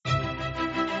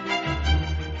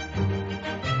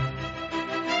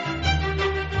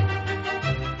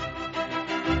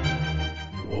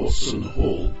Watson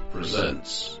Hall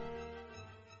presents.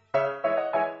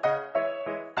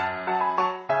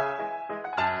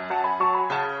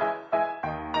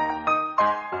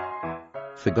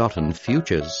 Forgotten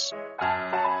Futures.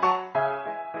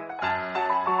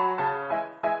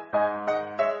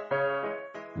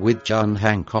 With John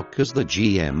Hancock as the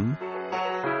GM.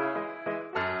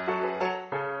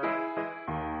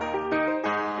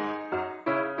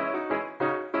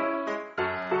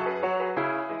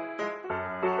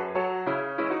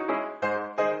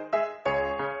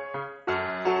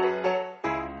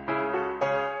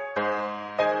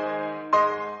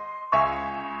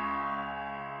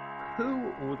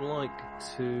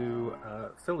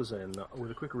 Fill us in with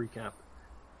a quick recap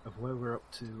of where we're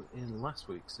up to in last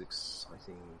week's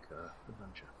exciting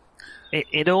adventure.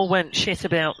 It all went shit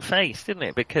about face, didn't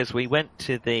it? Because we went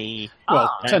to the...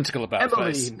 tentacle about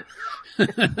face.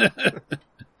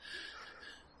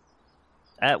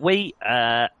 I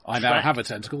now have a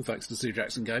tentacle, thanks to Sue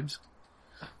Jackson Games.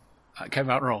 That came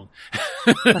out wrong.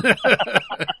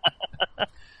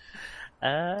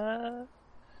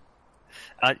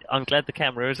 I'm glad the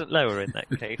camera isn't lower in that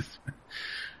case.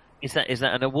 Is that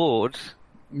an award?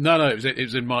 No, it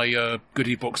was in my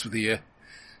goodie box for the year.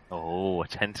 Oh, a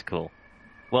tentacle.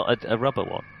 What, a rubber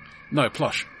one? No,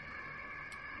 plush.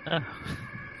 Oh.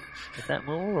 Is that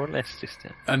more or less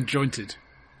distant? And jointed.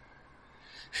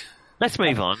 Let's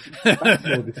move on. That's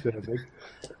more disturbing.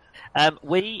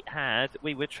 We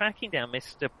were tracking down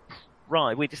Mr.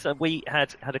 Pride. We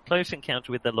had a close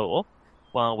encounter with the law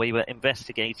while we were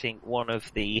investigating one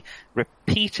of the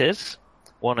repeaters.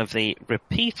 Okay.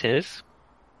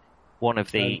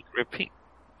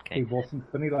 He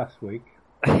wasn't funny last week.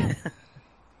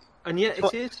 And yet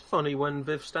it is funny when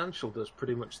Viv Stanshall does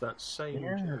pretty much that same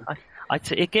joke.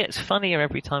 It gets funnier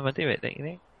every time I do it, don't you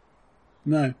think?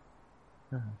 No.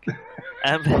 Oh, okay.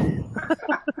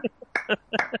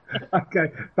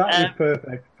 Okay, that was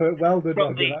perfect. Well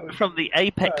done. From the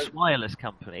Apex Wireless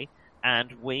Company,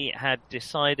 and we had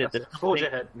decided that... Forge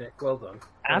ahead, Nick. Well done.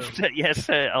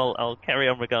 I'll carry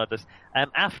on regardless.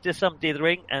 After some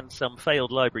dithering and some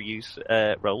failed library use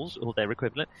roles, or their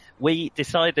equivalent, we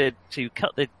decided to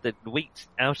cut the wheat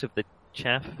out of the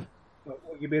chaff. What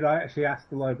you mean? I actually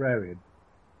asked the librarian.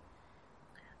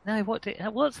 No,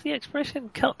 what's the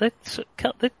expression? Cut the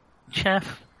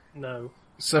chaff. No.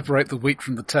 Separate the wheat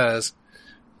from the tares.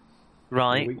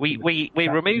 Right. We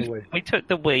took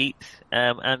the wheat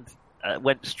and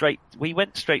went straight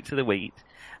to the wheat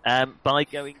by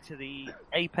going to the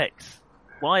Apex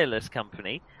Wireless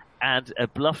Company and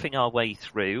bluffing our way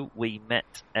through. We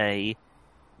met a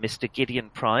Mr.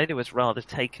 Gideon Pride, who was rather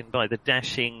taken by the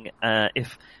dashing,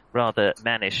 if rather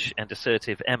mannish and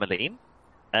assertive Emmeline.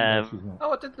 I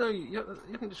didn't know you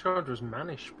haven't described her as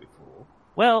mannish before.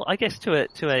 Well, I guess to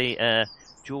a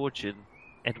Georgian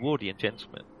Edwardian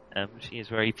gentleman, she is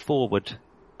very forward.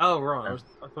 Oh right,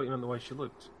 I thought you meant the way she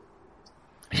looked.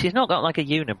 She's not got like a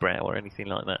unibrow or anything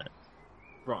like that.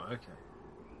 Right,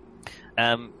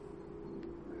 okay.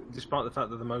 Despite the fact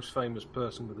that the most famous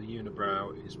person with a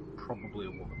unibrow is probably a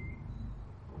woman.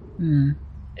 Hmm.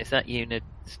 Is that Una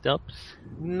Stubbs?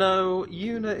 No,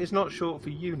 Una is not short for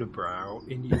unibrow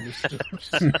in Una Stubbs.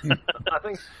 I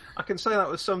think I can say that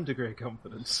with some degree of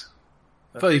confidence.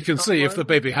 But you can see if the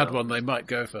baby had one, they might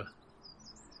go for...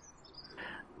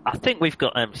 I think we've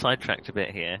got sidetracked a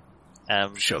bit here.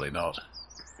 Surely not.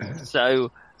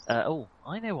 So,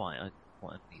 I know what I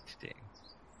need to do.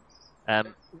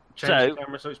 Change the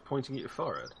camera so it's pointing at your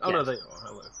forehead. Oh yes. no, there you are.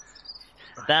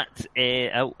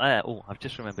 Hello. I've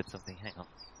just remembered something. Hang on,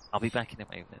 I'll be back in a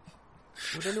moment.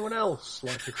 Would anyone else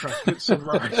like to crack at some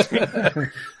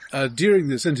writing? During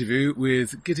this interview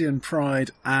with Gideon Pride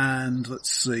and,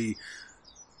 let's see,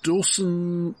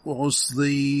 Dawson was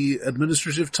the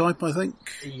administrative type, I think?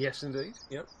 Yes, indeed.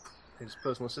 Yep. His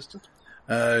personal assistant.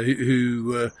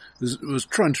 Who was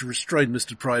trying to restrain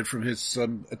Mr. Pride from his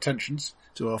attentions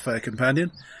to our fair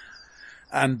companion.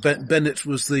 And Bennett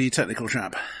was the technical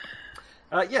chap.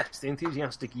 Yes, the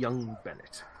enthusiastic young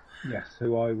Bennett. Yes,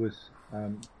 who I was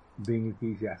being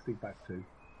enthusiastic back to,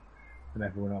 and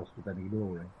everyone else was then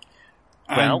ignoring.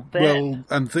 And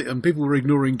people were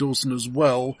ignoring Dawson as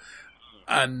well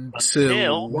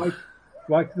until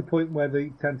right to the point where the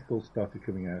tentacles started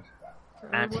coming out.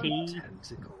 And he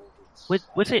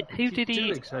was it? Who did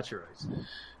he? Exaggerate.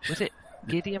 Was it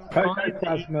Gideon Pride?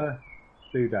 Protoplasma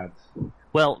doodads.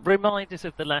 Well, remind us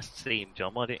of the last scene,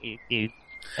 John. Why don't you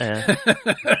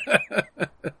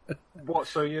What?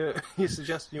 So you're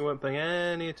suggesting you weren't paying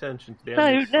any attention to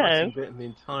the bit in the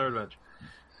entire adventure?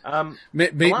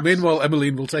 Meanwhile,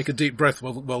 Emmeline will take a deep breath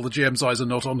while the GM's eyes are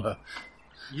not on her.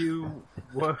 You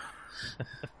were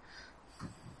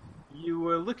You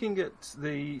were looking at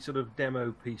the sort of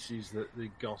demo pieces that they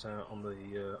got out on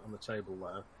the table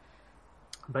there.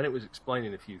 Bennett was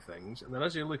explaining a few things, and then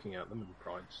as you're looking at them, and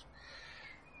Pride's,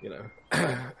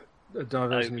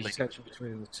 diverging his attention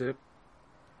between the two.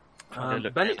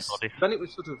 Bennett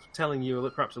was sort of telling you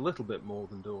perhaps a little bit more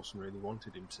than Dawson really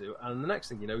wanted him to, and the next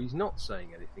thing you know, he's not saying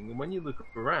anything. And when you look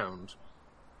around,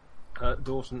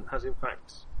 Dawson has in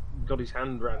fact got his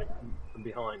hand around him from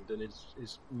behind and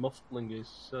is muffling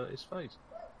his face.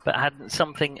 But hadn't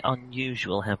something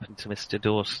unusual happened to Mr.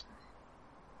 Dawson?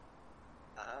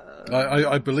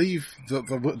 I believe that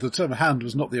the term "hand"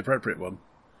 was not the appropriate one.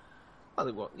 Well,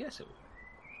 it was. Yes, it was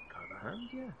kind of a hand.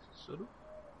 Yes, sort of.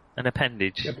 An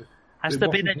appendage. Yeah, Has there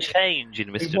been a change in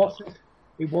Mr. Dawson?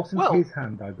 It wasn't his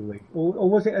hand, I believe, or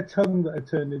was it a tongue that had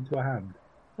turned into a hand?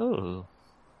 Oh.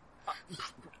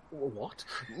 What?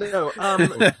 No. Out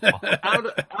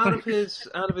of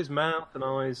his mouth and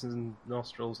eyes and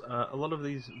nostrils, a lot of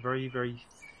these very, very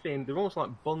thin. They're almost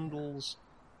like bundles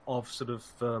of sort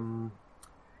of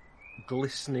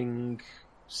glistening,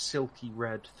 silky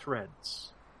red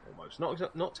threads. Almost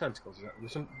not tentacles.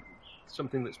 There's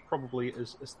something that's probably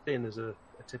as thin as a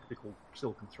typical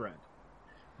silken thread,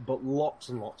 but lots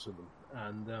and lots of them,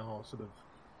 and they are sort of.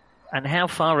 And how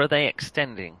far are they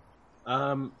extending?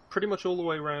 Pretty much all the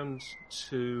way around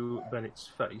to Bennett's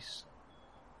face.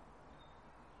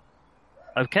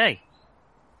 Okay.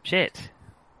 Shit.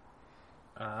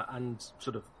 And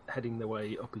sort of heading their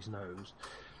way up his nose.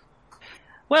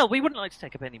 Well, we wouldn't like to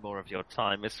take up any more of your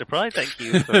time, Mr. Pride. Thank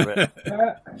you for...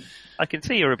 I can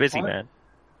see you're a busy man.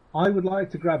 I would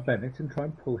like to grab Bennett and try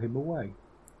and pull him away.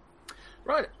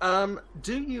 Right.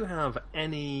 Do you have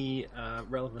any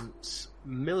relevant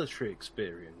military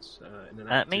experience in an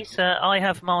active... Me, sir, I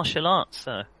have martial arts,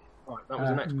 sir. Right, that was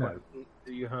the next question.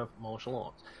 Do you have martial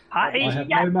arts? I have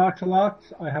no martial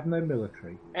arts, I have no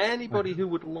military. Anybody who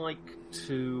would like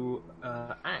to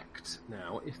act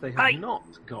now, if they have not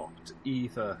got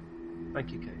either...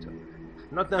 Thank you, Cato.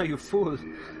 Not now, you fool.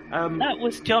 That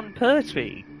was John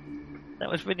Pertwee. That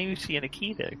was Venusi and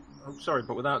Aikido. I'm sorry,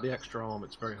 but without the extra arm,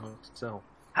 it's very hard to tell.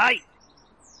 Hi!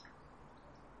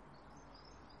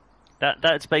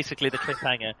 That's basically the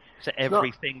cliffhanger to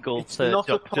every single Third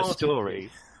Doctor story.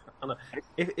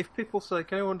 If people say,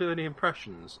 can anyone do any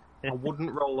impressions, I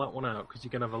wouldn't roll that one out because you're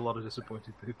going to have a lot of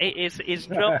disappointed people. It's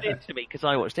dropped into me because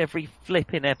I watched every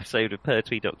flipping episode of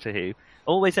Pertwee Doctor Who.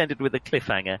 Always ended with a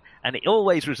cliffhanger, and it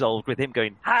always resolved with him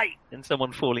going, "Hi!" and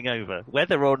someone falling over,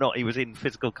 whether or not he was in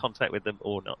physical contact with them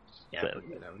or not. Yeah, but,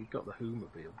 he got the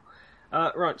Who-mobile.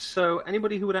 Right, so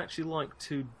anybody who would actually like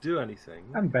to do anything...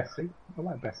 And Bessie. I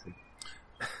like Bessie.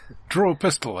 Draw a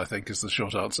pistol, I think, is the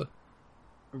short answer.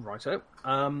 Righto.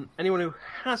 Anyone who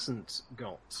hasn't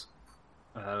got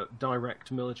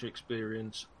direct military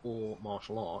experience or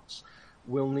martial arts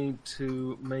will need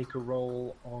to make a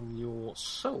roll on your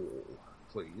soul,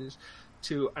 please,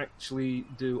 to actually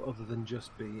do other than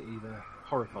just be either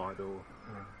horrified or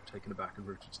taken aback and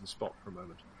rooted to the spot for a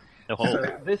moment.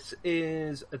 So this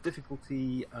is a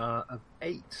difficulty of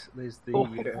 8. There's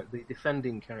the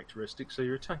defending characteristic, so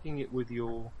you're attacking it with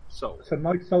your soul. So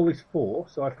my soul is 4,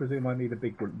 so I presume I need a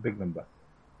big number.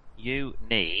 You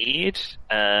need...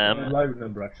 a low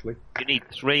number, actually. You need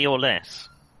 3 or less.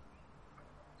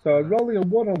 So rolling a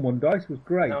 1 on one dice was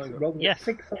great. Rolling a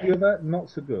 6 on the other, not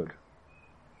so good.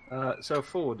 So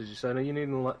 4, did you say? No, you need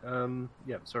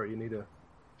you need a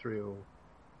 3 or...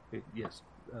 Yes,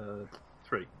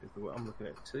 3 is the word. I'm looking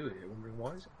at 2 here, wondering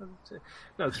why is it 2?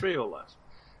 No, 3 or less.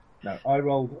 No, I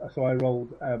rolled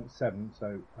 7,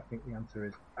 so I think the answer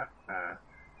is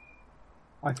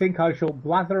I think I shall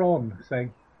blather on,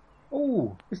 saying,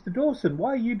 "Oh, Mr. Dawson, why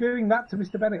are you doing that to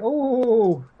Mr. Bennett?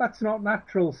 Oh, that's not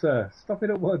natural, sir. Stop it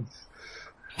at once."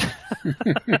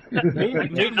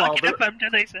 Meanwhile,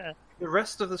 the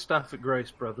rest of the staff at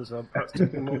Grace Brothers are perhaps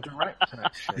taking more direct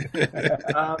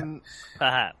action.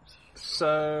 Perhaps.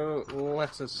 So,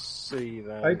 let us see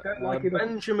then.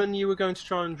 Benjamin, you were going to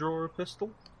try and draw a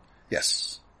pistol?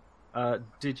 Yes.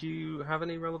 Did you have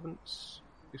any relevant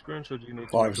experience, or do you need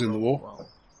to... I was in the war. Well,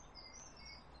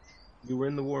 you were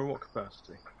in the war in what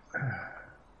capacity?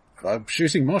 I'm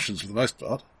shooting Martians for the most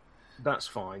part. That's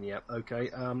fine, yeah, okay.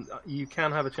 You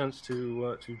can have a chance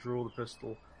to draw the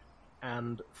pistol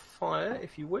and fire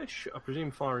if you wish. I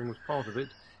presume firing was part of it.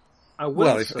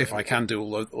 Well, if I can do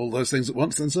all those things at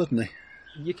once, then certainly.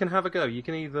 You can have a go. You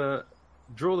can either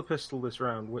draw the pistol this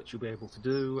round, which you'll be able to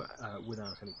do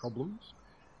without any problems,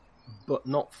 but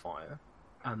not fire,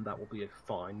 and that will be a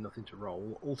fine, nothing to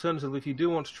roll. Alternatively, if you do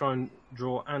want to try and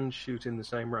draw and shoot in the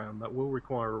same round, that will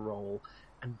require a roll,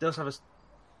 and does have a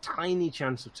tiny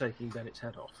chance of taking Bennett's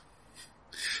head off.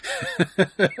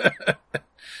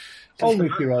 Only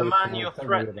the, if you're the old man school, you're don't worry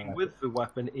threatening about with the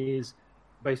weapon is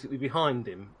basically behind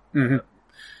him,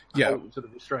 Yeah. sort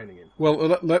of restraining him.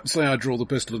 Well, let's say I draw the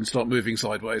pistol and start moving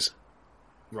sideways.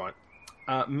 Right.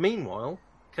 Meanwhile,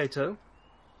 Kato.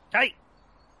 Hey!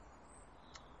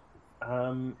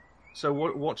 So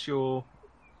what's your...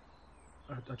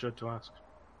 I dread to ask.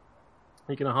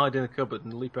 Are you going to hide in a cupboard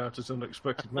and leap out at an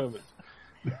unexpected moment?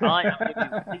 I am going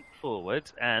to leap forward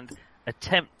and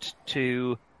attempt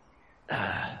to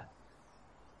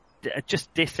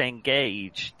just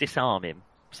disarm him.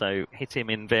 So hit him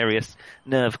in various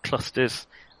nerve clusters.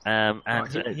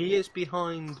 He is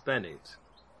behind Bennett.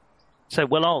 So,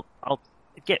 well, I'll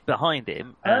get behind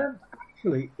him and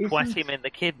actually, whack him in the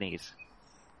kidneys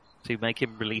to make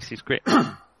him release his grip.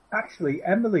 Actually,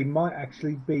 Emily might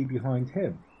actually be behind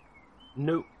him.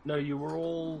 No, you were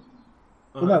all...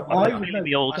 Well, no,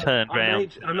 we all turned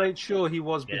round. I made sure he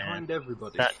was behind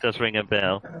everybody. That does ring a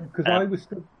bell. Because I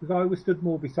was stood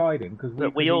more beside him.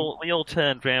 But we all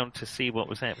turned round to see what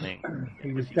was happening.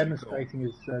 He was demonstrating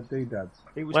his doodads.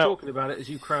 He was talking about it as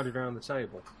you crowded around the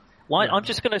table. Why? I'm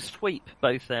just going to sweep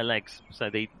both their legs so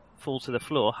they fall to the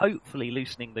floor, hopefully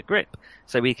loosening the grip,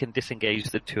 so we can disengage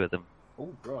the two of them.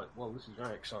 Oh, right. Well, this is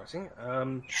very exciting.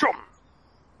 Sure.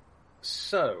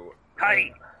 So,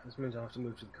 hey, this means I have to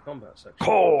move to the combat section.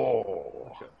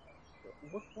 Oh.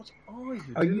 What are you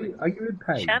doing? Are you in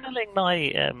pain? Channeling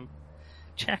my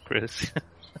chakras.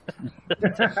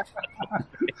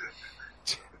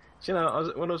 You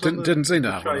know, when I was didn't seem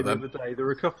to have one of them. The other day, there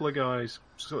were a couple of guys,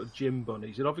 sort of gym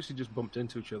bunnies, who'd obviously just bumped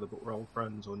into each other, but were old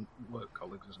friends or work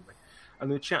colleagues or something. And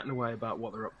they were chatting away about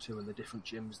what they're up to and the different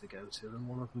gyms they go to. And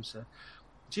one of them said,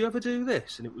 "Do you ever do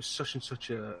this?" And it was such and such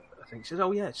a thing. He says,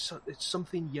 "Oh yeah, it's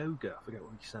something yoga." I forget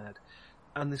what he said.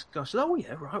 And this guy said, "Oh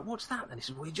yeah, right. What's that?" And he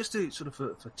said, "Well, you just do it sort of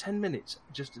for 10 minutes,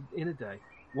 just in a day,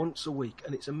 once a week,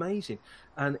 and it's amazing.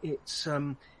 And it's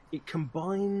it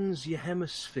combines your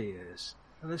hemispheres."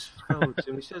 And this fellow looks at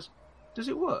him and he says, "Does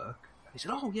it work?" And he said,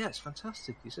 "Oh yeah, it's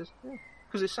fantastic." He says, "Yeah,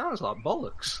 because it sounds like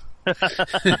bollocks."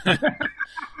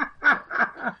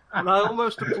 And I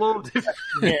almost applauded.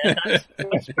 Yeah,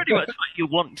 that's pretty much what you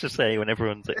want to say when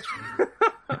everyone's at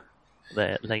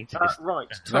their latest.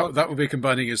 Right. That would be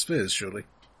combining his spheres, surely.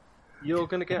 You're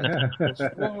going to get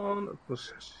 +1,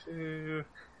 +2.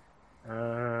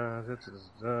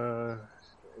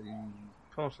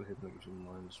 Partially hidden vision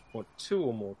 -1. 2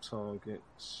 or more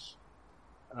targets.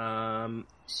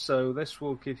 So this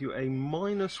will give you a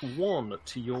 -1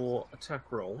 to your attack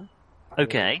roll.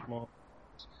 Okay.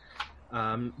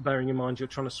 Bearing in mind you're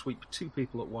trying to sweep 2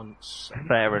 people at once.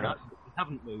 Fair enough. You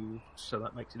haven't moved, so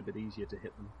that makes it a bit easier to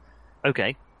hit them.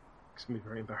 Okay. It's going to be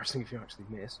very embarrassing if you actually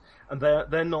miss. And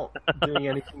they're not doing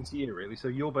anything to you, really, so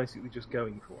you're basically just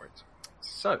going for it.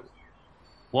 So...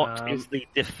 What is the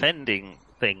defending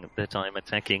thing that I'm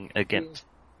attacking against?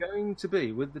 It's going to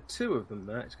be, with the 2 of them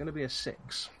there, it's going to be a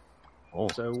 6. Oh.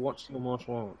 So what's your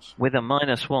martial arts? With a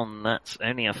 -1, that's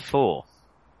only a 4.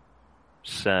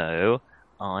 So,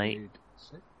 You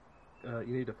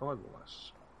need a 5 or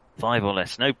less. 5 or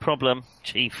less, no problem.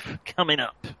 Chief, coming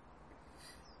up.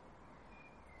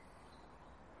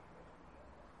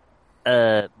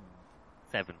 7.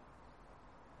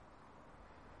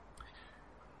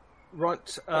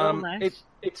 Right, nice.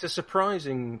 it's a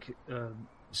surprising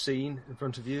scene in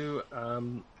front of you.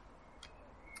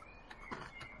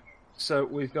 So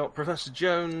we've got Professor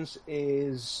Jones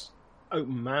is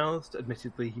open-mouthed.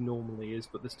 Admittedly, he normally is,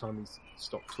 but this time he's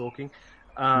stopped talking.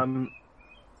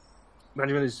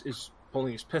 Benjamin is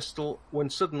pulling his pistol when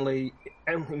suddenly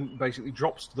everything basically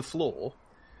drops to the floor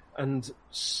and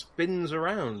spins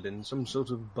around in some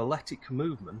sort of balletic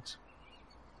movement.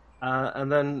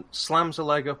 And then slams a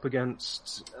leg up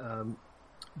against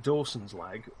Dawson's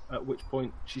leg, at which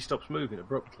point she stops moving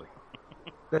abruptly.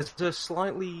 There's a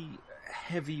slightly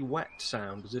heavy, wet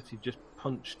sound, as if you've just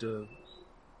punched a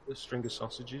string of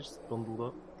sausages bundled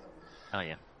up. Oh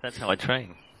yeah, that's how I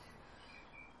train.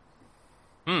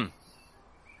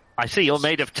 I see you're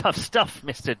made of tough stuff,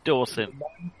 Mr. Dawson.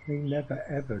 Me never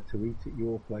ever to eat at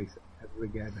your place ever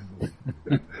again, Emily.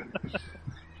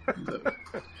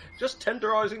 Just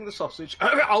tenderising the sausage.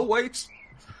 I'll wait.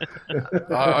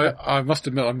 I must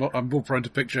admit, I'm more prone to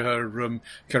picture her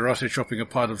karate chopping a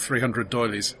pile of 300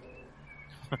 doilies.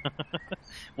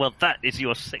 Well, that is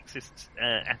your sexist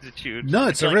attitude. No,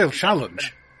 it's a real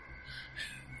challenge.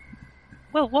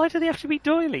 Well, why do they have to be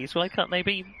doilies? Why can't they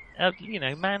be,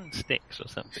 man sticks or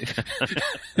something?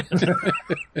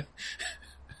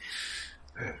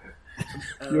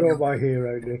 You're my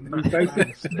hero, Nick. You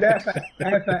basically never,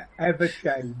 ever, ever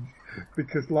change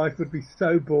because life would be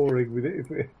so boring with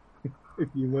it. if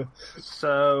you were.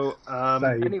 So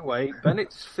anyway,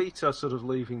 Bennett's feet are sort of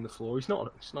leaving the floor. He's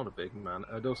not a big man.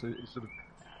 Dawson is sort of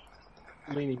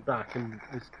leaning back, and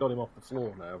it's got him off the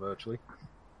floor now, virtually.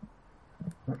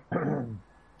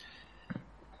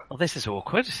 Well, this is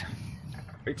awkward.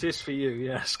 It is for you,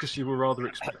 yes, because you were rather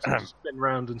expecting to spin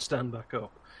round and stand back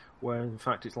up, where in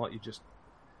fact it's like you just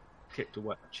kicked a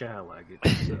wet chair leg.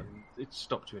 It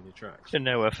stopped you in your tracks. To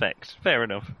no effect. Fair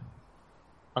enough.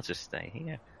 I'll just stay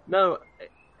here. No,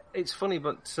 it's funny,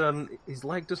 but his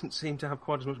leg doesn't seem to have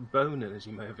quite as much bone in as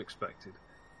you may have expected.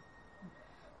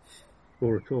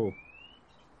 Or at all.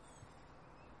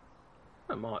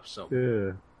 That might have some.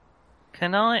 Yeah.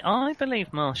 Can I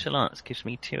believe martial arts gives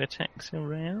me 2 attacks a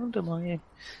round. Am I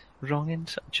wrong in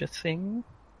such a thing?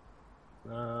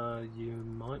 You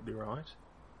might be right.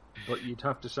 But you'd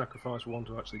have to sacrifice one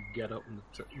to actually get up and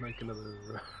make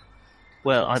another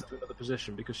another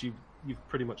position, because you've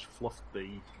pretty much fluffed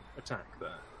the attack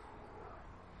there.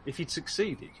 If you'd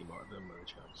succeeded, you might have done with a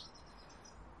chance.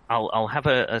 I'll have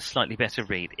a slightly better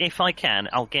read. If I can,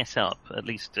 I'll get up, at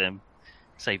least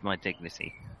save my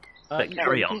dignity. But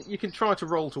carry on. You can try to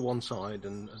roll to one side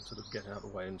and sort of get out of the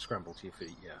way and scramble to your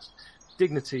feet, yes.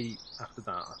 Dignity after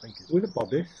that, I think, is... With a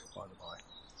bodice. By the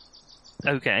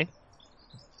by. Okay.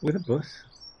 With a bus.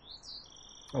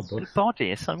 Oh, bus. A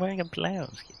bodice? I'm wearing a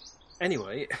blouse.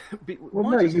 Anyway,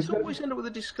 why does this always end up with a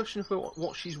discussion of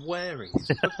what she's wearing? It's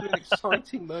supposed to be an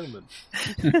exciting moment.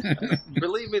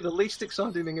 Believe me, the least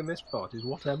exciting thing in this part is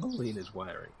what Emmeline is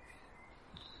wearing.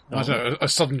 I don't know, a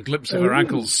sudden glimpse of her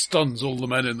ankles stuns all the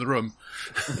men in the room.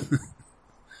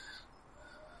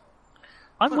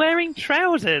 I'm wearing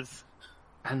trousers.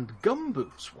 And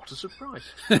gumboots, what a surprise.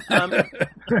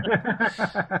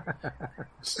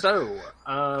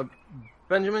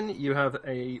 Benjamin, you have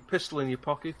a pistol in your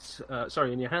pocket.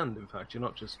 In your hand, in fact. You're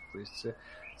not just pleased to say.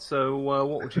 So,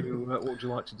 what would you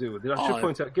like to do with it? I should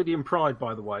point out, Gideon Pride,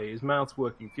 by the way, his mouth's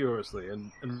working furiously,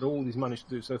 and all he's managed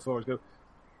to do so far is go,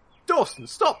 Dawson,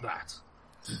 stop that!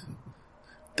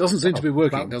 Doesn't seem to be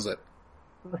working, does it?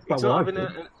 It's not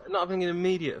having an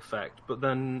immediate effect, but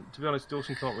then, to be honest,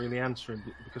 Dawson can't really answer him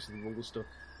because of all the stuff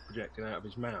projecting out of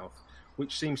his mouth,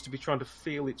 which seems to be trying to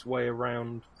feel its way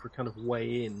around for a kind of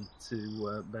way in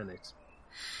to Bennett.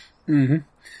 Mm-hmm.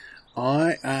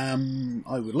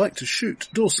 I would like to shoot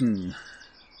Dawson.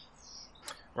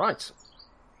 Right.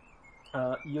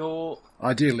 You're...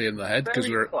 Ideally in the head, because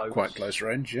we're at quite close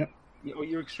range, yeah.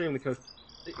 You're extremely close.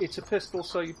 It's a pistol,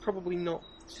 so you're probably not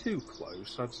too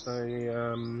close. I'd say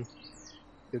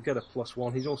you'll get a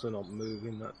 +1. He's also not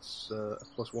moving. That's a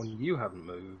 +1. You haven't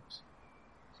moved.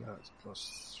 So that's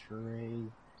 +3.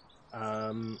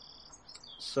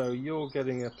 So you're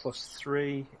getting a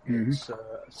 +3. It's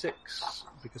 6,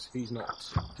 because he's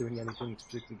not doing anything to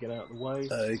particularly get out of the way.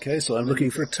 Okay, so I'm looking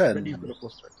for a 10. You've got a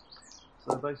 +3.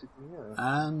 So basically, yeah.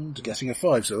 And getting a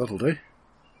 5, so that'll do.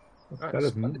 Right, better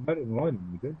than mine,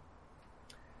 you do.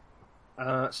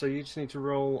 So you just need to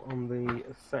roll on the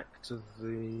effect of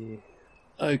the...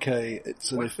 Okay,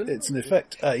 it's an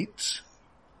effect 8.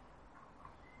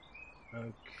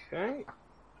 Okay.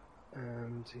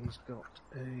 And he's got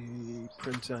a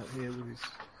printout here with his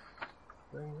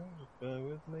thing. Bear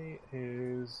with me.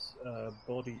 His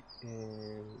body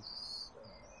is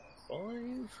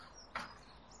 5.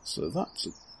 So that's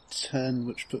a 10,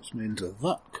 which puts me into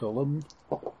that column.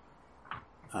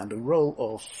 And a roll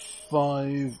of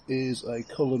 5 is a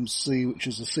column C, which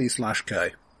is a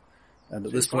C/K. And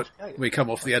at this point, we come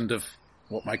off the end of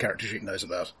what my character sheet knows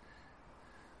about.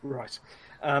 Right.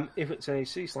 If it's a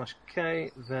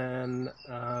C/K, then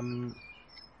I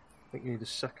think you need a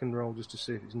second roll just to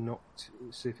see if it's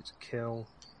a kill.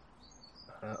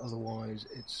 Otherwise,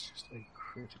 it's just a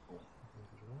critical.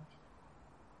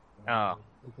 Ah.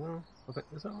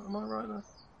 Am I right there?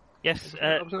 Yes.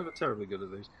 I was never terribly good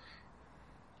at these.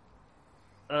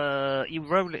 You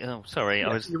roll it. Oh, sorry.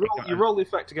 Yes, you roll the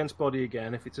effect against body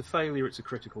again. If it's a failure, it's a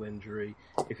critical injury.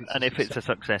 If it's a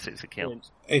success, it's a kill.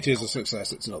 It is a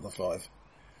success. It's not the 5.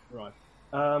 Right.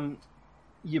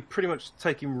 You pretty much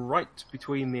take him right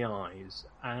between the eyes,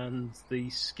 and the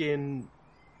skin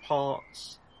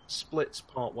splits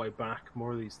part way back.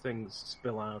 More of these things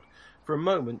spill out. For a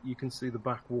moment, you can see the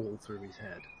back wall through his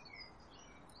head.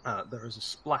 There is a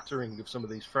splattering of some of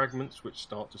these fragments, which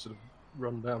start to sort of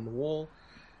run down the wall.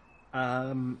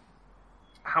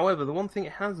 However, the one thing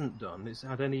it hasn't done is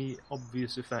had any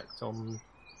obvious effect on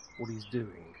what he's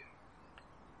doing.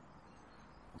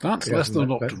 That's less than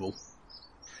optimal.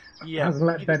 Yeah, hasn't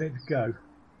let Bennett go.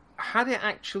 Had it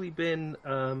actually been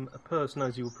a person,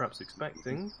 as you were perhaps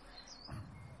expecting,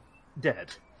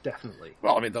 dead, definitely.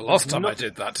 Well, I mean, the last time I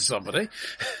did that to somebody...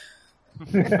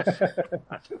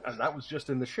 And that was just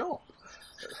in the shop.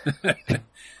 It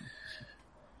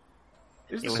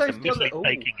was immediately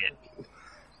taking it.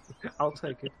 I'll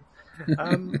take it.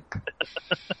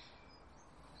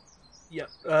 Yeah,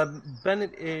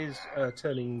 Bennett is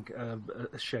turning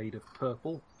a shade of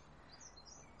purple.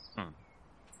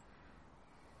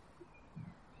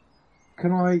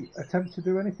 Can I attempt to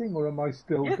do anything, or am I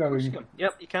still going?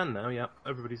 Yep, you can now. Yep,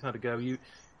 everybody's had a go.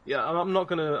 I'm not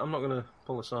gonna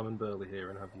pull a Simon Burley here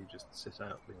and have you just sit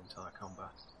out the entire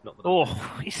combat. Not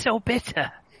that he's so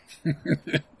bitter.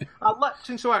 I leapt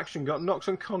into action, got knocked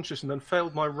unconscious, and then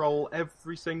failed my roll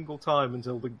every single time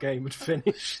until the game had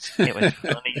finished. It was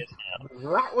funny as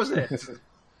hell. That was it.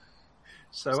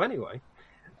 So anyway,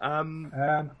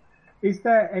 is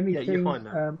there anything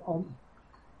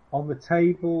on the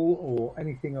table or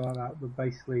anything like that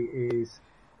basically is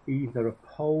either a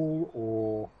pole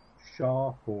or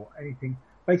sharp or anything?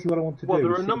 Basically, what I want to do. Well,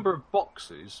 there are a number of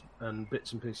boxes and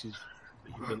bits and pieces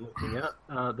that you've been looking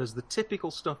at. There's the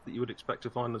typical stuff that you would expect to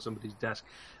find on somebody's desk.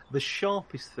 The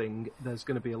sharpest thing, there's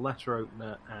going to be a letter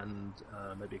opener and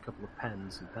maybe a couple of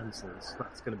pens and pencils.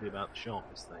 That's going to be about the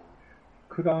sharpest thing.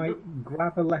 Could I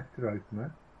grab a letter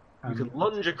opener? You could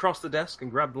lunge across the desk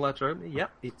and grab the letter opener.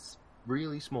 Yep, it's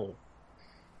really small.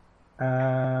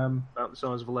 About the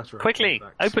size of a letter opener. Quickly,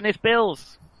 open his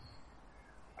bills.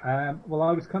 Well,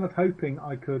 I was kind of hoping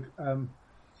I could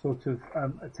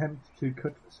attempt to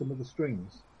cut some of the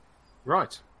strings.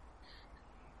 Right.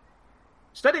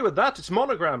 Steady with that, it's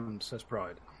monogrammed, says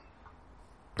Pride.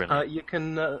 Brilliant. You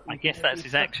can... I guess that's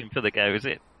his action for the go, is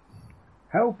it?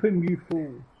 Help him, you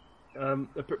fool.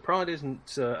 Pride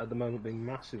isn't at the moment being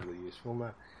massively useful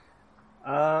now.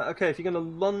 Okay, if you're going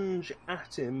to lunge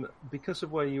at him, because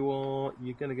of where you are,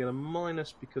 you're going to get a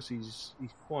minus because he's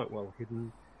quite well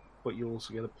hidden, but you'll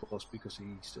also get a plus because he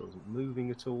still isn't moving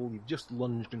at all. You've just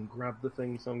lunged and grabbed the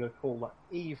thing, so I'm going to call that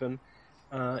even.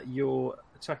 You're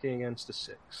attacking against a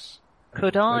 6.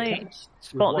 Could I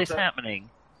spot this happening?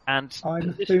 And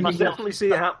you definitely see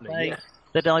it happening. Yeah.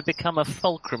 That I become a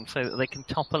fulcrum so that they can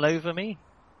topple over me?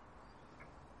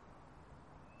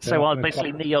 So I'll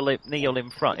basically kneel in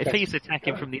front. If he's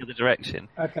attacking from the other direction,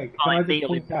 I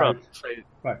kneel in front.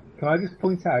 Right. Can I just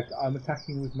point out I'm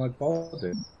attacking with my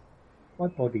body? My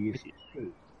body is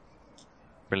true.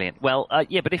 Brilliant. Well,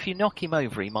 but if you knock him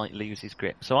over, he might lose his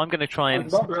grip. So I'm going to try and...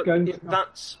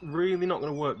 That's really not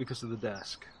going to work because of the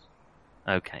desk.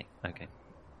 Okay.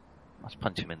 Let's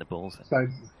punch him in the balls then. So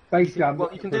basically,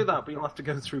 you can do that, but you'll have to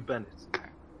go through Bennett.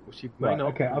 Which you may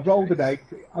not. Okay, I've rolled an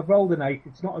 8.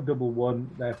 It's not a double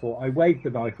 1, therefore I wave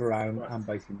the knife around and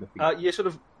basically looking. You're sort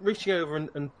of reaching over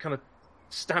and kind of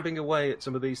stabbing away at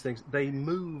some of these things. They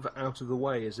move out of the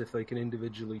way as if they can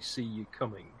individually see you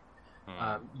coming.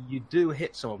 You do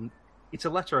hit some of them. It's a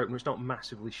letter opener, it's not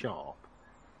massively sharp.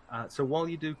 So while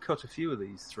you do cut a few of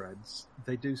these threads,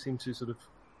 they do seem to sort of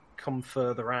come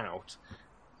further out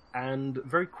and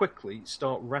very quickly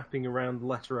start wrapping around the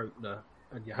letter opener,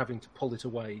 and you're having to pull it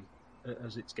away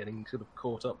as it's getting sort of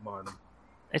caught up by them.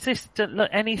 Is this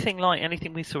anything like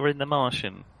anything we saw in the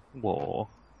Martian War?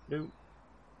 No.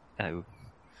 Oh.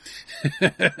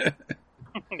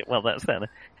 Well, that's that.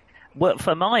 Well,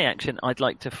 for my action, I'd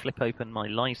like to flip open my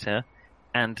lighter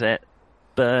and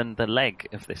burn the leg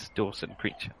of this Dawson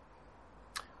creature.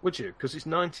 Would you? Because it's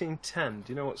 1910.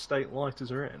 Do you know what state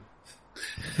lighters are in?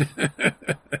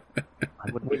 I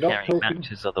wouldn't be carrying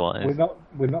matches otherwise.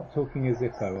 We're not talking a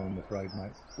Zippo, I'm afraid,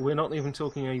 mate. We're not even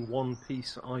talking a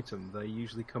one-piece item. They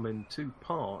usually come in 2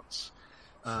 parts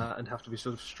and have to be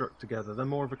sort of struck together. They're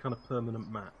more of a kind of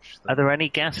permanent match. Are there any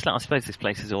gas lights? I suppose this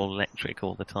place is all electric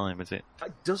all the time, is it?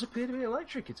 It does appear to be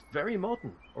electric. It's very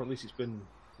modern, or at least it's been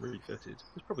refitted.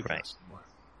 There's probably gas somewhere.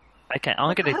 Okay,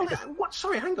 I'm going to... What?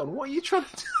 Sorry, hang on. What are you trying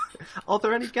to do? Are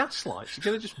there any gas lights? You're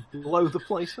going to just blow the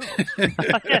place up?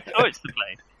 Yeah, it's the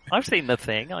plane. I've seen the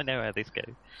thing. I know how this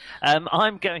goes.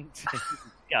 I'm going to...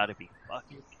 Gotta be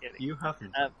fucking kidding. You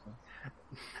haven't.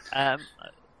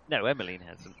 No, Emmeline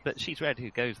hasn't. But she's read Who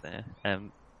Goes There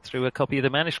through a copy of the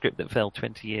manuscript that fell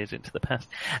 20 years into the past.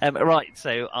 Right,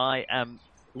 so I am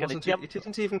going to jump... It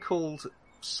isn't even called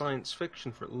science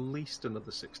fiction for at least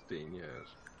another 16 years.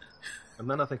 And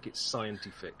then I think it's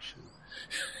science-fiction.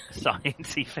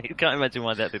 Science-fiction. Can't imagine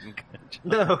why that didn't catch.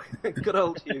 No, good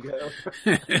old Hugo.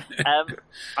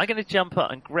 I'm going to jump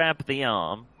up and grab the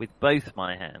arm with both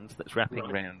my hands that's wrapping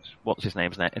around what's his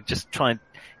name's neck and just try and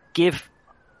give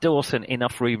Dawson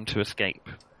enough room to escape.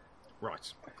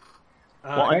 Right.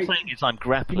 What I'm saying is I'm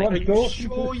grappling. Are you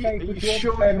sure you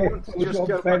want to just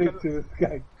go back to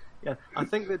escape? Yeah, I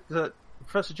think that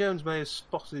Professor Jones may have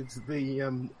spotted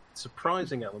the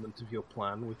surprising element of your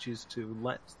plan, which is to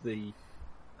let the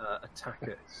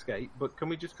attacker escape, but can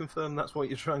we just confirm that's what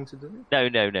you're trying to do?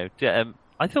 No.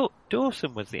 I thought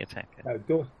Dawson was the attacker. No,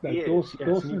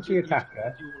 Dawson's the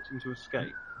attacker. You want him to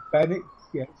escape? Bennett,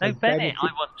 yeah. No, Bennett. I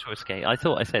want to escape. I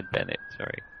thought I said Bennett.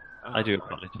 Sorry. I do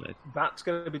apologise. That's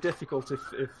going to be difficult if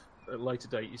at a later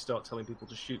date you start telling people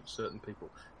to shoot certain people.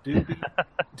 Do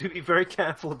be very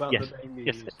careful about the name you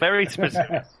use. Very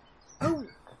specific. Oh,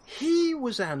 he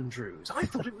was Andrews. I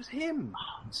thought it was him.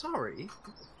 Sorry.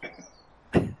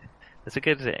 That's a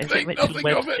good. Is it Mitchell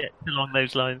Webb along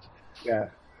those lines? Yeah,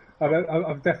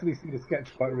 I've definitely seen the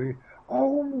sketch quite really.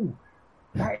 Oh,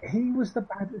 he was the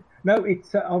bad. No,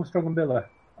 it's Armstrong and Miller,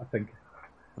 I think.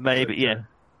 Maybe, yeah.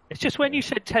 It's just when you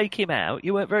said take him out,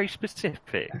 you weren't very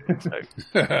specific.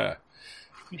 So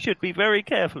you should be very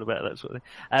careful about that sort of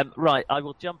thing. Right, I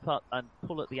will jump up and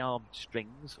pull at the arm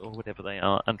strings, or whatever they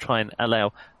are, and try and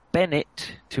allow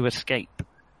Bennett to escape.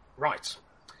 Right.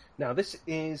 Now, this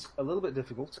is a little bit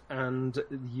difficult, and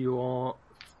you are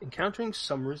encountering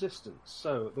some resistance.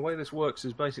 So the way this works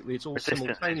is basically it's all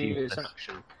simultaneous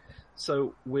action.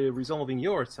 So we're resolving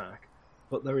your attack,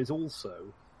 but there is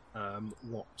also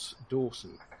what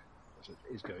Dawson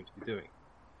is going to be doing.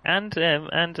 And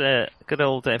good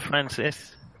old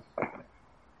Francis.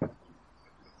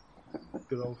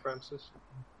 Good old Francis.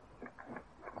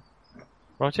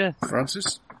 Roger?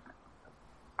 Francis?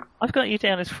 I've got you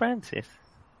down as Francis.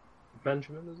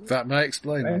 Benjamin, isn't it? That may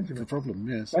explain the problem,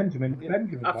 yes.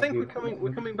 Benjamin. I think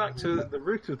we're coming back to the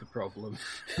root of the problem,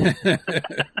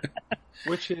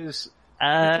 which is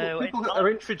people that are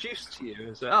introduced to you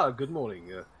and say, good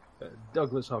morning,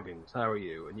 Douglas Hoggins, how are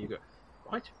you? And you go,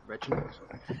 right, Reginald.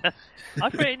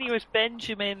 I've written you as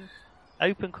Benjamin,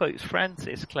 open quotes,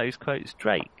 Francis, close quotes,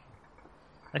 Drake.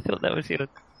 I thought that was your...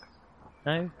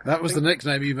 No? That was the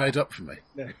nickname you made up for me.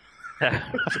 No.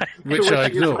 Which I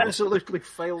ignored. You absolutely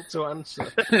failed to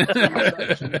answer.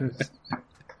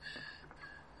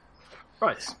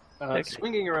 Right. Okay.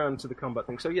 Swinging around to the combat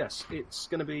thing. So yes, it's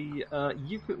going to be...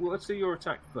 let's do your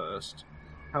attack first.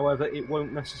 However, it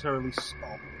won't necessarily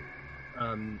stop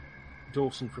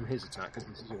Dawson from his attack, because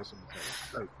this is also the case.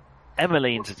 So,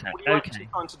 Emmeline's attack. What are you actually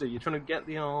trying to do? You're trying to get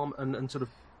the arm and sort of...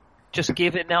 Just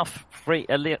give enough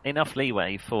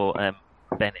leeway for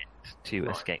Bennett to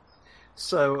escape.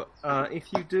 So,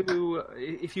 if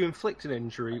you inflict an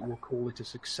injury, we'll call it a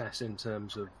success in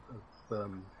terms of you're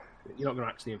not going to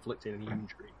actually inflict any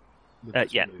injury.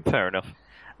 Fair enough.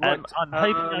 Right, I'm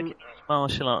hoping I can use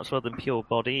martial arts rather than pure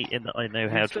body, in that I know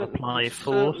how to apply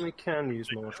force. You certainly can use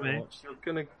martial arts. You're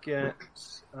going to get,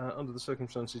 under the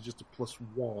circumstances, just a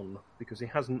 +1, because he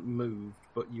hasn't moved,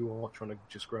 but you are trying to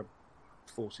just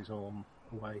force his arm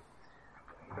away.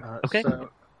 Okay. So,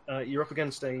 you're up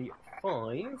against a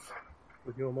 5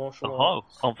 with your martial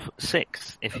arts. Of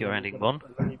 6, if you're adding 1.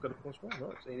 And then you've got a +1,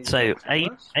 right? So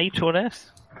 8 or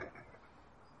less?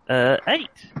 8.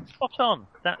 Spot on.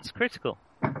 That's critical.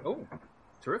 Oh,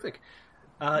 terrific.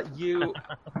 You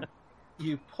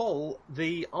pull,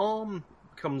 the arm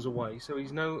comes away, so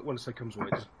he's when I say comes away,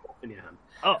 just pop in your hand.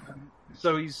 Oh.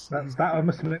 So he's... That I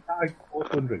must admit, I was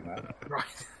wondering that. Right.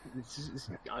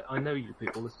 I know you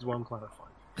people, this is why I'm clarifying.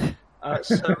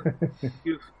 So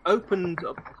you've opened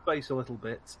up the space a little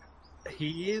bit.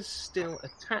 He is still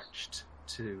attached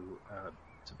to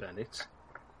Bennett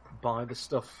by the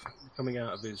stuff coming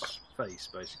out of his face,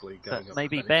 basically. Going up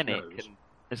maybe Bennett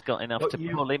has got enough to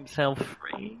pull himself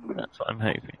free. That's what I'm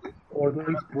hoping. Or at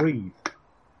least breathe.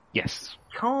 Yes.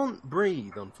 Can't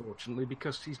breathe, unfortunately,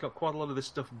 because he's got quite a lot of this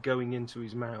stuff going into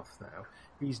his mouth now.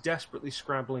 He's desperately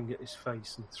scrabbling at his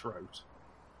face and throat.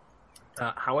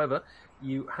 However,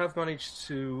 you have managed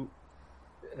to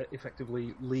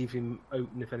effectively leave him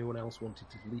open if anyone else wanted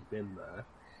to leap in there.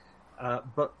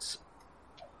 But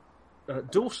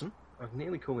Dawson, I'm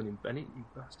nearly calling him Bennett, you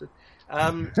bastard.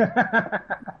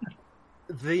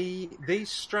 These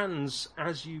strands,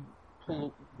 as you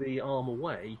pull the arm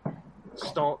away,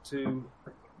 start to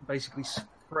basically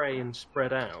spray and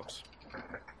spread out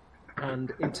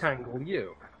and entangle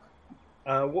you.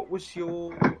 What was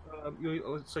your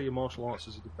let's say your martial arts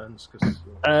as a defence? 5.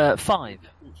 It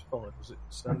was 5, was it?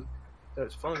 So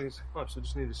it's 5, it's 5, so I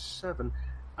just need a 7.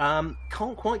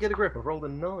 Can't quite get a grip. I've rolled a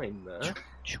 9 there.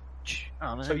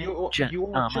 So you are ninja. You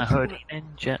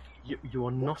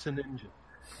are not a ninja.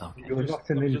 Okay. You're not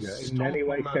a ninja in any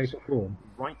way, shape, or form.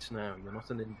 Right now, you're not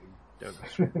a ninja. You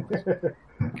don't.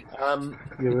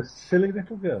 You're a silly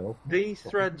little girl. These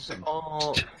threads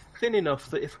are thin enough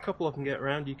that if a couple of them get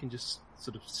around, you can just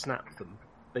sort of snap them.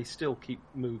 They still keep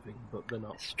moving, but they're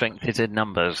not. Strength is in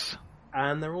numbers.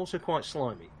 And they're also quite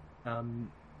slimy.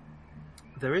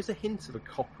 There is a hint of a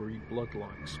coppery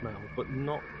blood-like smell, but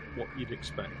not what you'd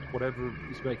expect. Whatever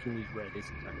is making these red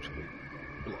isn't actually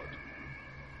blood.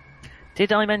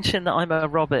 Did I mention that I'm a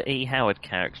Robert E. Howard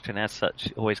character, and as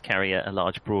such, always carry a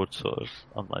large broadsword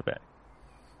on my back?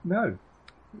 No.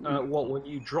 What, when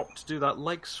you dropped to do that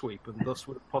leg sweep and thus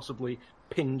would have possibly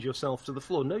pinned yourself to the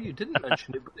floor? No, you didn't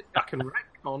mention it, but I can wreck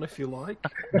on if you like.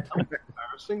 That would be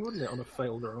embarrassing, wouldn't it, on a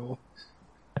failed roll?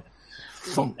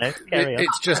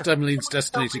 It's just Emmeline's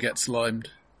destiny to get slimed.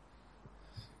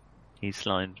 He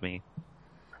slimed me.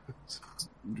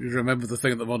 You remember the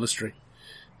thing at the monastery?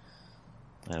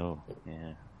 Oh,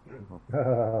 yeah.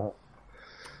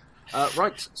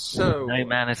 Right, so... No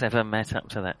man has ever met up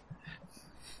to that.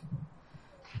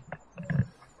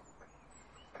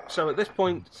 So at this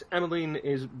point, Emmeline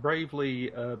is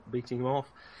bravely beating him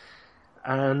off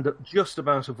and just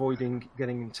about avoiding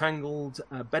getting entangled.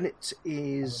 Bennett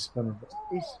is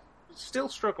still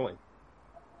struggling.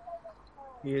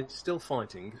 He is still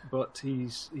fighting, but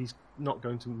he's not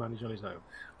going to manage on his own.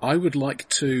 I would like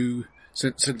to,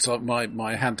 since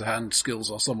my hand-to-hand skills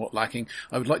are somewhat lacking,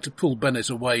 I would like to pull Bennett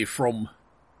away from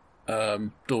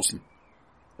Dawson.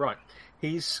 Right.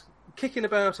 He's kicking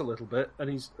about a little bit, and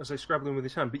he's, as I scrabbling with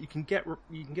his hand, but you can get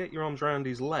your arms around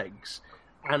his legs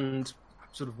and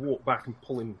sort of walk back and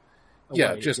pull him away.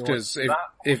 Yeah, just because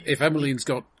if Emmeline's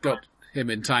got him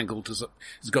entangled, has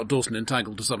got Dawson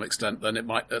entangled to some extent, then it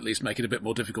might at least make it a bit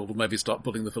more difficult, or maybe start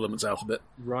pulling the filaments out a bit.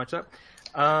 Right up.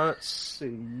 Let's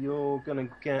see, you're going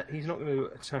to get... He's not going to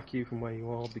attack you from where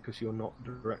you are because you're not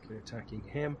directly attacking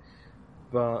him,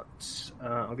 but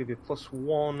I'll give you a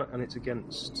 +1, and it's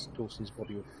against Dawson's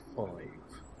body of 5.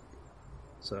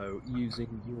 So,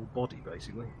 using your body,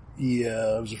 basically.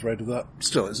 Yeah, I was afraid of that.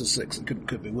 Still, it's a 6. It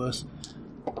could be worse.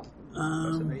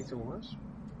 That's an 8 or worse?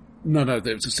 No,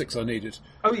 there was a 6 I needed.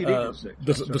 Oh, you needed a 6.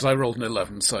 But I rolled an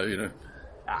 11, so, you know.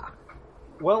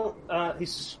 Well,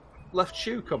 his left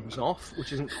shoe comes off,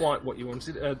 which isn't quite what you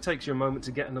wanted. It takes you a moment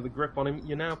to get another grip on him.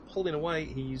 You're now pulling away.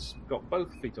 He's got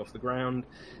both feet off the ground.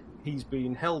 He's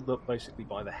been held up, basically,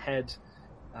 by the head.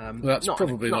 That's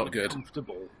probably not good.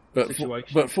 Comfortable.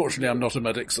 But fortunately, I'm not a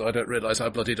medic, so I don't realise how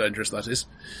bloody dangerous that is.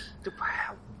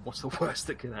 Well, what's the worst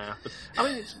that can happen? I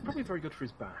mean, it's probably very good for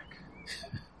his back.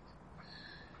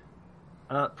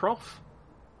 Prof?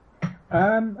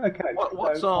 Okay.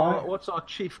 What's our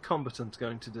chief combatant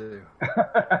going to do?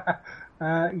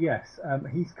 Yes,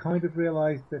 he's kind of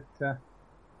realised that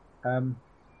on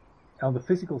the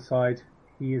physical side,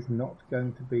 he is not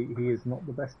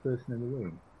the best person in the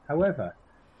room. However,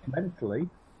 mentally,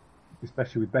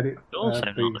 especially with Bennett,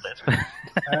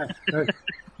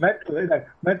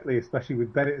 mentally, especially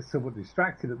with Bennett somewhat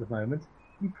distracted at the moment,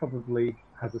 he probably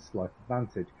has a slight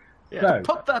advantage. Yeah, so,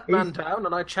 put that man down,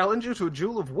 and I challenge you to a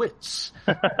duel of wits.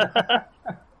 The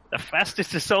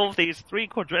fastest to solve these 3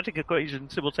 quadratic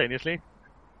equations simultaneously.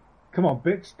 Come on,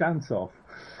 bitch, dance off.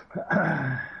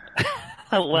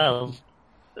 Well,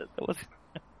 that was...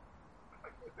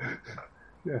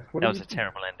 Yes, that was a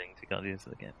terrible ending to Guardians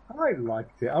of the Galaxy. I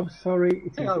liked it. I'm sorry.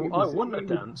 I won a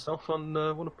dance off on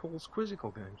one of Paul's quizzical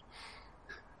games.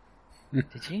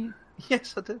 Did you?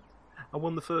 Yes, I did. I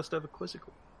won the first ever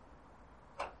quizzical.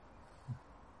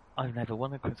 I've never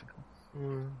won a quizzical.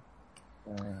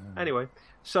 Anyway,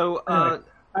 so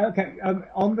okay,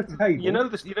 on the table. You know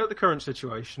the current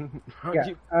situation.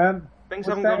 Right? Yeah, things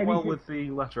haven't gone well with the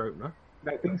letter opener.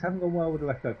 No, things haven't gone well with the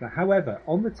letter opener. However,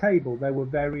 on the table there were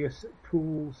various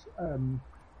tools,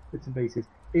 bits and pieces.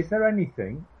 Is there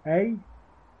anything that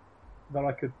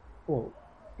I could? Well,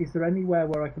 is there anywhere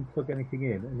where I can plug anything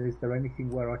in? And is there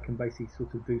anything where I can basically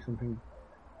sort of do something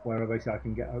where I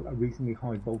can get a reasonably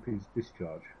high voltage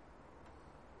discharge?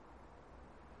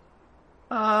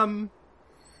 Right.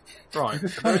 I'm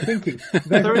just kind of thinking.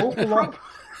 There's an awful lot.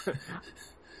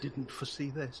 Didn't foresee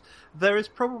this. There is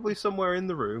probably somewhere in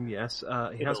the room, yes.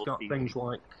 He has got things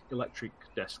like electric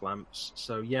desk lamps,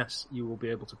 so yes, you will be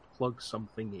able to plug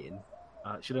something in.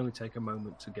 It should only take a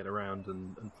moment to get around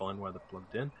and find where they're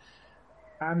plugged in.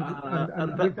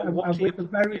 With the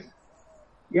various...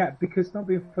 Yeah, because not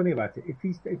being funny about it,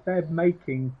 if they're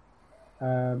making...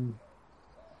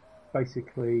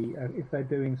 basically, if they're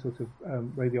doing sort of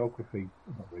radiography,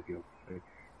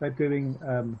 they're doing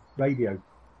radio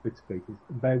bits and pieces,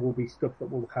 there will be stuff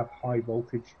that will have high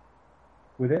voltage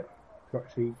with it to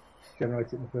actually generate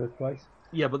it in the first place.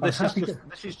 Yeah, but this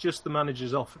is just the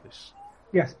manager's office.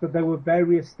 Yes, but there were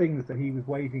various things that he was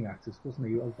waving at us, wasn't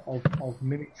he, of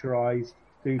miniaturized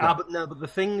doodads. But the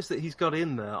things that he's got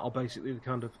in there are basically the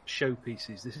kind of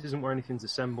showpieces. This isn't where anything's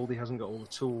assembled. He hasn't got all the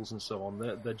tools and so on.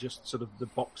 They're just sort of the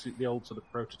boxes, the old sort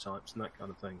of prototypes and that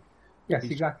kind of thing. Yes,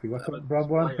 exactly. What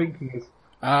I'm thinking is...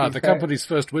 the company's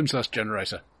first Wimsass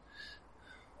generator.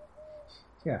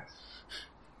 Yes.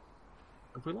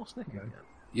 Have we lost Nick again?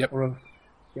 Yep. Or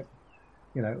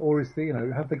or is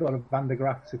have they got a Van de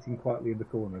Graaff sitting quietly in the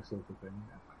corner, sort of thing?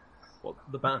 What,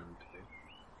 the band?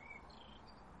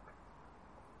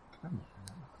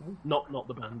 Not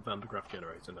the band Van de Graaff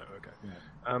generator. No, okay.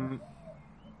 Yeah.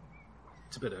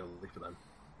 It's a bit early for them.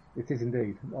 It is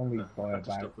indeed. Only by about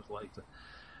stuff was later.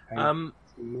 8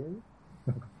 years.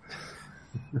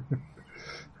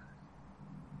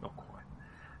 Not quite.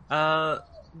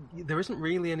 There isn't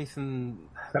really anything.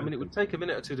 I mean, it would take a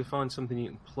minute or two to find something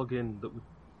you can plug in that would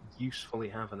usefully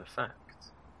have an effect.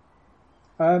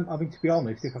 I mean, to be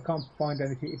honest, if I can't find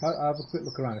anything, if I have a quick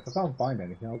look around, if I can't find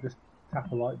anything, I'll just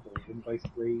tap a light bulb and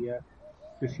basically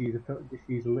just use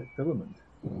a lit filament.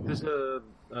 There's a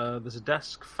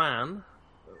desk fan,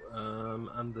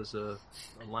 and there's a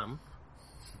lamp.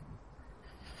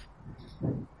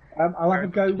 I'll have a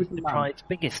go with the lamp. Pride's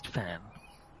biggest fan.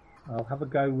 I'll have a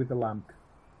go with the lamp.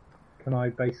 Can I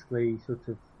basically sort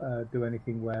of do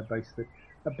anything where basically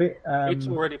a bit? It's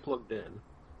already plugged in.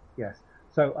 Yes.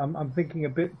 So I'm thinking a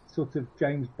bit sort of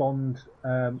James Bond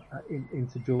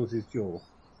into Jaws' jaw.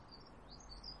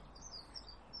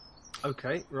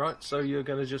 Okay, right. So you're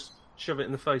going to just shove it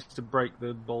in the face to break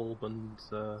the bulb and.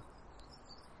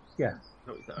 Yeah.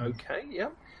 Okay. Yeah.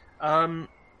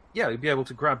 Yeah, you'll be able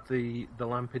to grab the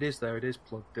lamp. It is there. It is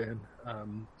plugged in.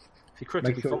 If you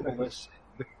critically fumble this,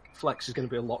 the flex is going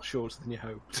to be a lot shorter than you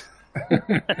hoped.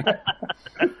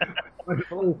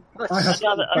 I have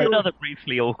another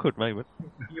briefly awkward moment.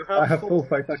 I have full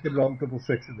faith I can roll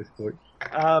 6 at this point.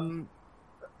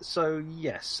 So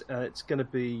yes, it's going to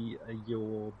be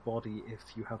your body if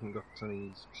you haven't got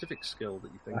any specific skill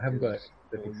that you think I haven't got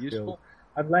more useful.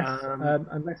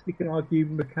 Unless we can argue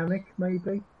mechanic,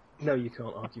 maybe. No, you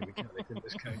can't argue mechanic in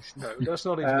this case. No, that's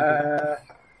not even.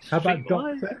 How about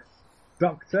doctor?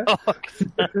 Doctor?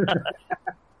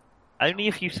 Only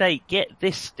if you say, get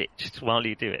this stitched while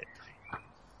you do it.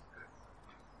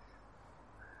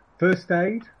 First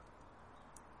aid?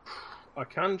 I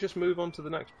can just move on to the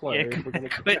next player. Yeah, we're going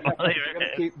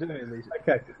to keep doing these.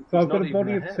 Okay, so I've got a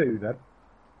body of 2 then.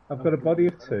 I've got a body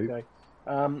of 2.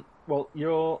 Okay. Well,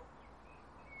 you're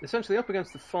essentially up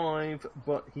against the 5,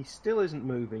 but he still isn't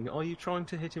moving. Are you trying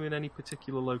to hit him in any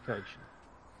particular location?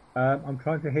 I'm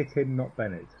trying to hit him, not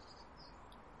Bennett.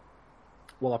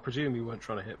 Well, I presume you weren't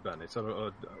trying to hit Bennett.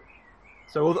 So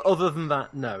other than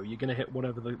that, no. You're going to hit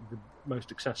whatever the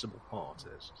most accessible part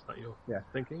is. Is that your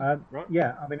thinking? Right?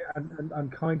 Yeah, I mean,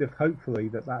 and kind of hopefully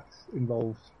that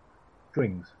involves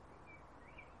strings.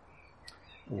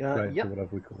 Or threads, or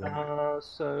whatever we call them.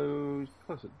 So,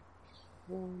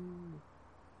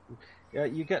 yeah,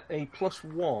 you get a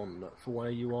 +1 for where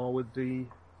you are with the...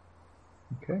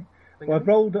 Okay. Well,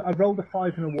 I've rolled a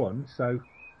 5 and a 1, so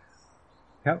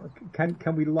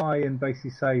can we lie and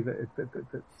basically say that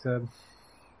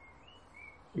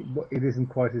it isn't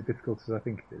quite as difficult as I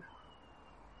think it is?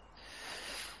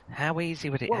 How easy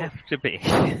would it have to be?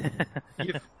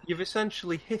 You've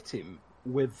essentially hit him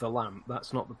with the lamp.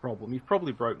 That's not the problem. You've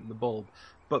probably broken the bulb,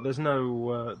 but there's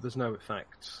no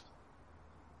effect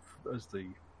as the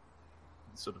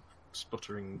sort of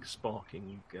sputtering,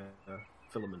 sparking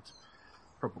filament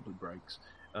probably breaks.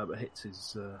 But hits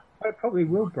his... it probably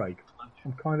will break.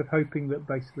 I'm kind of hoping that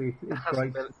basically it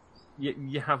breaks.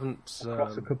 You haven't...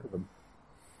 across a couple of them.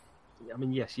 I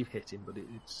mean, yes, you've hit him, but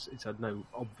it's had no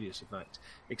obvious effect.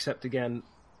 Except, again,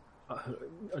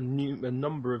 a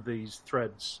number of these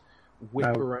threads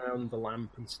whip around the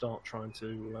lamp and start trying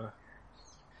to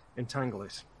entangle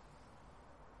it.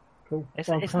 Cool. Is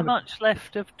there much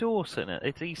left of Dawson?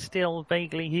 Is he still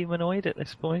vaguely humanoid at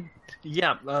this point?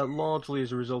 Yeah, largely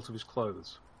as a result of his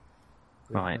clothes.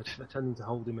 Right. They're tending to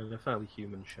hold him in a fairly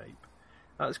human shape.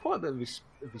 It's quite a bit of his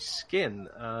skin.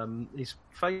 His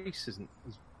face isn't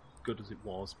as good as it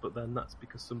was, but then that's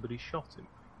because somebody shot him.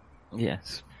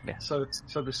 Yes. So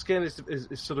the skin is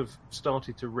sort of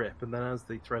started to rip, and then as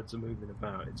the threads are moving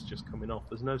about, it's just coming off.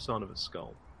 There's no sign of a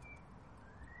skull.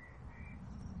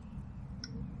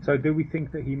 So do we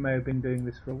think that he may have been doing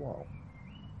this for a while?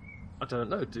 I don't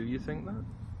know. Do you think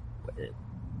that?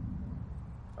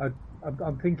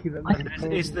 I'm thinking that...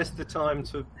 Is this the time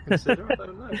to consider? I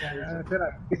don't know. I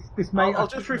don't know. I'll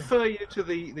just refer you to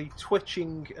the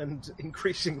twitching and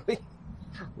increasingly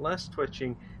less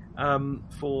twitching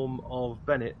form of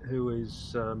Bennett, who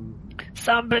is...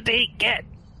 Somebody get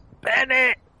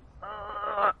Bennett!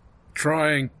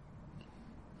 Trying.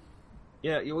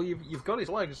 Yeah, well, you've got his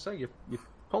legs, so you're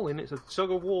pulling. It's a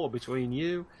tug of war between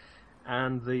you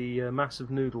and the mass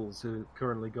of noodles who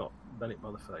currently got Bennett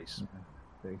by the face.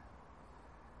 Okay.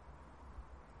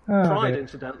 Pride,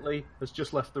 incidentally, has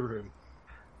just left the room.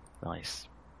 Nice.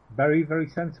 Very, very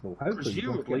sensible. Hopefully,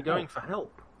 presumably going for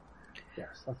help.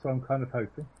 Yes, that's what I'm kind of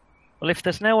hoping. Well, if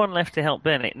there's no one left to help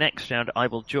Bennett, next round I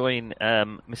will join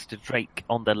Mr. Drake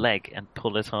on the leg and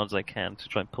pull as hard as I can to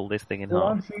try and pull this thing in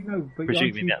half.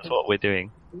 Presuming that's what we're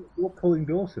doing. You're pulling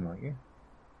Dawson, aren't you?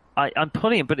 I'm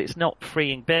pulling him, but it's not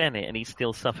freeing Bennett, and he's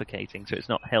still suffocating, so it's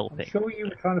not helping. I'm sure you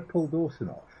were trying to pull Dawson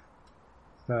off.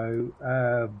 So,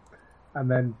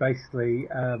 and then basically...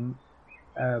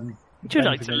 Would you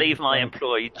like to leave my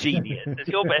employee genius? If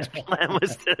your best plan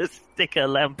was to stick a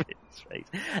lamp in his face.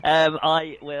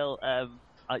 I will,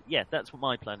 yeah, that's what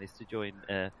my plan is, to join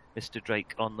Mr.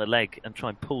 Drake on the leg and try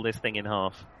and pull this thing in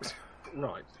half.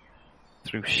 Right.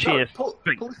 Through sheer pull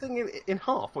the thing in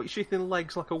half? What, you're shooting the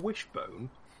legs like a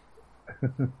wishbone?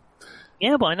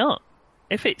 Yeah, why not?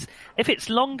 If it's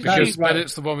long... Because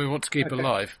Bennett's the one we want to keep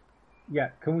alive. Yeah,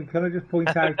 can I just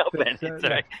point out... no, Bennett,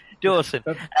 sorry. Dawson.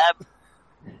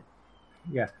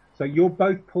 Yeah, so you're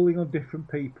both pulling on different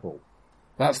people.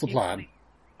 That's the plan.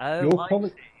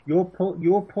 Oh, you're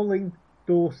pulling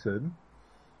Dawson.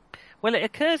 Well, it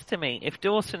occurs to me, if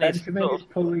Dawson is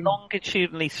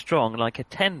longitudinally strong like a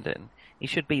tendon, he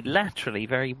should be laterally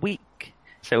very weak.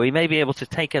 So we may be able to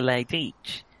take a leg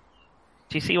each.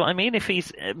 Do you see what I mean? If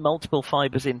he's multiple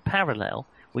fibres in parallel,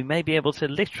 we may be able to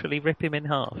literally rip him in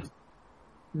half.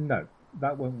 No,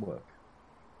 that won't work.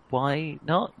 Why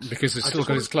not? Because he's still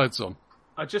got his clothes on.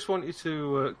 I just want you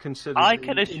to consider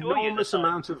the enormous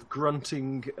amount of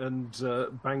grunting and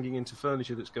banging into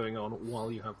furniture that's going on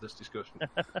while you have this discussion.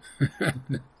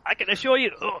 I can assure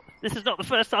you, this is not the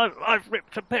first time I've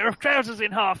ripped a pair of trousers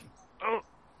in half.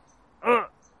 I'm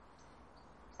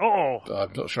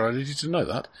not sure I need you to know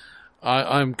that.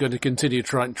 I'm going to continue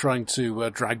trying to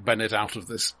drag Bennett out of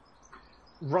this.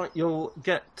 Right, you'll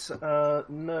get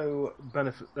no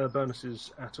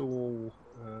bonuses at all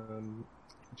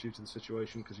due to the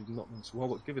situation because you've not done so well,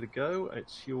 but give it a go.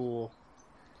 It's your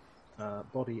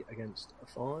body against a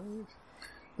 5.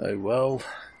 Oh, well.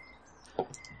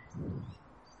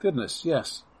 Goodness,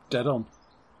 yes. Dead on.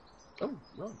 Oh,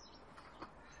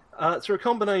 right. Through a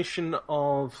combination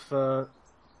of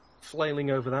flailing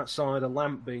over that side, a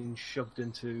lamp being shoved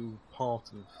into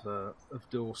part of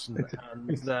Dawson, and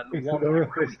then it's an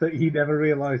orifice that he never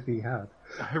realised he had.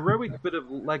 A heroic bit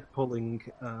of leg pulling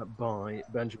by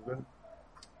Benjamin.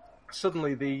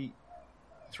 Suddenly the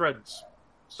threads,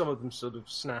 some of them sort of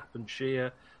snap and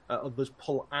shear, others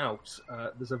pull out.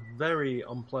 There's a very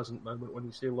unpleasant moment when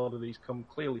you see a lot of these come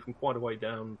clearly from quite a way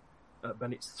down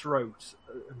Bennett's throat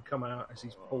and come out as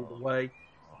he's pulled away.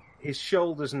 His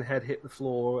shoulders and head hit the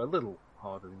floor a little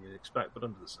harder than you'd expect, but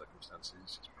under the circumstances,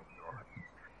 it's probably all right.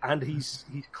 And he's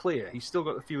clear. He's still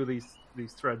got a few of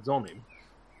these threads on him,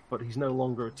 but he's no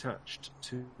longer attached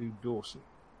to Dawson.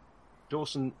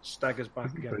 Dawson staggers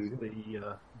back against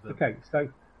the... Okay, so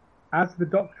as the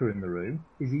doctor in the room,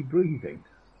 is he breathing?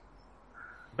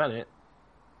 Bennett?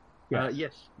 Yes.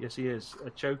 Yes, he is.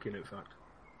 Choking, in fact.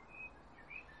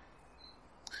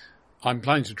 I'm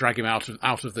planning to drag him out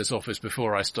of this office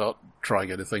before I start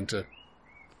trying anything to...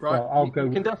 Right, well,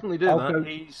 you can definitely do that.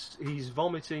 He's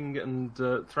vomiting and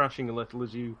thrashing a little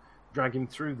as you drag him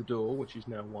through the door, which is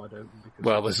now wide open.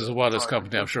 Well, this is a wireless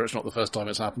company. I'm sure it's not the first time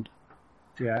it's happened.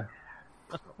 Yeah.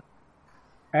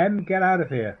 Get out of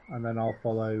here, and then I'll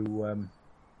follow...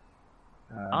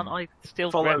 Aren't I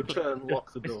still... Follow, turn,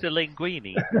 lock the door. Mr.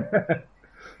 Linguini.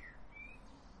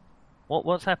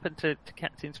 What's happened to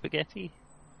Captain Spaghetti?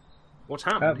 What's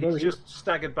happened? He's just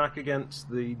staggered back against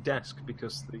the desk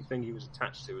because the thing he was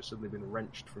attached to has suddenly been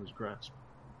wrenched from his grasp.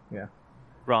 Yeah.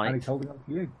 Right. And he's holding on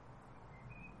to you.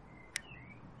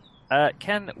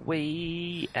 Can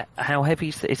we... how heavy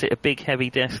is it? A big, heavy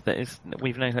desk that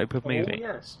we've no hope of moving?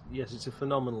 Oh, yes, it's a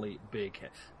phenomenally big...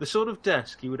 The sort of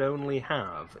desk you would only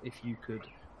have if you could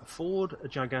afford a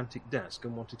gigantic desk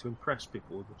and wanted to impress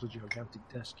people with what a gigantic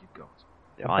desk you've got.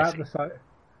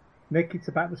 Nick, it's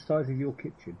about the size of your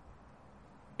kitchen.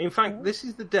 In fact, this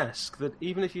is the desk that,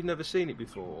 even if you'd never seen it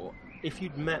before, if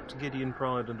you'd met Gideon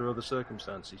Pride under other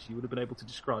circumstances, you would have been able to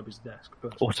describe his desk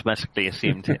personally. Automatically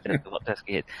assumed what desk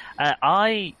he is.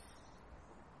 I'm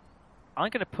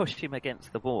going to push him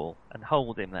against the wall and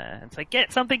hold him there and say,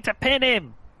 get something to pin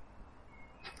him!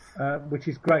 Which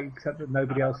is great, except that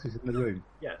nobody else is in the room.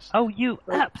 Yes. Oh, you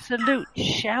absolute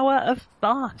shower of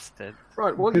bastards!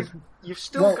 Right. Well, you're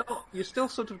still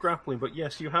sort of grappling, but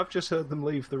yes, you have just heard them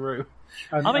leave the room.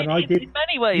 In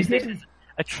many ways, this is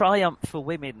a triumph for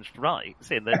women's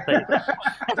rights in that they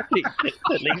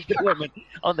leave the women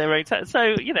on their own time.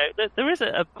 So there is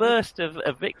a burst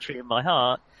of victory in my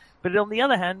heart, but on the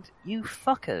other hand, you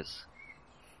fuckers.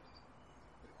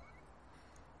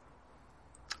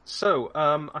 So,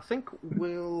 I think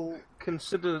we'll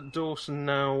consider Dawson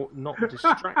now not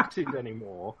distracted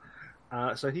anymore.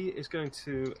 So he is going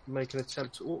to make an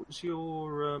attempt. What was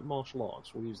your martial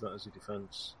arts? We'll use that as a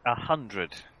defence.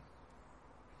 100.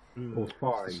 Or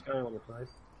 5. Scale on the plate.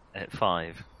 At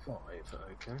 5. 5,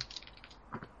 okay.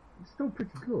 It's still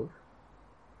pretty good.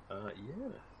 Yeah.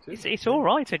 It's all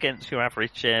right against your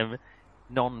average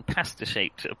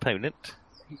non-pasta-shaped opponent.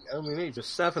 He only needs a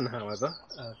 7, however,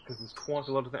 because there's quite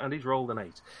a lot of... And he's rolled an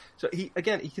 8. So, he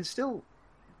can still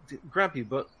grab you,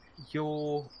 but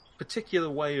your particular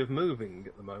way of moving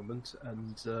at the moment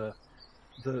and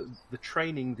the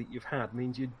training that you've had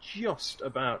means you're just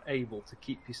about able to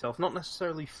keep yourself not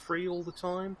necessarily free all the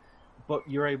time, but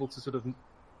you're able to sort of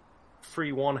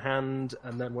free one hand,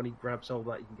 and then when he grabs hold of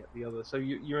that, you can get the other. So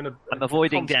you're in I'm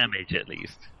avoiding damage, at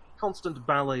least. Constant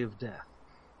ballet of death.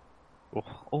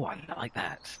 Oh, I like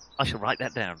that. I shall write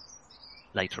that down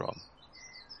later on.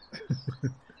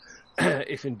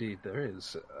 If indeed there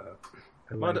is.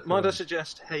 Might I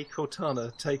suggest, hey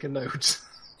Cortana, take a note,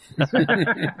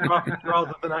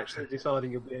 rather than actually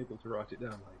deciding you'll be able to write it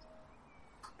down later.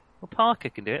 Well, Parker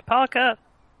can do it. Parker,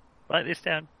 write this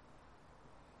down.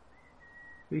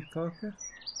 Who's Parker?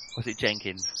 Was it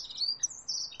Jenkins?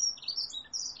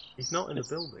 He's not in a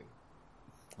building.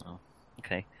 Oh,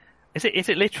 okay. Is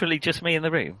it literally just me in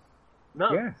the room?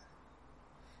 No. Yes.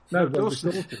 No,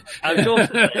 Dawson.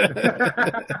 Dawson.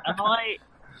 Am I?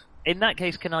 In that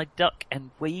case, can I duck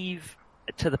and weave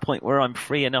to the point where I'm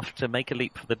free enough to make a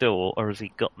leap for the door, or has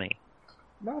he got me?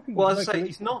 No, well, as I say,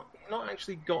 he's not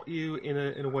actually got you in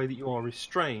a way that you are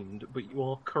restrained, but you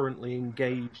are currently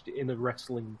engaged in a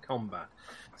wrestling combat.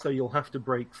 So you'll have to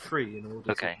break free in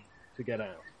order to get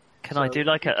out. Can I do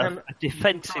like a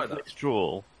defensive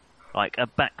withdrawal, like a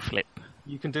backflip?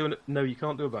 You can do no, you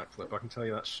can't do a backflip. I can tell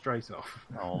you that straight off.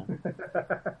 Oh.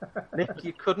 Nick,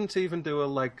 you couldn't even do a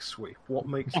leg sweep. What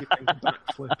makes you think a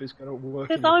backflip is going to work?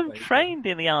 Because I'm trained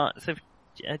in the arts of.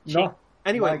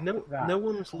 Anyway, no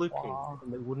one's looking,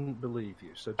 and they wouldn't believe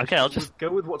you. So I'll just go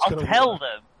with what's going to tell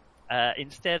them.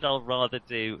 Instead, I'll rather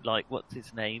do like what's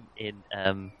his name in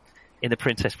The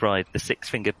Princess Bride, the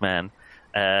six-fingered man.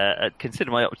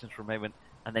 Consider my options for a moment,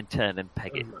 and then turn and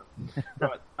peg it.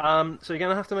 Right. So you're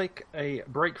going to have to make a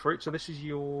break for it. So this is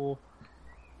your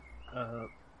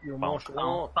martial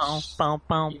arts. You're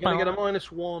going to get a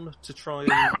 -1 to try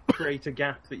and create a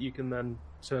gap that you can then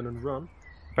turn and run.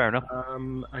 Fair enough.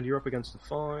 And you're up against a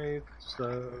 5,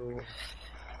 so...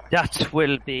 That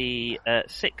will be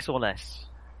 6 or less,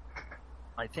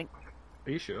 I think.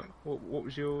 Are you sure? What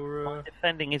was your... My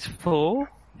defending is 4.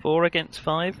 4 against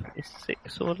 5 is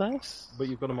 6 or less. But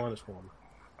you've got a -1.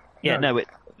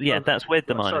 Yeah, that's with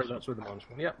the minus. Sorry, that's with the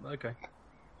 -1. Yeah, okay.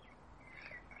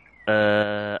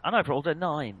 And I've rolled a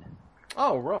 9.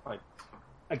 Oh, right.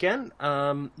 Again,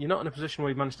 you're not in a position where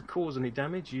you've managed to cause any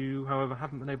damage. You, however,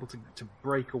 haven't been able to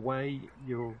break away.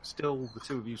 You're still, the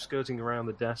two of you, skirting around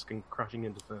the desk and crashing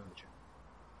into furniture.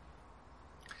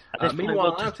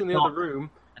 Meanwhile, out in the other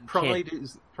room, Pride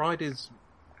is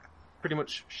pretty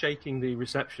much shaking the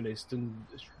receptionist and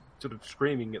sort of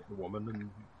screaming at the woman,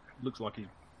 and looks like he's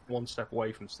one step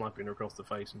away from slapping her across the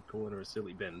face and calling her a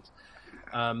silly bint.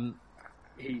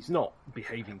 He's not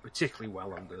behaving particularly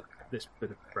well under this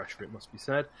bit of pressure, it must be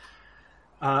said.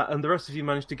 And the rest of you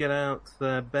managed to get out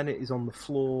there. Bennett is on the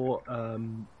floor.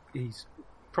 He's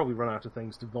probably run out of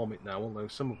things to vomit now, although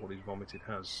some of what he's vomited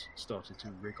has started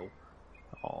to wriggle.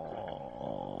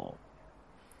 Oh.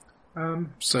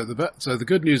 So the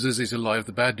good news is he's alive.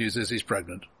 The bad news is he's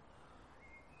pregnant.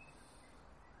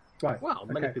 Right. Well,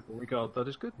 many people regard that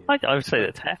as good news. I would say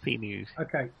that's happy news.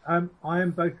 Okay. I am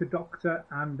both a doctor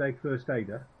and a first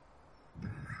aider.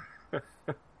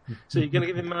 So you're going to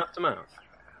give him mouth to mouth?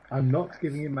 I'm not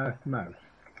giving him mouth to mouth.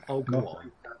 Oh, go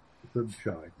on.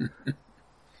 Sunshine.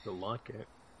 You'll like it.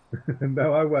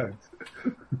 No, I won't.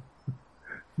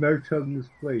 No tongues,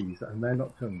 please. And they're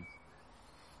not tongues.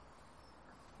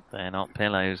 They're not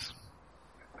pillows.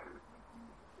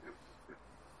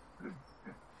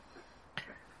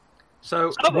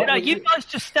 So, you guys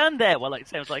just stand there while it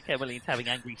sounds like Emmeline's having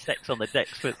angry sex on the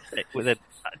decks with a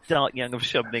dark young of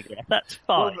Shubnigger. That's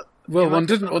fine. Well, one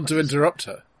didn't want to interrupt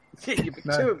her. You'd be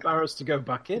too embarrassed to go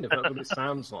back in if that's what it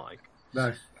sounds like.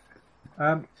 No.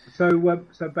 So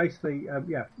basically,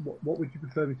 what would you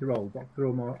prefer me to roll, doctor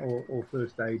or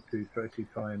first aid to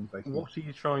try and basically? What are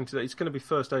you trying to do? It's going to be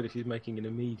first aid if you're making an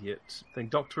immediate thing.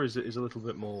 Doctor is a little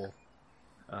bit more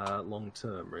long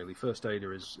term, really. First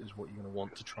aider is what you're going to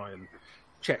want to try and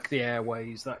check the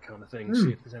airways, that kind of thing,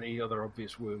 see if there's any other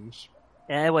obvious wounds.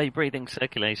 Airway, breathing,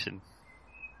 circulation.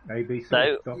 ABC.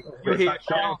 So, you're here.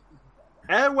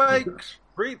 Airways,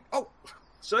 Breathe. Oh,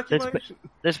 circulation.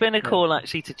 There's been a call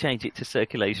actually to change it to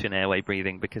circulation airway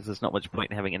breathing because there's not much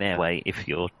point in having an airway if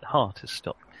your heart has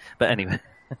stopped. But anyway,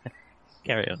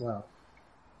 carry on. Well,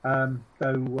 a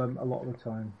lot of the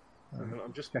time.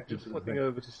 I'm just flipping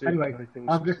over to see. Anyway,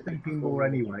 I'm just thinking more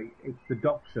anyway. It's the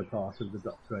doctor part of the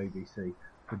Doctor ABC.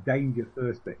 The danger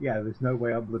first bit. Yeah, there's no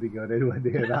way I'm bloody going anywhere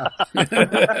near that.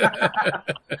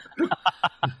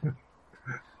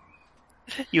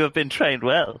 You have been trained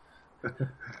well.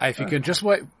 If you can just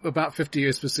wait about 50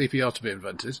 years for CPR to be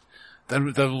invented,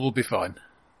 then we'll be fine.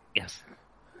 Yes.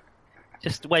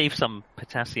 Just wave some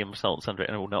potassium salts under it.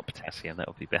 Oh, not potassium, that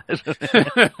would be bad.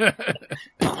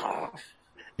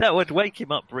 That would wake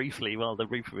him up briefly while the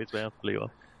roof of his mouth blew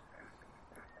off.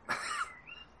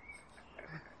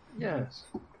 Yes.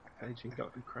 Paging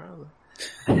got a crowd.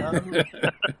 You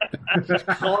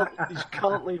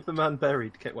can't leave the man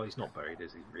buried. Well, he's not buried,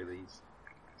 is he? Really, he's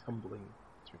tumbling.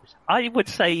 I would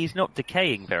say he's not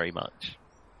decaying very much.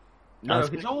 No,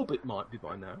 his orbit might be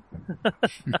by now.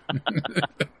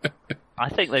 I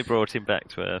think they brought him back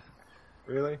to Earth.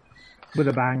 Really? With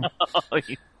a bang.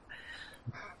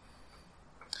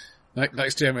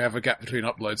 Next time we have a gap between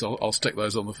uploads, I'll stick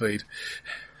those on the feed.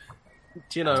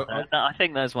 Do you know? I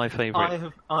think that's my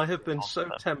favourite. I have been so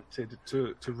tempted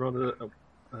to run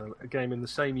a game in the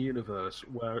same universe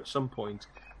where at some point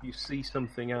you see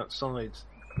something outside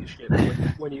your ship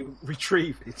when you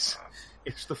retrieve it.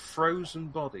 It's the frozen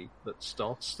body that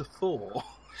starts to thaw.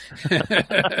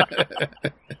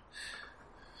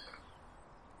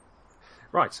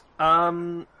 Right.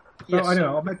 Yes. I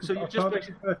know. So you just make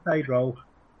first aid roll.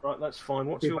 Right, that's fine.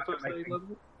 What's your first aid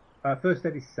level? First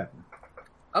aid is 7.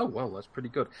 Oh, well, that's pretty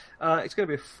good. It's going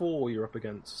to be a 4 you're up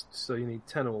against, so you need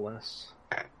 10 or less.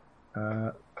 2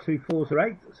 4s are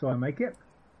 8, so I make it.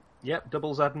 Yep,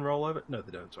 doubles add and roll over. No,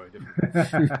 they don't, sorry,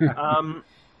 different.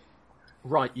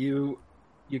 Right, you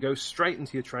go straight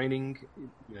into your training,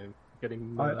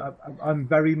 getting... I'm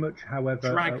very much, however,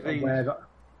 aware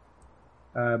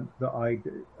that I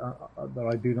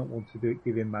do not want to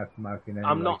give him mouth-to-mouth in any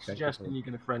way. I'm not suggesting you're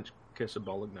going to French kiss a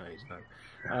bolognese, no.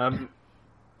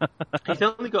 He's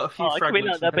only got a few fragments. Can we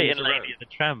like that bit in Lady and the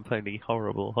Tramp? Only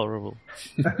horrible.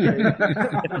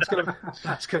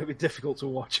 That's going to be difficult to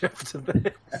watch after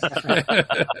this.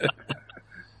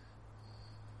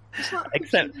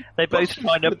 Except they both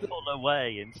trying to pull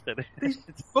away instead of... These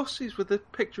buses with a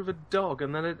picture of a dog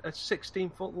and then a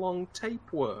 16-foot long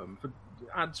tapeworm for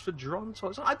ads for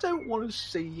Drontos. I don't want to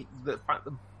see the fact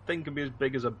the thing can be as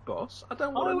big as a bus. I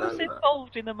don't want to know that. I was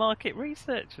involved in the market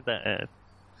research of that ad.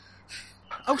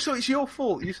 Oh, so it's your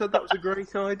fault. You said that was a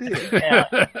great idea. Yeah.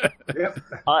 Yep.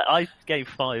 I gave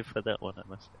 5 for that one, I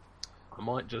must say. I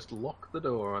might just lock the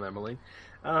door on Emily.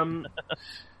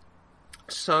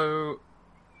 So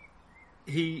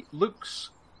he looks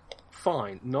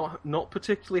fine, not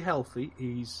particularly healthy.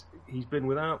 He's been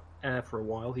without air for a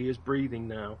while. He is breathing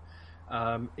now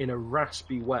in a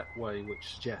raspy, wet way,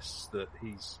 which suggests that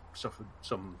he's suffered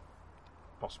some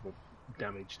possible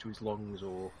damage to his lungs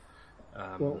or.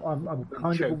 I'm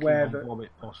kind of aware that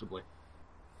vomit, possibly.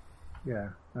 Yeah.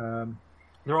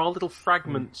 There are little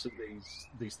fragments of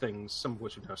these things, some of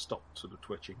which have now stopped sort of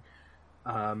twitching,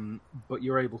 but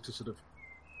you're able to sort of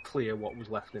clear what was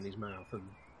left in his mouth and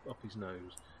up his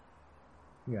nose.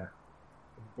 Yeah.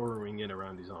 Burrowing in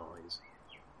around his eyes.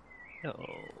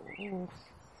 Oh.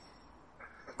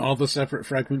 Are the separate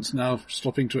fragments now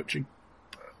stopping twitching?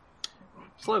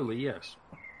 Slowly, yes.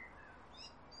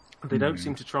 They don't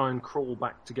seem to try and crawl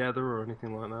back together or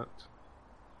anything like that.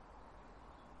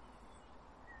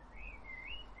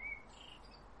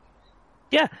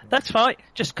 Yeah, that's fine.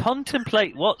 Just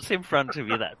contemplate what's in front of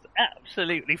you. That's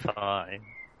absolutely fine.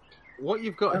 What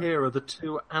you've got here are the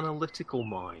two analytical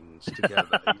minds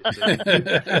together.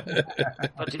 The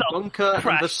debunker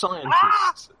and the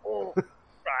scientist.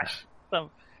 Crash.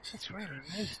 That's really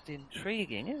most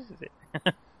intriguing, isn't it?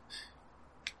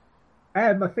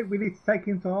 I think we need to take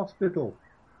him to hospital.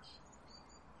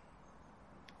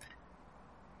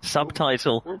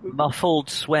 Subtitle: muffled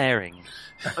swearing.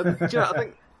 I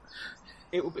think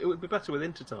it would be better with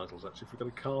intertitles, actually, if we've got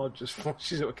a card just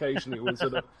flashes it occasionally with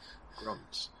sort of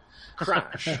grunts.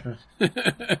 Crash.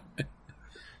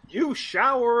 You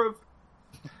shower of...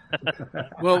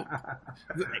 Well,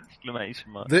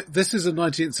 exclamation mark. This is a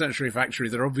 19th century factory.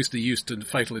 They're obviously used to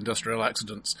fatal industrial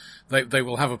accidents. They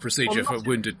will have a procedure for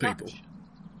wounded people.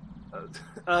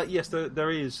 Yes,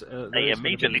 there is. They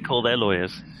immediately call their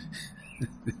lawyers.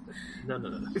 No.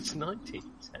 It's 1910.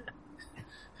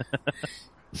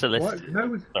 solicitor. No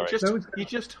one's you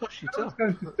just hush it up. No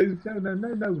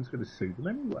one's going to sue them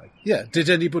anyway. Yeah, did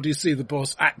anybody see the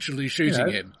boss actually shooting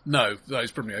him? No,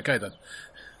 it's probably okay then.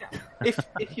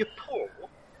 If you're poor,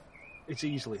 it's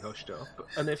easily hushed up,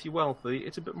 and if you're wealthy,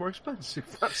 it's a bit more expensive.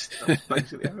 That's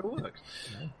basically how it works.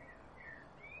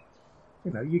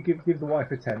 You give the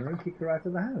wife a tenner and kick her out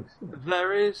of the house.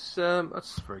 There is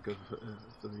that's very good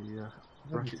for the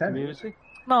Ratchet community.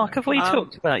 Mark, have we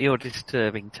talked about your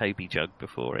disturbing Toby jug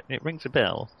before? It rings a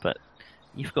bell, but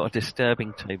you've got a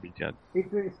disturbing Toby jug.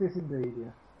 It's this indeed,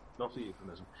 yeah. Not a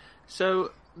euphemism.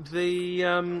 So he's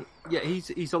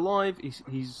alive.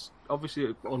 He's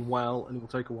obviously unwell, and it will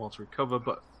take a while to recover.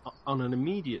 But on an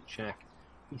immediate check,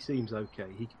 he seems okay.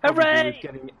 He could probably do with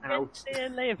getting out.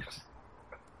 Lives.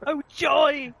 Oh,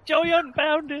 joy! Joy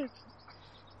unbounded!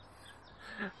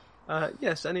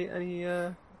 Yes, any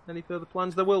further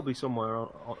plans? There will be somewhere a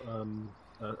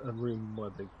room where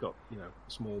they've got, a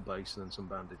small basin and some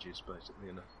bandages, basically,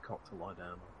 and a cot to lie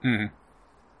down on. Mm.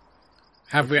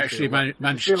 Have we actually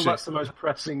managed to... that's the most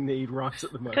pressing need right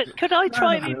at the moment. Could I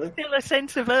try and instill a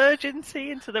sense of urgency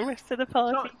into the rest of the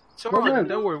party? It's all right,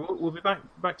 don't worry. We'll be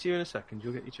back to you in a second.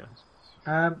 You'll get your chance.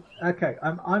 Okay,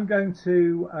 I'm going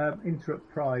to interrupt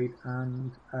Pride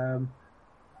and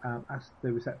ask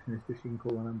the receptionist if she can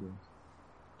call an ambulance.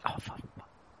 Oh, fuck.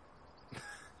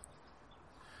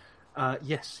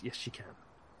 Yes, she can.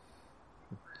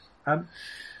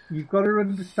 You've got to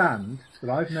understand that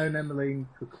I've known Emmeline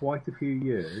for quite a few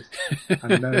years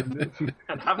and known that she's...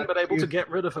 and haven't been able to get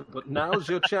rid of her, but now's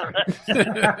your chance.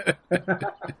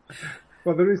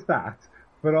 Well, there is that.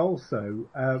 But also,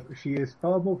 she is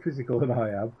far more physical than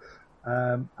I am,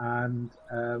 and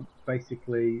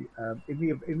basically, in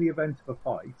the event of a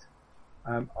fight,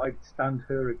 I'd stand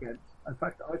her against. In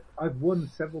fact, I've won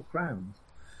several crowns.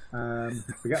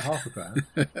 Forget half a crown.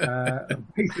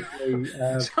 Basically,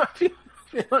 so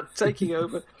you're not taking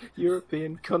over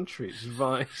European countries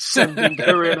by sending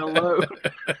her in alone.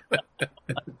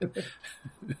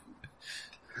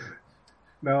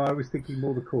 No, I was thinking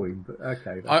more the coin, but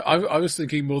okay. I was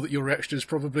thinking more that your reaction is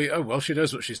probably, oh, well, she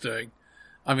knows what she's doing.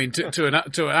 I mean,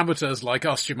 to amateurs like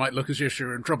us, she might look as if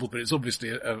you're in trouble, but it's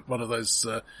obviously one of those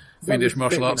fiendish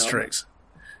martial arts tricks.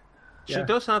 She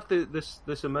does have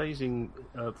this amazing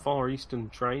Far Eastern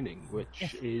training,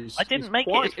 which is... I didn't make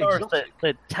it as far as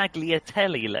the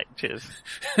Tagliatelle lectures.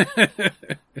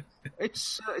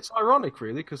 It's ironic,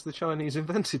 really, because the Chinese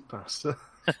invented pasta.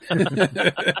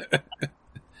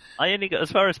 I only got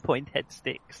as far as point head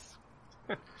sticks.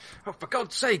 Oh, for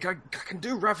God's sake, I can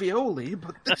do ravioli,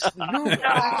 but this...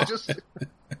 just...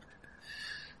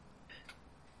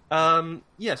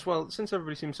 Yes, well, since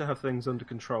everybody seems to have things under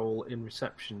control in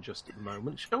reception just at the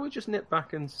moment, shall we just nip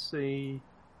back and see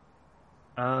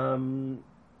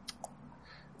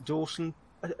Dawson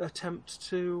attempt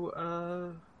to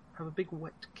have a big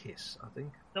wet kiss, I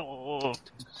think. Oh.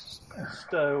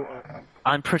 So,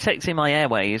 I'm protecting my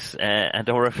airways and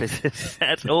orifices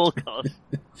at all costs.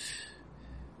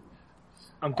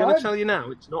 I'm going to tell you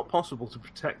now, it's not possible to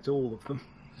protect all of them.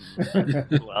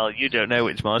 Well, you don't know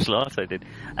which martial arts I did.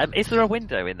 Is there a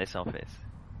window in this office?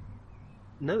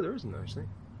 No, there isn't, actually.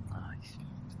 Nice.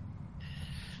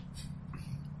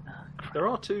 There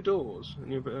are 2 doors,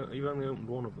 and you've only opened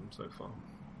one of them so far.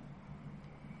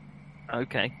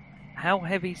 Okay. How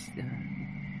heavy...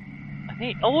 I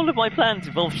think all of my plans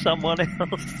involve someone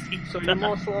else. So your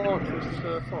martial arts was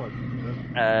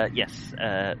 5? Yes.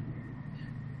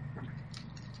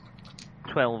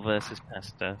 12 versus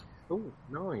Pasta. Oh,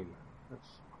 9. That's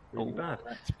really bad.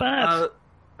 That's bad.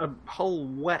 A whole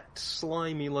wet,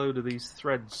 slimy load of these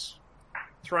threads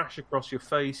thrash across your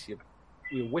face.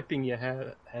 You're whipping your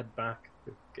head back,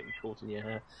 getting caught in your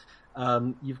hair.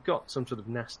 You've got some sort of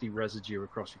nasty residue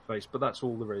across your face, but that's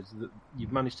all there is.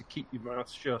 You've managed to keep your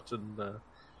mouth shut and,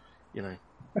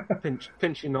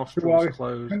 pinch your nostrils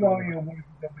closed. Who are you and what have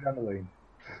you done with Emmeline?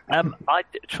 I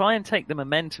try and take the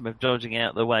momentum of dodging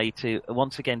out the way to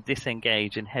once again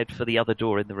disengage and head for the other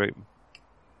door in the room.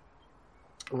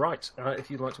 Right.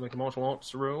 If you'd like to make a martial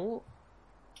arts roll.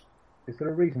 Is there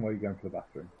a reason why you're going for the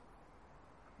bathroom?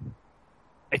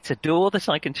 It's a door that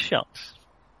I can shut.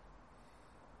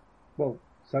 Well,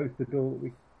 so's the door that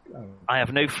we... Oh. I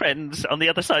have no friends on the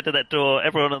other side of that door.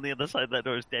 Everyone on the other side of that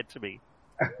door is dead to me.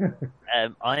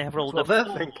 I have rolled That's what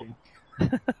they're thinking.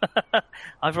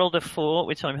 I've rolled a 4,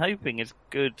 which I'm hoping is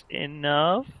good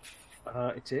enough.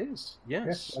 It is,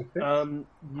 yes. Okay.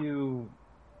 You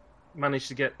managed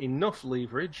to get enough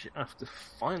leverage after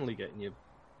finally getting your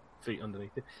feet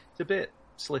underneath it. It's a bit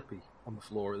slippy on the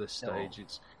floor at this stage.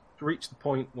 It's reached the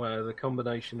point where the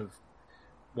combination of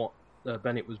what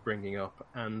Bennett was bringing up,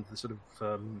 and the sort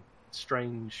of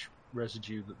strange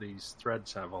residue that these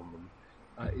threads have on them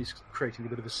is creating a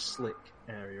bit of a slick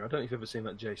area. I don't know if you've ever seen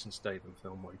that Jason Statham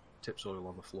film where he tips oil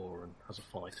on the floor and has a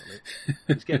fight on it.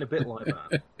 It's getting a bit like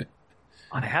that.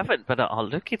 I haven't, but I'll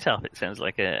look it up. It sounds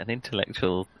like an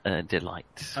intellectual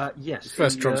delight. Yes.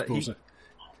 First transporter.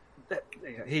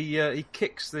 He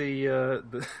kicks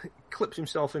clips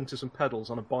himself into some pedals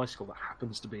on a bicycle that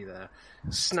happens to be there,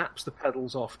 snaps the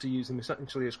pedals off to use them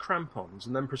essentially as crampons,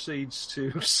 and then proceeds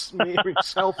to smear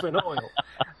himself in oil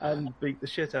and beat the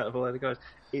shit out of a load of guys.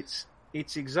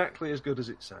 It's exactly as good as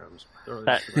it sounds.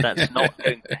 That's not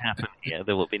going to happen here.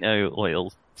 There will be no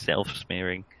oil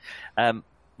self-smearing.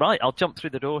 Right, I'll jump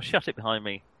through the door, shut it behind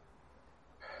me.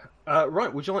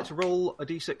 Right, would you like to roll a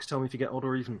d6? Tell me if you get odd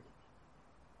or even.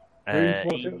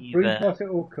 Broom closet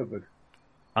or cupboard?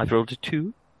 I've rolled a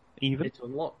 2, even. It's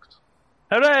unlocked.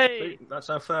 Hooray! See, that's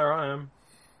how fair I am.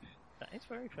 That is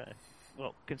very fair.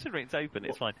 Well, considering it's open,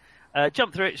 it's fine.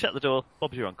 Jump through it, shut the door.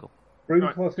 Bob's your uncle.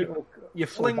 Broom closet or... You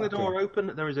fling the door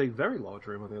open. There is a very large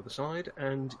room on the other side,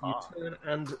 and you turn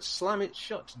and slam it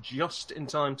shut just in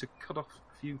time to cut off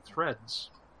a few threads.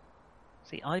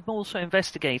 See, I'm also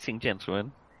investigating,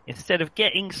 gentlemen. Instead of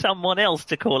getting someone else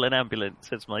to call an ambulance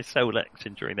as my sole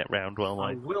action during that round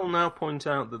I will now point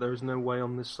out that there is no way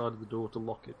on this side of the door to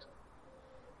lock it.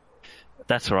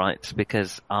 That's right,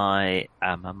 because I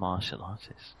am a martial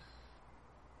artist.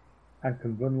 And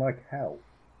can run like hell.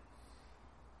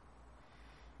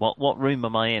 What room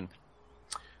am I in?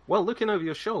 Well, looking over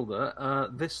your shoulder,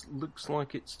 this looks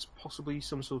like it's possibly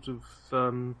some sort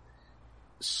of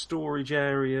storage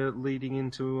area leading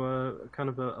into a kind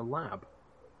of a lab.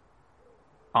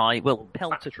 I will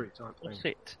pelt Factory type thing. What's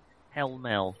it?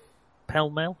 Hellmel.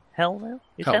 Pellmel? Hellmel?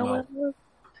 Is Hellmel.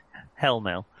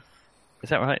 Hellmel.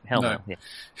 Is that right? Hellmel, No. yeah.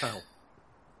 Pal.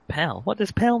 Pal? What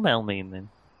does pellmel mean then?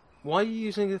 Why are you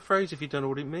using the phrase if you don't know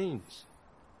what it means?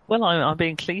 Well, I'm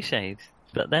being cliched,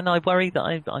 but then I worry that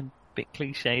I'm a bit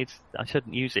cliched. I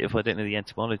shouldn't use it if I don't know the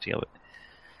etymology of it.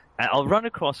 I'll run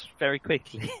across very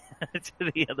quickly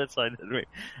to the other side of the room.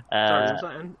 Sorry, was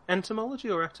that entomology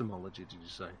or etymology, did you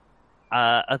say?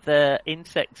 Are there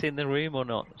insects in the room or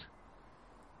not?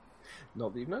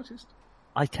 Not that you've noticed.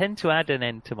 I tend to add an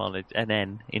N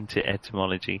into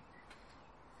etymology.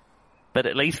 But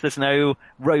at least there's no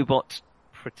robot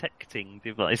protecting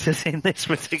devices in this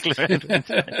particular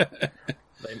adventure.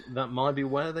 That might be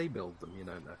where they build them, you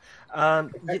don't know.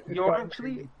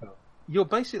 You're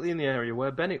basically in the area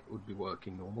where Bennett would be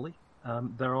working normally.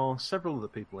 There are several other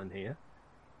people in here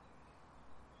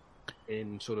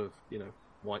in sort of,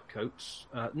 white coats.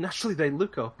 Naturally, they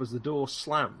look up as the door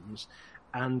slams,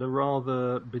 and a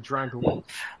rather bedraggled,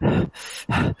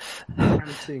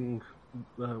 panting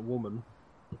woman,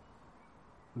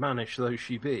 mannish though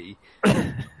she be,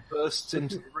 bursts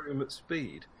into the room at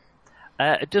speed.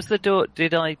 Does the door?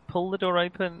 Did I pull the door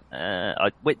open?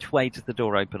 Which way does the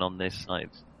door open on this side?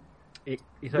 It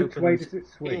Which opens way does it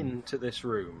swing? into this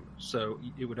room, so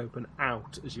it would open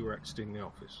out as you were exiting the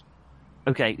office.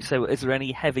 Okay, so is there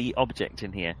any heavy object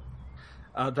in here?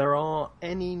 There are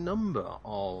any number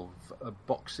of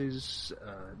boxes,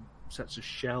 sets of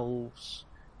shelves.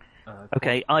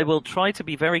 Okay, I will try to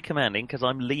be very commanding because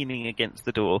I'm leaning against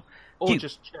the door. Or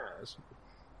just chairs.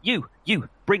 You,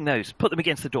 bring those. Put them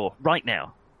against the door right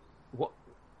now. What?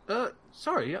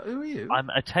 Sorry, who are you?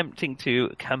 I'm attempting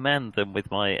to command them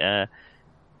with my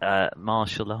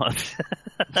martial arts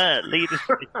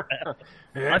leadership.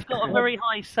 I've got a very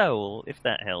high soul, if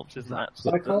that helps. Isn't that?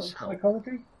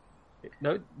 Psychology?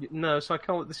 No,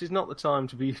 psychology. This is not the time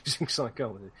to be using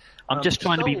psychology. I'm just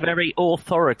trying to be very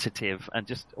authoritative and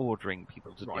just ordering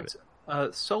people to do it.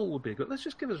 Soul would be good. Let's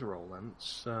just give us a roll then.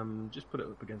 Just put it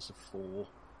up against a 4.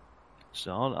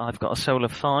 So I've got a soul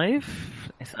of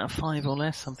 5. Is that a 5 or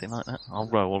less? Something like that. I'll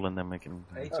roll and then we can...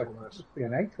 8 or less. It would be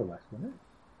an 8 or less, wouldn't it?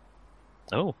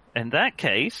 Oh, in that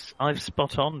case, I've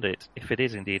spot-oned it, if it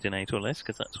is indeed an 8 or less,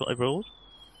 because that's what I rolled.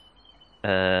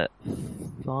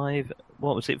 5...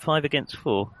 What was it? 5 against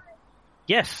 4?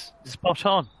 Yes, spot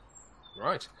on.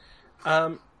 Right.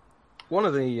 One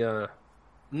of the,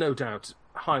 no doubt,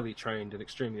 highly trained and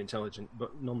extremely intelligent,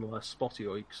 but nonetheless spotty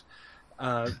oiks,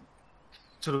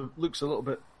 sort of looks a little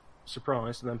bit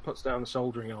surprised and then puts down the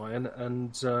soldering iron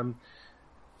and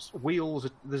wheels...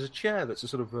 There's a chair that's a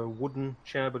sort of a wooden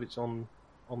chair, but it's on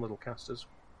little casters.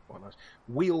 Quite nice.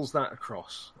 Wheels that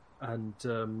across and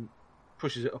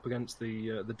pushes it up against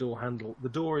the door handle. The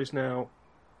door is now...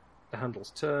 The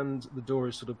handle's turned. The door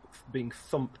is sort of being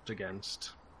thumped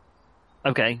against.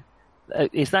 Okay.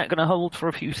 Is that going to hold for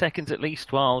a few seconds at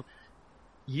least while...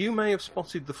 You may have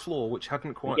spotted the floor, which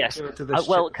hadn't quite Yes. occurred to this.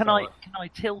 Well, can I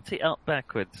tilt it up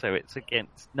backwards so it's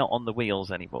not on the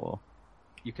wheels anymore?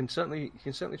 You can certainly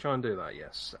try and do that.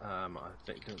 Yes. I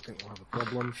don't think we'll have a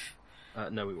problem.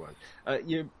 No, we won't.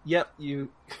 You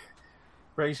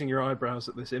raising your eyebrows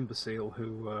at this imbecile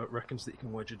who reckons that you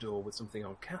can wedge a door with something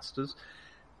on casters.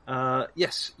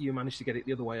 Yes, you managed to get it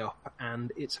the other way up,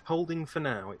 and it's holding for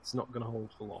now. It's not going to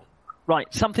hold for long.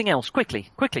 Right, something else. Quickly.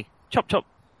 Chop, chop.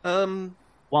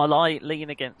 While I lean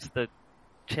against the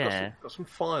chair. Got some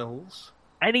files.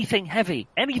 Anything heavy.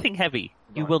 Right.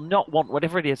 You will not want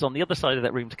whatever it is on the other side of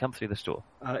that room to come through this door.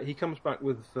 He comes back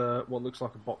with what looks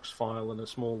like a box file and a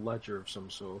small ledger of some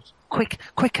sort. Quicker.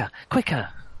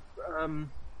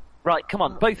 Right, come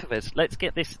on, both of us. Let's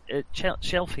get this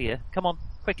shelf here. Come on,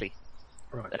 quickly.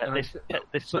 Right.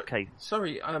 This bookcase.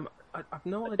 Sorry, I've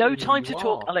no idea. No time to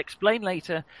talk. I'll explain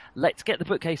later. Let's get the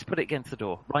bookcase, put it against the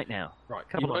door right now. Right.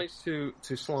 You managed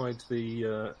to slide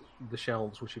the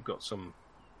shelves, which have got some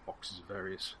boxes of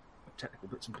various technical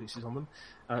bits and pieces on them.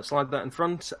 Slide that in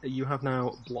front. You have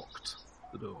now blocked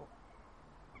the door.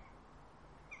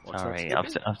 Sorry,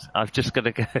 I've just got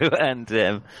to go and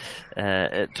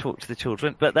talk to the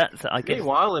children. But that's, I guess.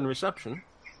 Meanwhile, in reception.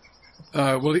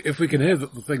 Well, if we can hear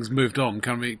that the thing's moved on,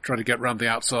 can we try to get round the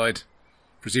outside?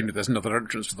 Presumably there's another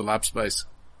entrance to the lab space.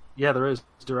 Yeah, there is.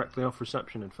 Directly off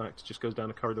reception, in fact. It just goes down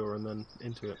a corridor and then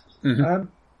into it. Mm-hmm.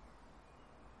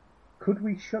 Could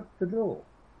we shut the door?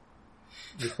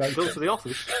 Built for the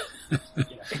office?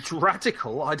 It's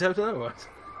radical, I don't know.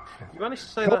 You managed to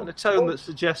say that in a tone that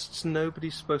suggests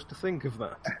nobody's supposed to think of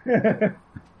that.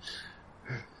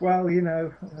 Well,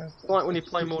 It's like when you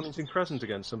play Mornington Crescent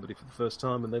against somebody for the first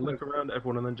time and they look around at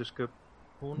everyone and then just go,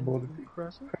 Mornington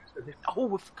Crescent?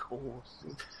 Oh, of course.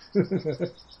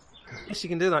 Yes, you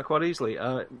can do that quite easily.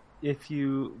 If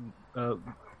you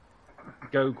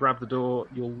go grab the door,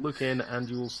 you'll look in and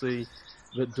you will see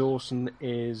that Dawson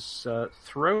is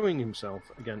throwing himself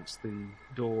against the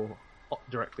door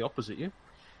directly opposite you.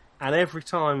 And every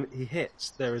time he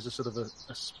hits, there is a sort of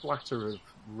a splatter of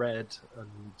red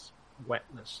and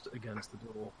wetness against the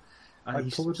door.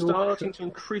 He's starting to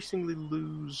increasingly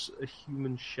lose a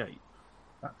human shape.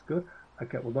 That's good.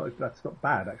 Okay, well, that's not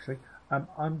bad, actually.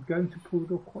 I'm going to pull the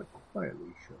door quite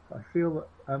quietly shut. I feel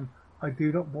that I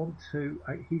do not want to...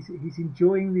 He's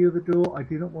enjoying the other door. I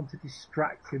do not want to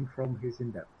distract him from his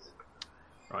endeavours.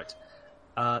 Right.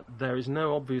 There is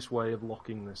no obvious way of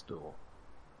locking this door.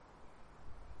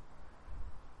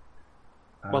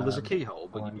 Well, there's a keyhole,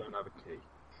 but you don't have a key.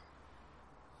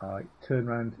 I turn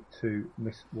round to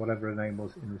Miss whatever her name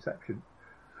was in reception.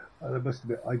 There must have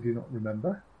been. I do not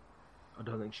remember. I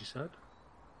don't think she said.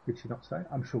 Did she not say?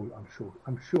 I'm sure.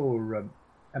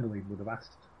 Emmeline would have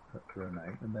asked for her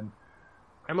name, and then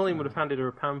Emmeline would have handed her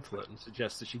a pamphlet and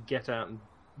suggested she get out and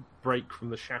break from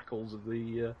the shackles of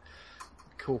the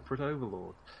corporate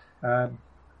overlord.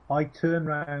 I turn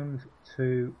round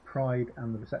to Pride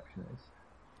and the receptionist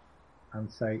and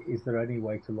say, "Is there any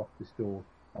way to lock this door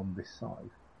on this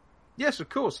side?" Yes, of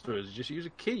course there is. Just use a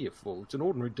key, you fool. It's an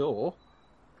ordinary door.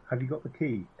 Have you got the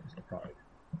key, Mr. Pride?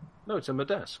 No, it's on my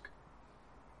desk.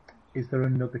 Is there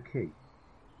another key?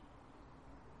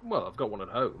 Well, I've got one at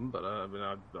home, but I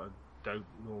don't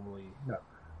normally... No.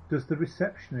 Does the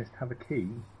receptionist have a key?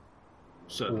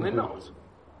 Certainly not.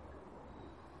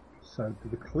 So, I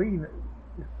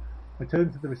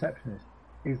turn to the receptionist.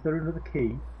 Is there another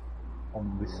key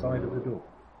on this side of the door?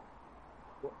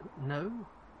 No.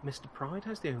 Mr. Pride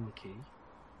has the only key.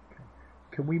 Okay.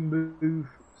 Can we move...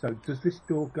 So, does this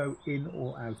door go in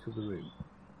or out of the room?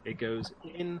 It goes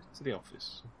into the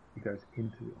office. It goes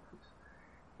into the office.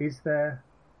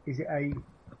 Is it a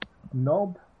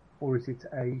knob or is it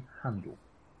a handle?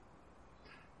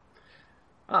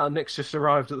 Nick's just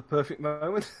arrived at the perfect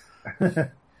moment.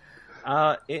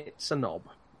 It's a knob.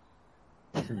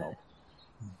 It's a knob.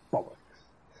 Bollocks.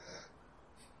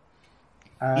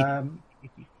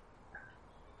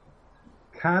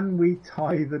 Can we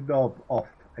tie the knob off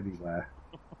anywhere?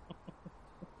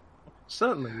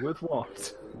 Certainly. With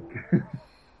what?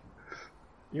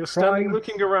 You're standing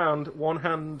looking around, one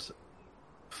hand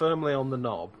firmly on the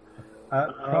knob.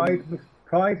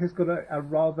 Pride has got a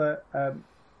rather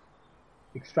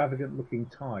extravagant looking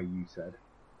tie, you said.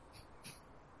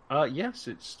 Yes,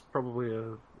 it's probably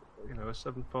a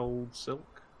 7-fold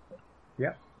silk.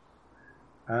 Yeah.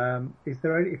 Is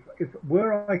there any, if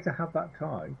were I to have that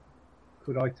tie,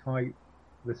 could I tie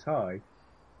the tie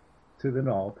to the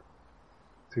knob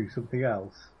to something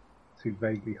else to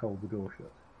vaguely hold the door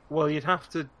shut? Well, you'd have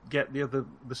to get the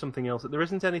something else. There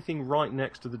isn't anything right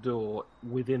next to the door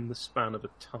within the span of a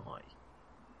tie.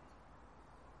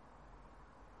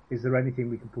 is there anything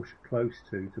we can push it close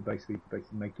to basically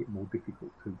make it more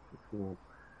difficult for?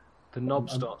 The knob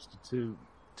starts to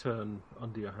turn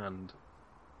under your hand.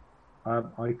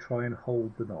 I try and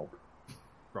hold the knob.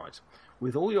 Right.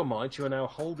 With all your might, you are now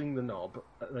holding the knob.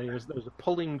 There's a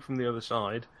pulling from the other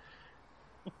side.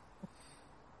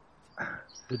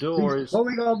 The door He's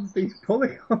pulling on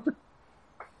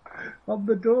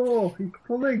the door. He's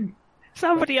pulling.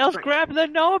 Somebody else grab the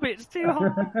knob. It's too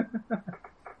hard.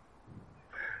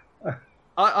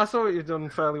 I thought you'd done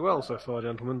fairly well so far,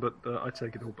 gentlemen, but I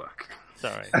take it all back.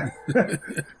 Sorry.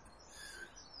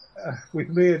 With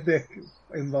me and Dick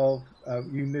involved,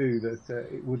 you knew that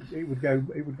it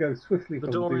would go swiftly. The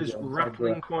door is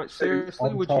rattling quite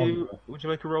seriously. Would you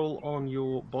make a roll on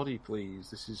your body, please?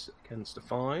 This is against a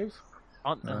 5.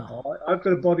 I've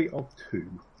got a body of 2.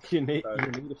 You need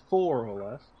a 4 or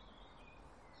less.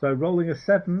 So rolling a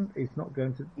 7 is not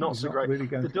going to. Not so great. Really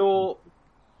the door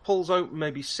pulls open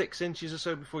maybe 6 inches or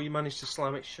so before you manage to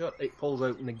slam it shut. It pulls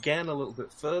open again a little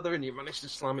bit further, and you manage to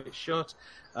slam it shut.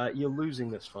 You're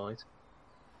losing this fight.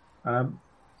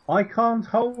 I can't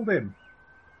hold him.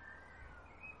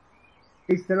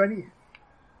 Is there any?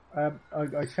 I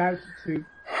shout to.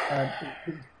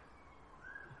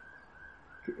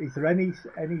 Is there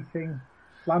anything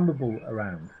flammable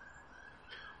around?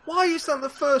 Why is that the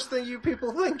first thing you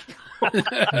people think?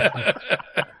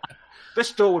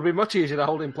 This door would be much easier to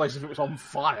hold in place if it was on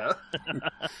fire.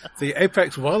 The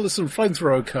Apex Wireless and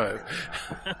Flamethrower Co.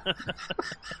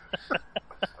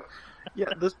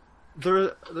 Yeah, there's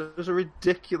a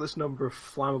ridiculous number of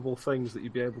flammable things that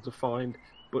you'd be able to find,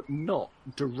 but not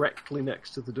directly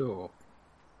next to the door.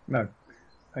 No.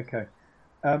 Okay.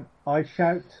 I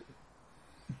shout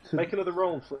to... Make another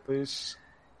roll, please.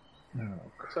 Oh,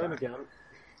 same again.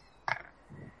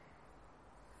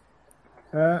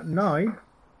 9.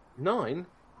 9?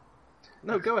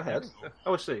 No, go ahead.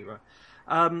 Oh, I see. Right.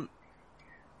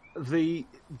 The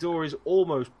door is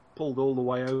almost pulled all the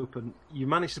way open. You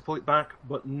managed to pull it back,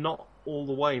 but not all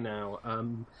the way now.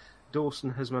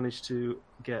 Dawson has managed to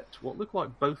get what look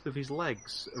like both of his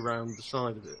legs around the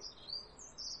side of it.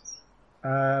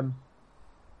 I'm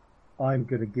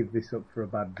going to give this up for a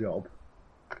bad job.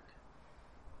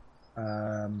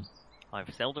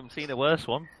 I've seldom seen a worse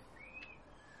one.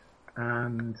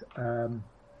 And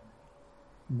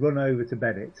run over to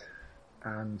Bennett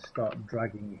and start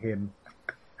dragging him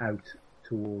out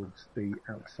towards the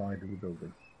outside of the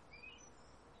building.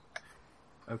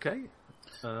 Okay.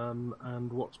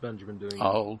 And what's Benjamin doing?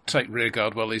 I'll take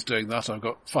rearguard while he's doing that. I've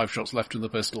got 5 shots left in the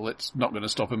pistol. It's not going to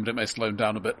stop him, but it may slow him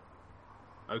down a bit.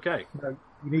 Okay. No,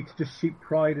 you need to just shoot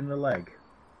Pride in the leg.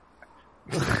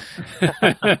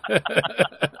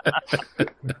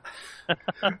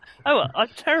 Oh, I'm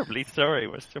terribly sorry,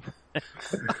 Mr. Pride.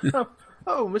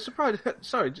 Oh, Mr. Pride.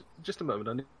 Sorry, just a moment.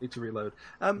 I need to reload.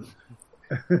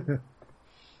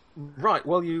 Right,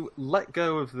 well, you let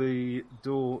go of the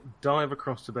door, dive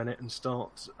across to Bennett, and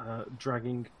start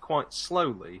dragging quite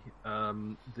slowly.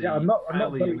 I'm not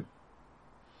very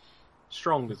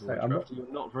strong as the witchcraft.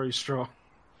 You're not very strong.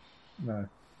 No.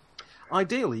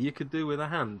 Ideally, you could do with a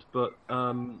hand, but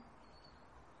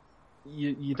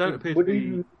you don't appear to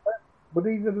be... Would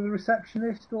either the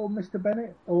receptionist or Mr.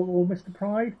 Bennett or Mr.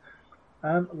 Pride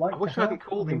I wish I hadn't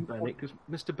called him Bennett, because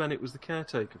Mr. Bennett was the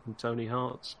caretaker from Tony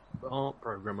Hart's art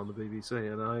programme on the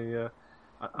BBC, and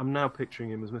I'm now picturing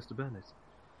him as Mr. Bennett.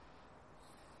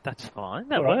 That's fine,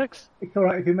 that works. It's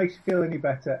alright, if it makes you feel any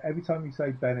better, every time you say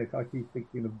Bennett, I keep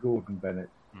thinking of Gordon Bennett.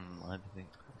 I think.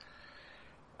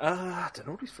 I don't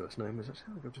know what his first name is, actually.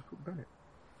 I think I've just put Bennett.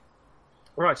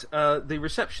 Right, the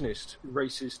receptionist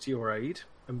races to your aid,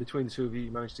 and between the two of you,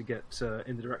 you manage to get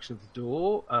in the direction of the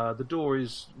door. The door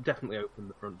is definitely open,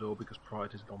 the front door, because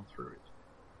Pride has gone through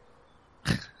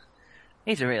it.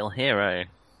 He's a real hero.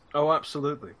 Oh,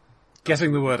 absolutely.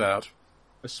 Getting the word out.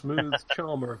 A smooth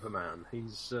charmer of a man.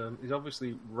 He's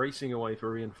obviously racing away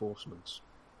for reinforcements.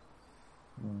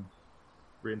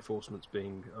 Reinforcements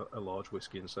being a large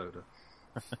whiskey and soda.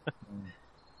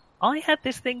 I had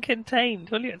this thing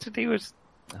contained. All you had to do was...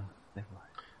 Oh, never mind.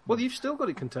 Well, you've still got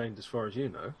it contained as far as you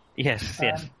know. Yes.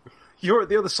 You're at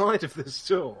the other side of this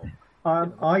door.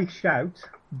 I shout,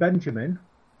 Benjamin,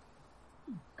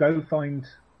 go find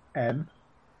M,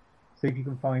 see if you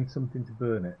can find something to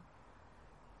burn it.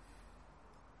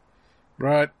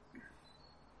 Right.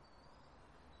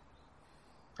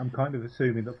 I'm kind of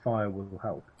assuming that fire will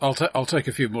help. I'll take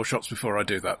a few more shots before I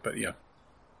do that, but yeah.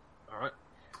 All right.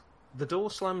 The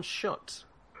door slams shut.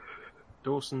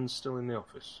 Dawson's still in the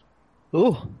office.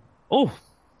 Oh.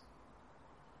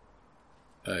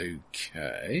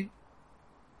 Okay.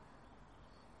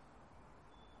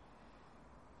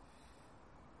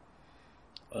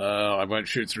 I won't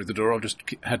shoot through the door. I'll just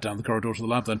head down the corridor to the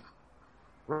lab then.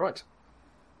 Right.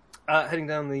 Heading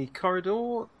down the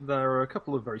corridor, there are a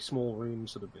couple of very small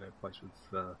rooms, sort of, place with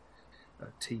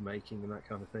tea making and that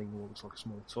kind of thing. What looks like a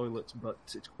small toilet, but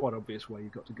it's quite obvious where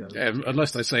you've got to go. Yeah,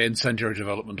 unless they say incendiary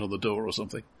development on the door or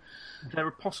something. There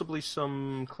are possibly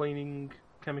some cleaning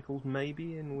chemicals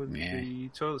maybe in with the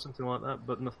toilet, something like that,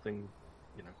 but nothing,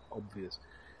 obvious.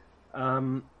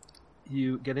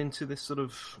 You get into this sort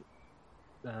of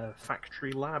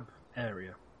factory lab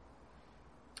area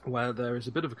where there is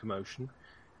a bit of a commotion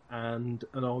and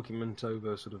an argument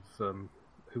over sort of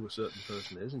who a certain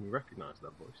person is, and you recognise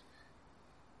that voice.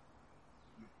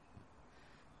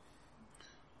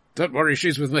 Don't worry,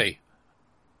 she's with me.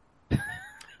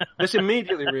 This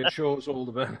immediately reassures all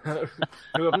the men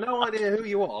who have no idea who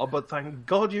you are, but thank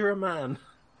God you're a man.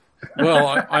 Well,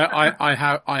 I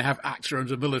have actor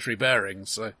and a military bearing,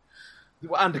 so.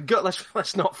 And a gun.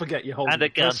 Let's not forget you holding and a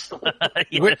gun,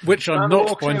 which I'm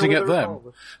not pointing at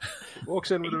them. Walks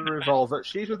in with a revolver.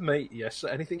 She's with me. Yes.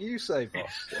 Anything you say,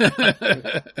 boss.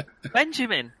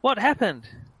 Benjamin, what happened?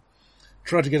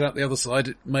 Try to get out the other side.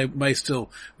 It may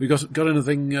still. We got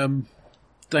anything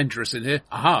dangerous in here?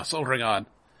 Aha! Soldering iron.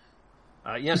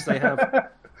 Yes, they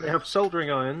have. They have soldering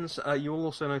irons. You will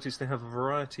also notice they have a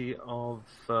variety of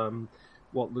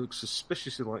what looks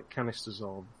suspiciously like canisters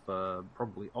of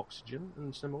probably oxygen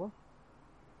and similar.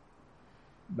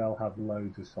 They'll have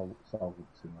loads of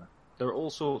solvents in there. There are all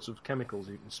sorts of chemicals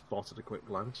you can spot at a quick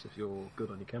glance if you're good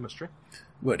on your chemistry.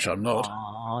 Which I'm not.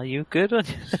 Are you good on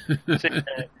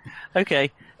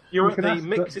Okay. You're at the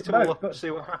mix it all up and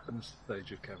see what happens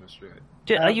stage of chemistry.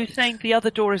 Are you saying the other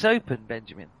door is open,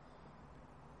 Benjamin?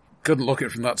 Couldn't lock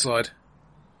it from that side.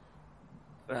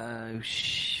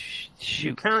 Shoot.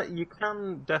 You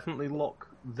can definitely lock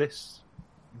the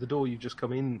door you've just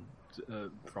come in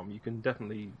from. You can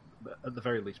definitely, at the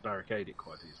very least, barricade it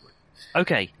quite easily.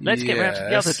 Okay, let's get round to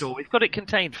the other door. We've got it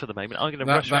contained for the moment. I'm going to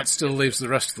rush. That still leaves the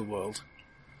rest of the world.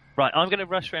 Right, I'm going to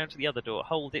rush round to the other door.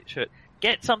 Hold it shut.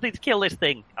 Get something to kill this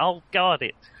thing. I'll guard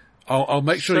it. I'll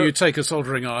make sure you take a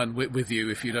soldering iron with you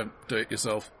if you don't do it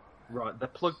yourself. Right, they're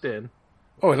plugged in.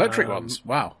 Oh, electric ones.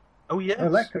 Wow. Oh, yes.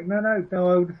 Electric?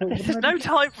 No. There's no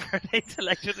time for an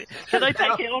intellectual. Can I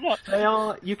take it or not? They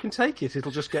are. You can take it.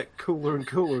 It'll just get cooler and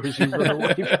cooler as you run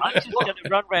away. I'm just going to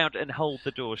run round and hold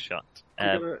the door shut.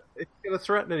 If you're going to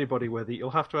threaten anybody with it,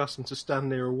 you'll have to ask them to stand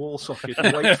near a wall socket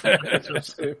and wait for it to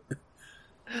assume.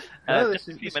 Just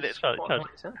a few minutes.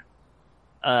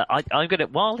 I'm going to,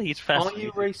 while he's fast. Are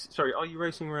you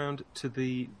racing around to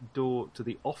the door to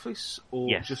the office, or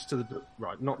just to the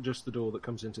not just the door that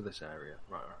comes into this area?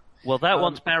 Right. Well, that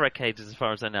one's barricaded as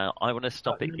far as I know. I want to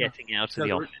stop it getting out of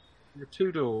the office. There are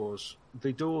two doors.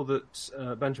 The door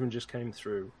that Benjamin just came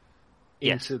through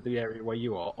into the area where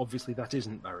you are. Obviously, that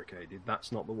isn't barricaded.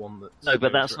 That's not the one that. No,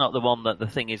 but that's not the one that the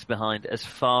thing is behind. As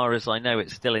far as I know,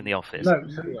 it's still in the office. No,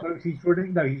 he's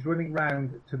running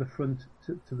round to the front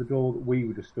to the door that we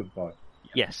would have stood by.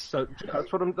 Yes. So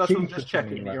that's what I'm just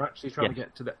checking. You're actually trying to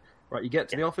get to the right. You get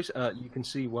to the office. You can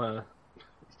see where.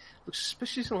 Looks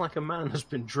suspiciously like a man has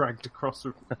been dragged across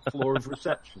the floor of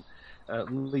reception,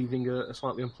 leaving a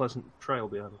slightly unpleasant trail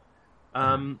behind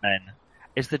him.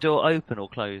 Is the door open or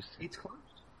closed? It's closed.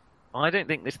 I don't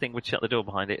think this thing would shut the door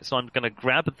behind it, so I'm going to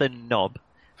grab the knob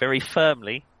very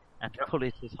firmly and pull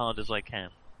it as hard as I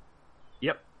can.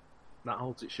 Yep, that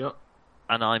holds it shut.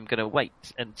 And I'm going to wait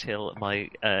until my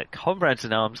comrades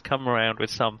in arms come around with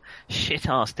some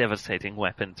shit-ass devastating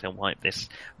weapon to wipe this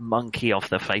monkey off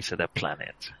the face of the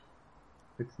planet.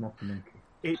 It's not a monkey.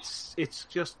 It's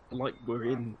just like we're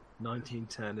in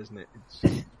 1910, isn't it?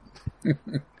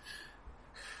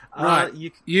 Right,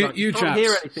 you chaps. can't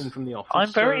hear anything from the office.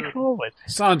 I'm very forward.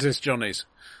 Scientist Johnnies.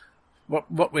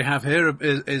 What we have here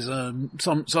is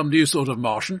some new sort of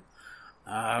Martian.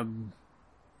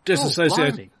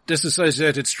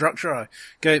 Disassociated structure. I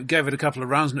gave it a couple of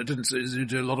rounds and it didn't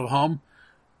do a lot of harm.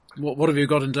 What have you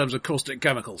got in terms of caustic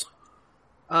chemicals?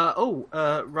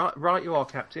 Right you are,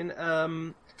 Captain.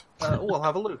 I'll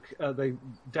have a look. They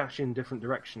dash in different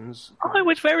directions. I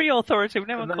was very authoritative.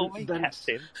 No one called me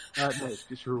Captain. No, it's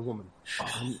because you're a woman.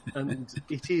 And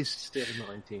it is still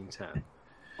 1910.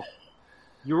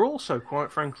 You're also,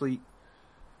 quite frankly,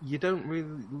 you don't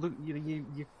really look...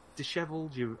 You're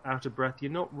dishevelled, you're out of breath.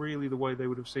 You're not really the way they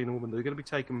would have seen a woman. They're going to be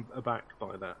taken aback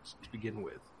by that to begin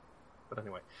with. But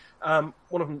anyway,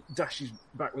 one of them dashes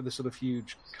back with a sort of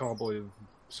huge carboy of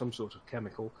some sort of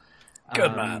chemical.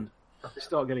 Good man. They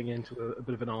start getting into a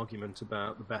bit of an argument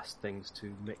about the best things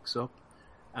to mix up.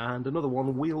 And another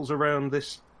one wheels around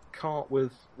this cart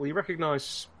with, you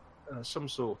recognise some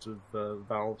sort of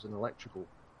valves and electrical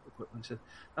but they said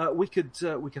we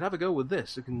could have a go with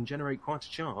this. It can generate quite a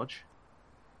charge.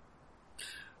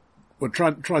 Well,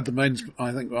 tried the mains.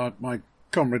 I think my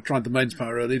comrade tried the mains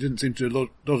power earlier. Didn't seem to do a lot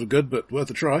of good, but worth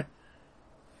a try.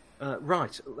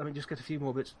 Right, let me just get a few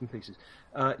more bits and pieces.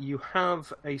 You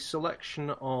have a selection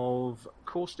of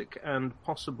caustic and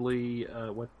possibly,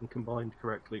 when combined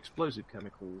correctly, explosive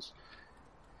chemicals.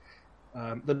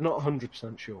 They're not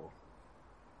 100% sure.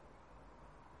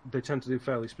 They tend to do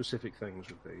fairly specific things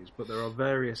with these, but there are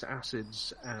various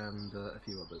acids and a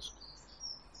few others.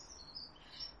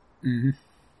 Mm-hmm.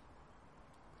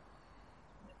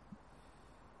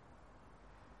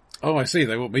 Oh, I see.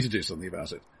 They want me to do something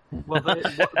about it. Well,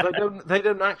 they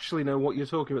don't actually know what you're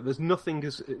talking about. There's nothing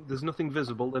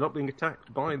visible. They're not being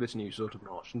attacked by this new sort of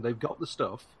Martian. They've got the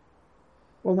stuff.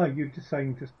 Well, no, you're just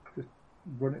saying just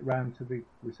run it round to the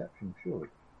reception, surely.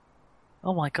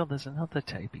 Oh my God, there's another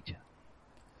Toby joke.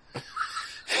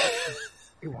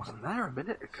 It wasn't there a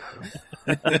minute ago.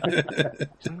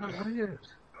 Isn't that what it is?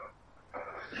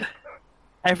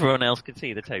 Everyone else can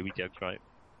see the Toby joke, right?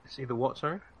 See the what,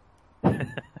 sorry?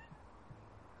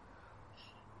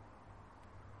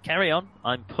 Carry on.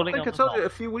 I'm pulling on. I told you a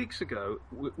few weeks ago,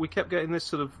 we kept getting this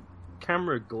sort of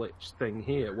camera glitch thing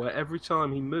here, where every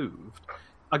time he moved,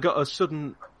 I got a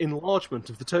sudden enlargement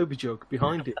of the Toby joke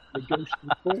behind it. It goes to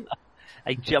the floor.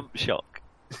 A jump shock.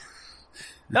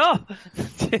 No!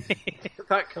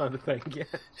 That kind of thing, yeah.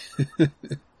 Is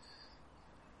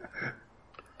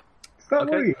that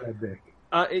what you said, Nick?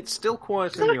 It's still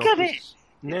quiet in the office. Look at it!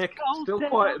 Nick, still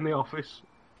quiet in the office.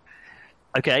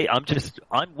 Okay, I'm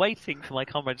waiting for my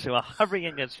comrades who are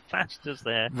hurrying as fast as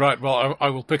they're... Right, well, I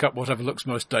will pick up whatever looks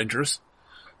most dangerous.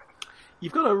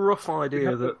 You've got a rough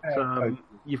idea that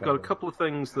you've got a couple of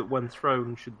things that when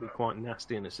thrown should be quite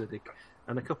nasty and acidic,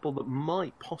 and a couple that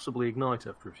might possibly ignite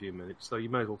after a few minutes, so you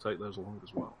may as well take those along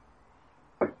as well.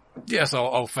 Yes,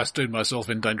 I'll festoon myself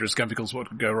in dangerous chemicals. What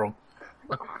could go wrong?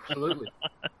 Absolutely.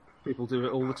 People do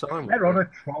it all the time. They're on a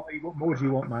trolley. What more do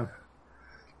you want, man?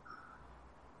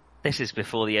 This is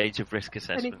before the age of risk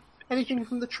assessment. Anything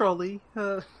from the trolley?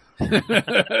 Can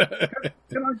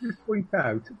I just point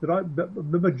out that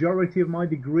the majority of my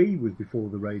degree was before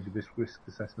the age of this risk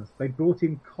assessment. They brought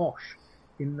in Kosh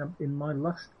in my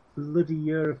last bloody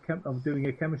year of doing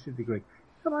a chemistry degree.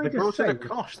 Can I they just brought say in a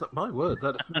Kosh, that's my word.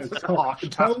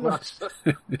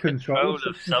 Control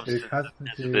of substances,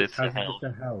 hazardous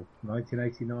to health,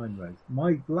 1989 race.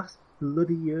 My last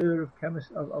bloody year of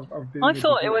chemistry of doing. I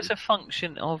thought it was a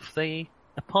function of the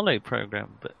Apollo program,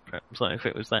 but perhaps if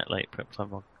it was that late, perhaps I'm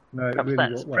wrong. No,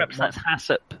 perhaps that's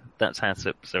HACCP. That's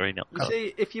HACCP. Sorry, not. You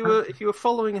see, if you were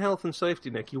following health and safety,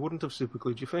 Nick, you wouldn't have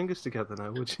superglued your fingers together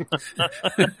now, would you?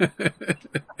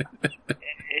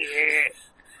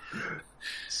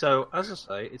 So, as I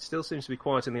say, it still seems to be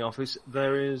quiet in the office.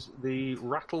 There is the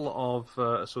rattle of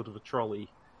a sort of a trolley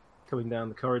coming down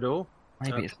the corridor.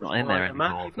 Maybe it's not in there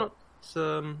anymore. You've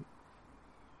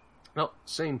not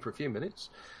seen for a few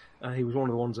minutes. He was one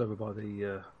of the ones over by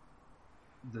the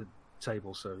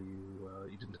table, so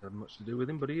you didn't have much to do with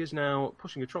him. But he is now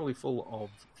pushing a trolley full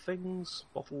of things,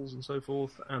 bottles, and so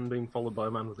forth, and being followed by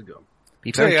a man with a gun.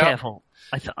 Be very careful.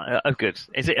 Oh, good.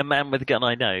 Is it a man with a gun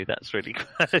I know? That's really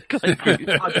quite crude.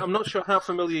 I'm not sure how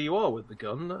familiar you are with the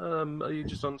gun. Are you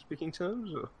just on speaking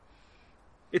terms? Or?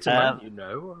 It's a man you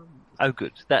know. Oh,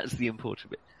 good. That's the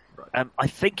important bit. Right. I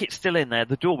think it's still in there.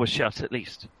 The door was shut, at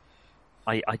least.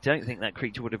 I don't think that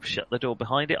creature would have shut the door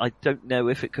behind it. I don't know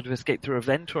if it could have escaped through a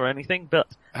vent or anything, but...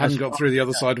 I hadn't got through the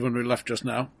other side when we left just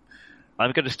now.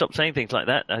 I'm going to stop saying things like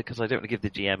that, because I don't want to give the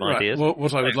GM ideas. Well,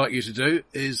 what I would like you to do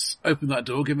is open that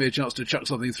door, give me a chance to chuck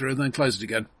something through, and then close it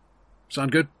again.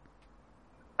 Sound good?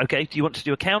 Okay, do you want to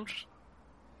do a count?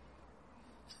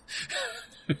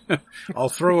 I'll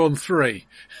throw on 3.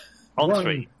 On 1.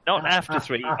 3. Not after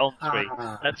 3, on 3.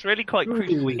 That's really quite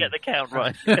crucial we get the count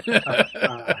right.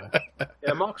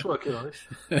 Yeah, Mark's working on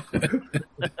it.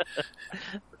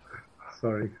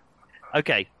 Sorry.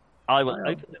 Okay, I will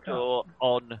open the door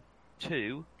on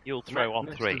 2. You'll throw on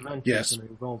 3. Yes.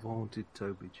 Haunted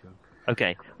Toby joke.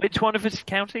 Okay, which one of us is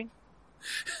counting?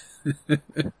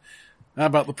 How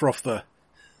about the prof there?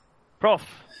 Prof,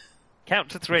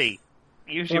 count to 3.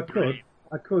 Use your brain.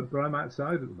 I could, but I'm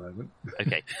outside at the moment.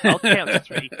 Okay, I'll count to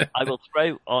 3. I will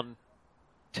throw on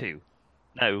 2.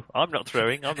 No, I'm not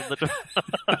throwing. I'm on the door.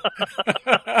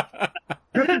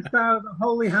 Couldn't thou the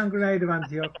holy hand grenade of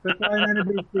Antioch, but I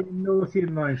enemies being naughty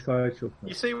and nice, so I shall.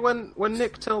 You see, when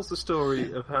Nick tells the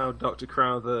story of how Dr.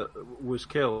 Crowther was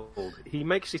killed, he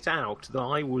makes it out that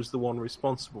I was the one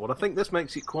responsible. And I think this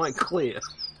makes it quite clear.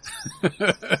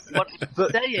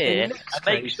 Stay here and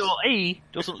make sure E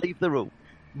doesn't leave the room.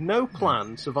 No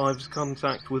plan survives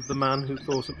contact with the man who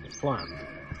thought of the plan.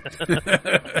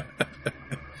 The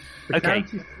Okay.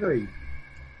 count is 3.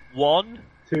 1,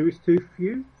 2 is too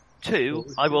few. 2,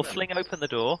 I will fling open the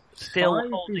door, still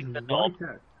 5 holding is the knob.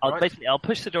 right out. I'll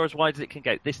push the door as wide as it can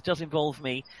go. This does involve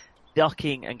me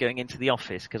ducking and going into the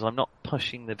office because I'm not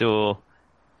pushing the door.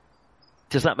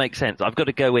 Does that make sense? I've got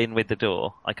to go in with the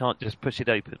door. I can't just push it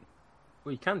open.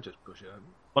 Well, you can just push it open.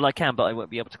 Well, I can, but I won't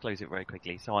be able to close it very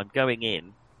quickly. So I'm going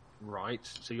in Right,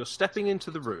 so you're stepping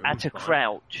into the room. at a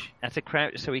crouch,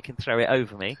 so he can throw it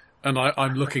over me. And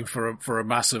I'm looking for a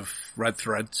mass of red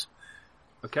threads.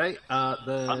 Okay, I'm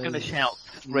going to shout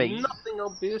 3. Nothing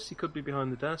obvious. He could be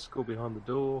behind the desk or behind the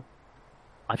door.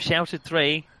 I've shouted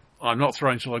 3. I'm not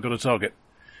throwing till I've got a target.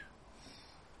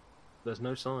 There's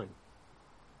no sign.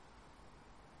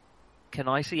 Can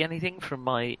I see anything from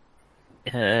my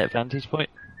vantage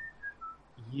point?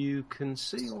 You can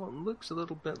see what looks a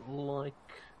little bit like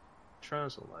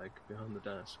trouser leg behind the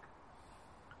desk.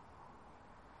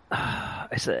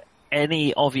 Is there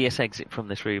any obvious exit from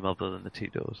this room other than the 2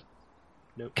 doors?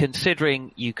 Nope.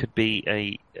 Considering you could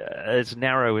be as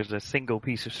narrow as a single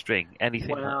piece of string,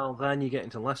 anything. Well, then you get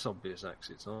into less obvious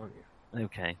exits, aren't you?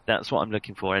 Okay, that's what I'm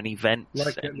looking for. Any vents?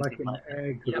 Like anything an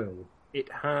air grill. It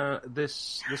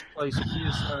this place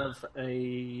appears to have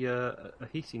a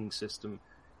heating system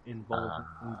involving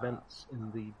vents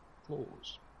in the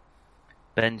floors.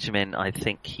 Benjamin, I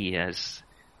think he has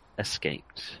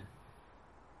escaped.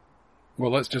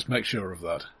 Well, let's just make sure of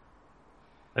that.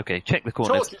 Okay, check the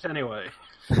corners. Torch it anyway.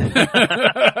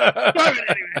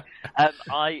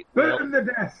 I will Burn the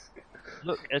desk!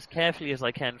 look as carefully as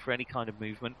I can for any kind of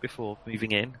movement before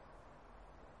moving in.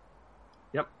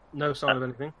 Yep, no sign of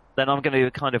anything. Then I'm going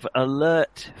to kind of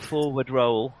alert forward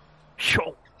roll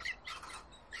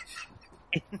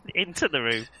into the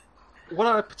room. What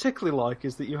I particularly like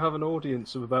is that you have an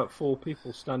audience of about 4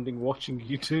 people standing watching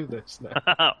you do this now.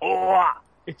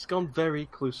 It's gone very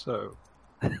Clouseau.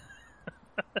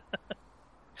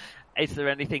 Is there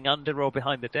anything under or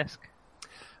behind the desk?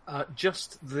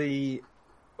 Just the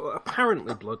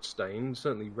apparently blood-stained,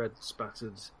 certainly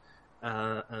red-spattered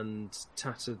and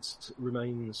tattered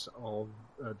remains of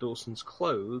Dawson's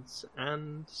clothes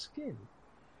and skin.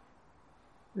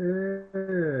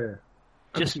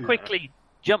 Just quickly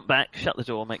jump back, shut the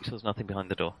door, make sure there's nothing behind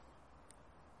the door.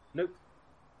 Nope.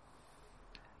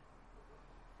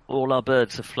 All our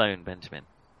birds have flown, Benjamin.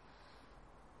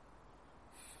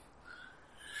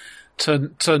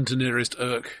 Turn to nearest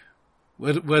Urk.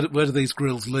 Where do these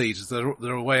grills lead? Is there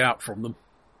a way out from them?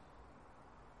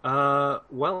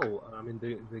 Well, I mean,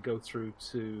 they go through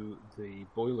to the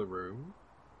boiler room.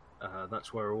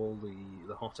 That's where all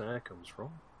the hot air comes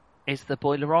from. Is the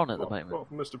boiler on at the moment? Well,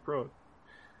 Mr. Prod.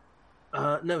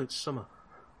 No, it's summer.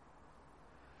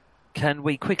 Can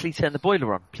we quickly turn the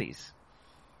boiler on, please?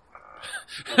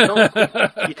 You can't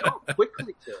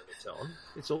quickly turn it on.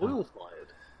 It's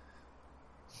oil-fired.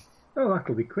 Oh,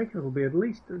 that'll be quick. It'll be at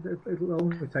least. It'll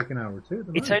only take an hour or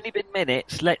 2. It's only been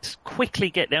minutes. Let's quickly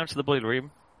get down to the boiler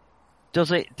room.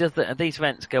 These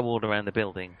vents go all around the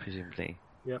building, presumably?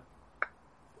 Yep.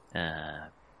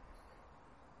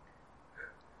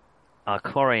 Our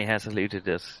quarry has eluded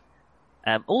us.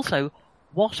 Also,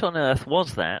 what on earth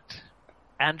was that?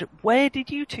 And where did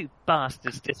you 2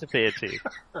 bastards disappear to?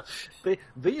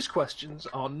 These questions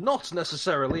are not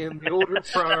necessarily in the order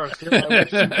of priority.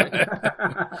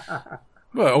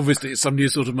 Well, obviously it's some new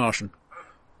sort of Martian.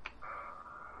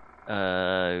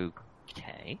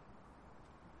 Okay.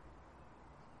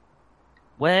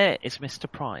 Where is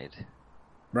Mr. Pride?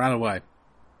 Ran away.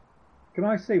 Can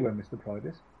I see where Mr. Pride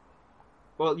is?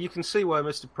 Well, you can see where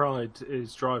Mr. Pride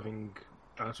is driving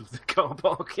out of the car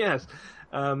park, yes.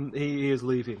 He is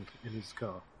leaving in his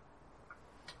car.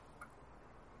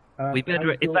 We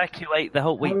better evacuate the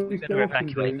whole week. We better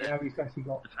evacuate now he's actually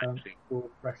got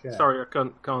fresh air. Sorry, I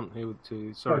can't hear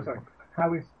you. Sorry.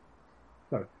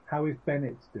 How is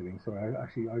Bennett doing? Sorry,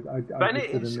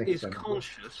 Bennett is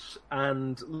conscious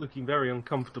and looking very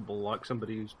uncomfortable, like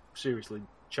somebody who's seriously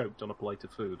choked on a plate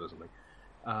of food, doesn't he?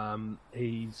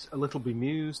 He's a little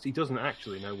bemused. He doesn't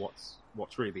actually know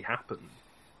what's really happened.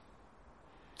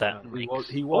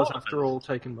 He was, after all,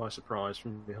 taken by surprise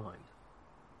from behind.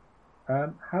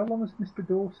 How long has Mr.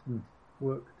 Dawson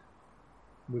worked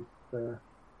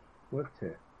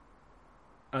here?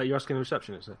 You're asking the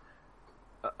receptionist, sir?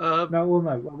 No.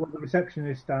 Well, the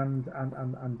receptionist and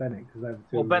Bennett, because they're the 2.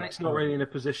 Well, Bennett's not really in a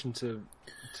position to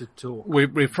talk.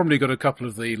 We've probably got a couple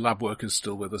of the lab workers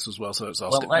still with us as well, so it's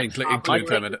including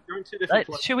Bennett.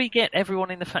 Should we get everyone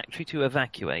in the factory to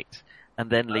evacuate and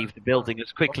then leave the building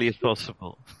as quickly as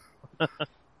possible?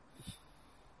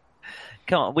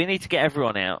 Come on, we need to get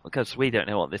everyone out because we don't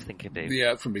know what this thing can do.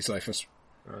 Yeah, from be safest.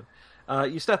 Right.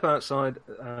 You step outside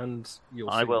and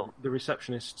you'll see will. the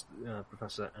receptionist,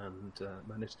 Professor, and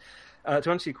Menace. To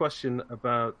answer your question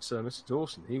about Mr.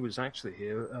 Dawson, he was actually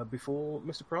here before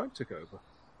Mr. Pride took over.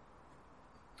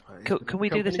 Can we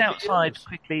do this outside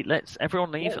quickly? Let's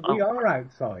everyone leave. Yeah, we are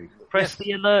outside. Press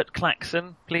the alert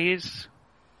klaxon, please.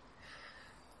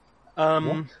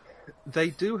 They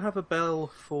do have a bell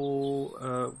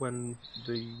for when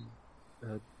the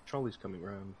trolley's coming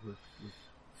round with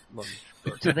lunch.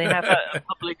 But... Do they have a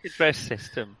public address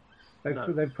system?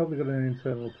 They've probably got an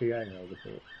internal PA, I would have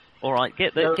thought. All right,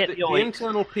 get the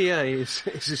internal PA is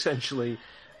essentially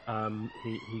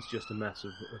he's just a mess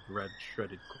of red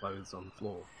shredded clothes on the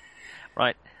floor.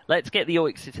 Right, let's get the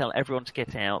OICs to tell everyone to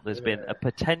get out. There's been a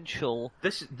potential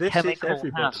this chemical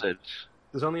hazard.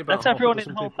 There's only about that's everyone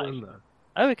in people in there.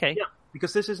 Oh, okay. Yeah,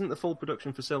 because this isn't the full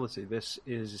production facility. This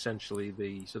is essentially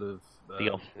the sort of the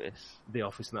office. The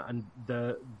office, and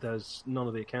there's none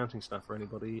of the accounting staff or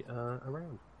anybody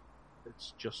around.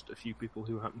 It's just a few people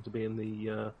who happen to be in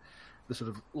the sort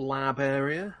of lab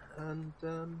area and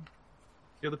the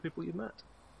other people you met.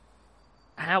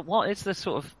 What is the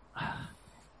sort of...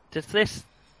 Does this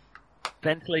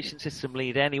ventilation system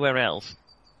lead anywhere else,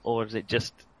 or is it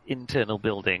just internal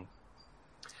building?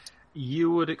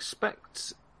 You would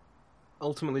expect,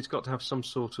 ultimately, it's got to have some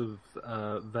sort of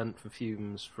vent for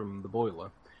fumes from the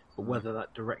boiler, but whether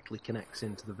that directly connects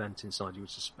into the vent inside, you would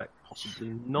suspect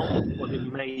possibly not. But it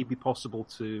may be possible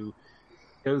to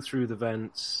go through the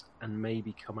vents and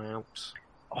maybe come out.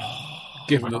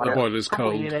 Given that the boiler's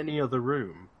cold. In any other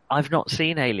room. I've not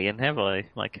seen Alien, have I,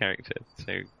 my character?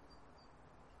 So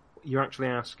you're actually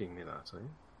asking me that, are you?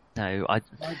 No,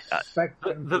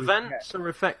 the vents are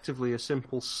effectively a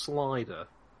simple slider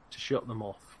to shut them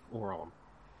off or on.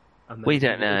 And we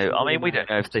don't know. I mean, we don't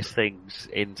know if this thing's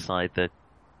inside the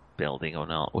building or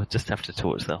not. We'll just have to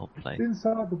torch the whole place. It's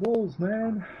inside the walls,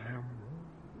 man.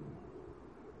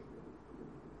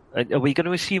 Are we going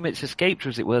to assume it's escaped, or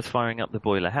is it worth firing up the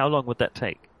boiler? How long would that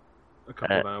take? A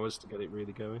couple of hours to get it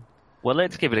really going. Well,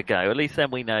 let's give it a go. At least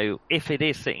then we know if it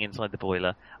is sitting inside the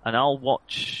boiler, and I'll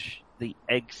watch the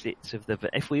exits of the...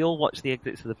 If we all watch the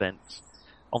exits of the vents,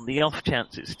 on the off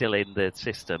chance it's still in the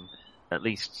system, at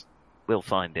least we'll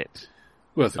find it.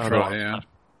 Worth a try, yeah.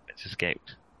 It's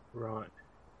escaped. Right.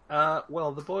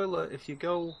 Well, the boiler, if you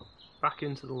go back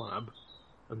into the lab,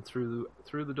 and through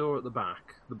the door at the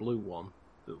back, the blue one,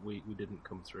 that we didn't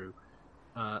come through,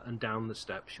 and down the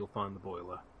steps, you'll find the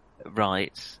boiler.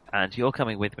 Right, and you're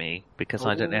coming with me, because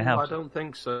I don't know how... I don't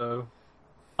think so.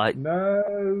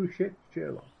 No shit,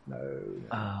 Sherlock. No.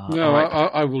 No, right.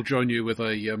 I will join you with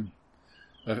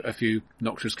a few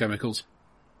noxious chemicals.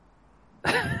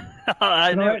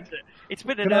 I know it's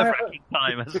been a nerve-wracking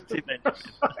time, as you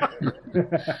mentioned.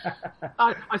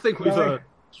 I think we've heard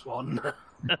Swan.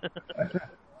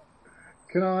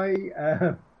 Can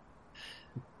I...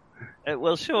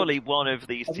 well, surely one of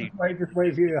these two... Just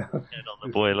wait here. On the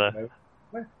boiler.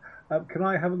 Can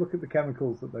I have a look at the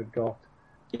chemicals that they've got?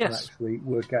 Yes. And actually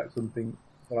work out something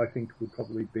that I think would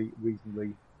probably be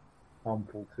reasonably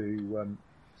harmful to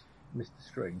Mr.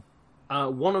 String.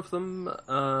 One of them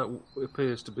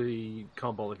appears to be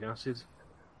carbolic acid,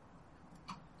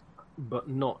 but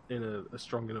not in a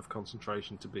strong enough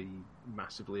concentration to be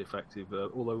massively effective,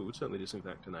 although it would certainly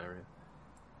disinfect an area.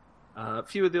 A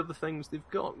few of the other things they've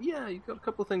got, you've got a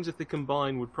couple of things if they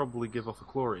combine would probably give off a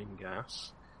chlorine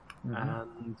gas.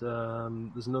 Mm-hmm.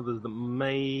 And there's another that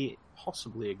may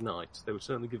possibly ignite. They would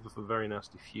certainly give off a very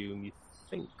nasty fume. You'd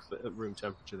think that at room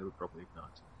temperature they would probably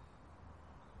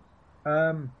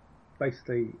ignite.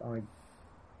 Basically, I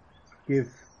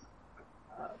give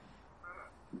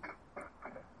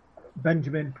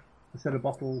Benjamin a set of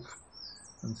bottles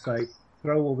and say,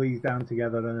 throw all these down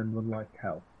together and then run like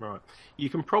hell. Right.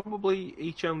 You can probably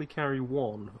each only carry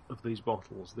one of these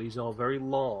bottles. These are very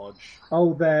large.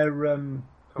 Oh, they're...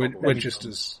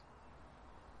 Winchesters.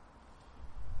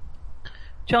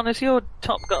 John, has your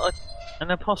top got an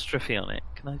apostrophe on it?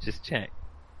 Can I just check?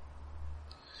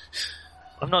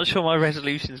 I'm not sure my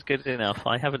resolution's good enough.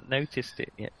 I haven't noticed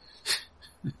it yet.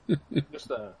 Just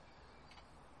there.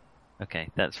 Okay,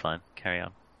 that's fine. Carry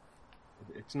on.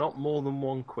 It's not more than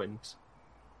 1 quint.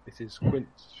 It is quint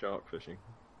shark fishing.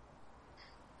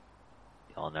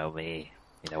 You all know me.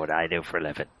 You know what I do for a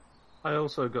living. I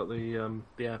also got the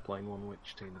airplane one,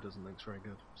 which Tina doesn't think's very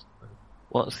good. So.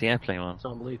 What's the airplane one? So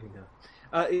I'm leaving her.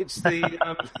 It's the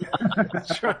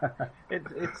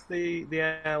it's the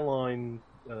airline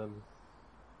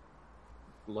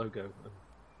logo.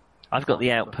 I've got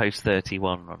the Outpost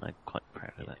 31 on. I'm quite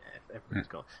proud of that. Yeah, everybody's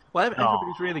got. Well,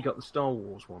 everybody's really got the Star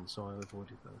Wars one, so I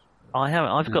avoided those. I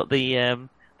haven't. I've got the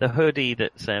hoodie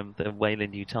that's the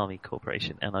Wayland Utami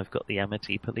Corporation, and I've got the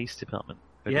Amity Police Department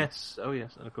hoodie. Yes, oh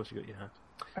yes, and of course you got your hat.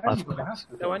 I've got.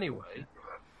 So anyway.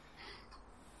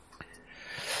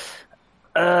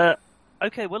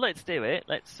 Okay, well, let's do it.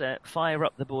 Let's fire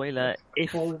up the boiler.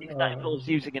 If that involves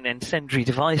using an incendiary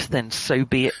device, then so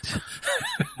be it.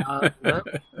 No.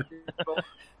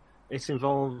 It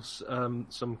involves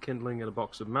some kindling and a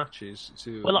box of matches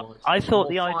to. Well, I thought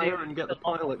the idea and get the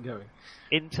pilot going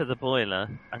into the boiler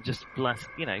and just blast,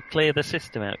 clear the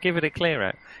system out, give it a clear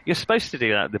out. You're supposed to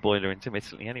do that at the boiler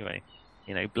intermittently anyway.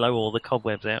 Blow all the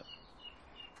cobwebs out.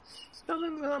 There's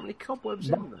not that many cobwebs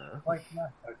in there.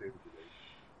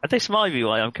 This might be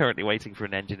why I'm currently waiting for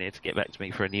an engineer to get back to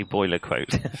me for a new boiler quote.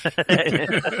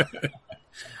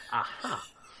 Aha.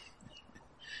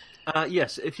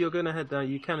 Yes, if you're going to head down,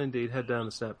 you can indeed head down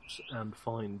the steps and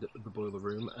find the boiler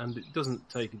room, and it doesn't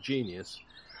take a genius,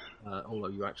 although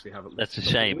you actually have at least... That's a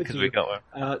shame, because we got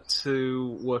one.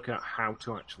 To work out how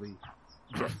to actually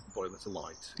get the boiler to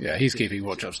light. Yeah, he's keeping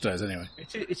watch upstairs anyway.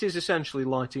 It is essentially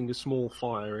lighting a small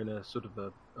fire in a sort of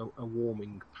a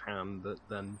warming pan that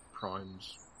then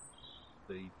primes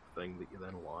the thing that you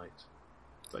then light.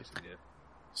 Basically, yeah.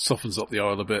 Softens up the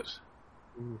oil a bit.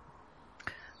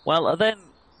 Well, then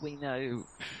we know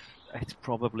it's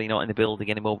probably not in the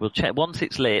building anymore. We'll check once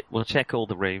it's lit. We'll check all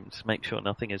the rooms, make sure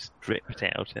nothing has dripped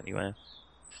out anywhere.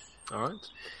 All right.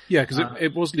 Yeah, because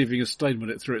it was leaving a stain when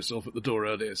it threw itself at the door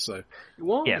earlier. So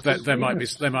yeah, there might be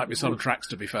some tracks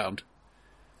to be found.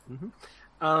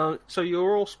 Mm-hmm. So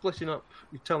you're all splitting up.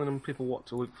 You're telling people what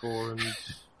to look for, and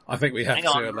I think we have to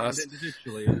say it last.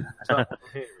 Individually, and start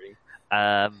hearing.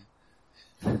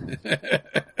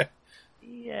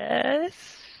 Yes.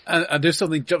 And if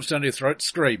something jumps down your throat,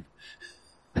 scream.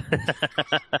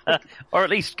 Or at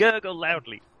least gurgle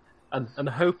loudly. And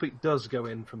hope it does go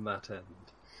in from that end.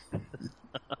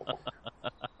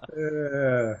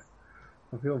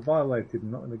 I feel violated,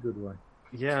 not in a good way.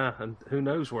 Yeah, and who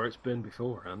knows where it's been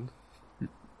beforehand.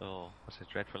 Oh, what a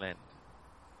dreadful end.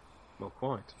 Not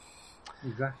quite.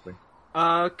 Exactly.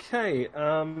 Okay,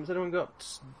 has anyone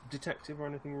got detective or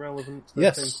anything relevant?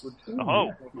 Yes.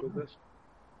 With this?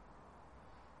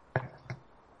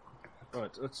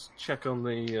 Right, let's check on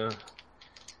the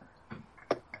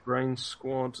brain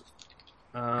squad.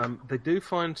 They do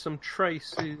find some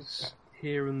traces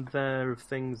here and there of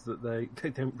things that they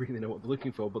don't really know what they're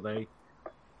looking for, but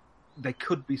they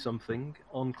could be something.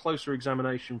 On closer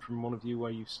examination from one of you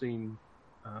where you've seen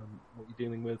what you're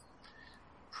dealing with,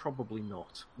 probably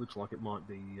not. Looks like it might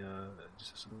be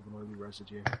just a sort of an oily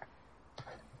residue.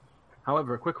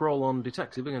 However, a quick roll on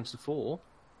detective against a 4.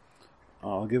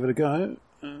 I'll give it a go.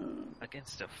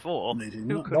 Against a 4?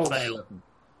 Who Who could fail?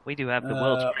 We do have the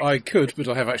world's greatest. I could, but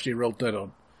I have actually rolled dead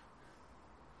on.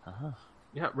 Uh-huh.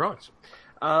 Yeah, right.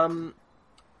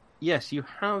 Yes, you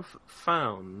have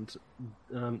found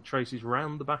traces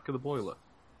round the back of the boiler,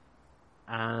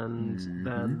 and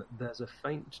then there's a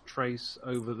faint trace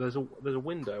over. There's a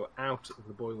window out of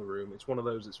the boiler room. It's one of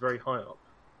those that's very high up,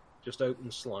 just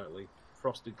open slightly,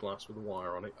 frosted glass with a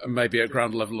wire on it. And maybe at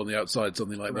ground level on the outside,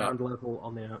 something like that. Ground level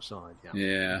on the outside, yeah.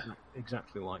 Yeah.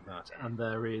 Exactly like that. And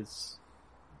there is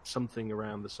something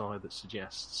around the side that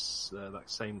suggests that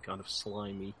same kind of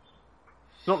slimy,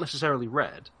 not necessarily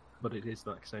red, but it is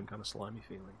that same kind of slimy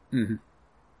feeling. Mm-hmm.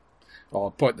 I'll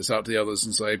point this out to the others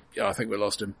and say, yeah, I think we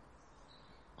lost him.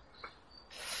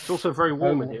 It's also very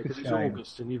warm in here because it's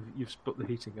August and you've put the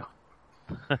heating up.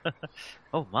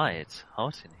 Oh my, it's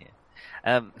hot in here.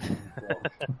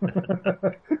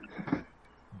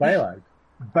 Bailout.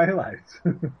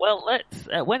 Well, let's.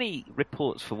 When he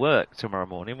reports for work tomorrow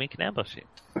morning, we can ambush him.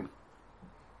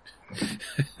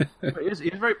 He's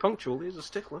very punctual. He's a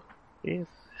stickler. He is.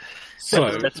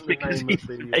 So That's because he's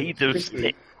made of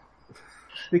stick.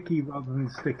 Sticky rather than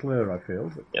stickler, I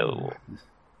feel. But... No.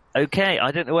 Okay,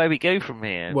 I don't know where we go from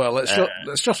here. Well, let's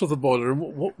shut off the boiler. And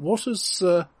what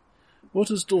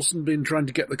has Dawson been trying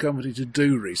to get the company to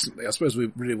do recently? I suppose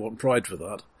we really want Pride for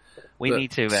that. We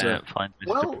need to find Mr. Pride.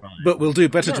 But we'll do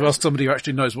better to ask somebody who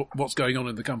actually knows what's going on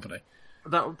in the company.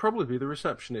 That would probably be the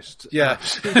receptionist. Yeah.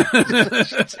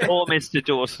 Or Mr.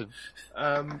 Dawson.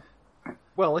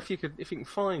 Well, if you can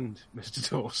find Mr.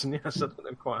 Dawson, yes, I don't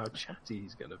know quite how chatty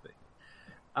he's going to be.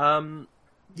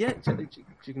 Yeah,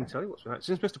 you can tell you what's been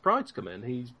happening. Since Mr. Pride's come in,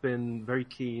 he's been very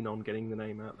keen on getting the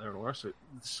name out there and all the rest of it.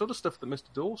 The sort of stuff that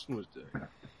Mr. Dawson was doing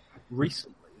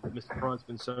recently, that Mr. Pride's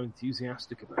been so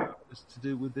enthusiastic about, is to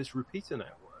do with this repeater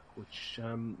network, which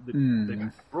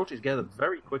they've brought it together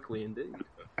very quickly indeed.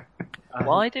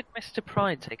 Why did Mr.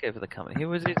 Pride take over the company? Who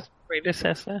was his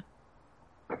predecessor?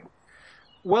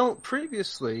 Well,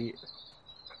 previously,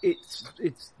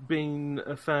 it's been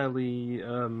a fairly.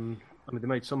 They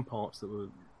made some parts that were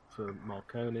for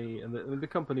Marconi, and the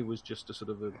company was just a sort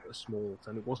of a small,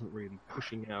 and it wasn't really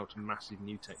pushing out massive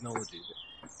new technology.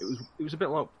 It was a bit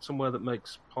like somewhere that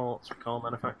makes parts for car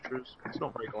manufacturers. It's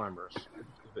not very glamorous,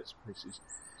 bits and pieces.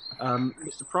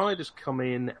 Mr. Pride has come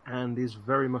in and is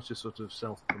very much a sort of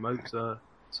self-promoter,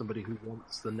 somebody who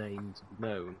wants the name to be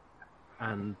known,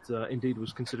 and indeed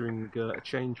was considering a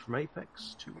change from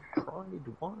Apex to Pride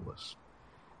Wireless.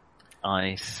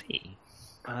 I see.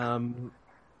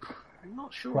 I'm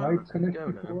not sure how it's going to go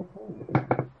now.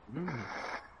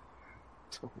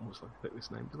 It's almost like I picked this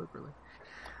name deliberately.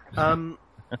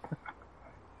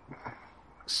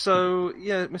 So,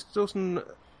 yeah, Mr. Dawson,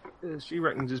 she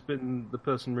reckons, has been the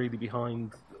person really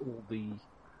behind all the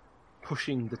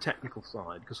pushing the technical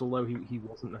side, because although he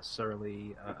wasn't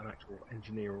necessarily an actual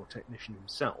engineer or technician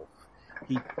himself,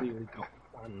 he clearly got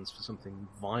plans for something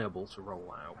viable to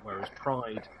roll out, whereas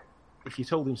Pride, if you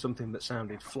told him something that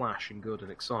sounded flash and good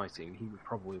and exciting, he would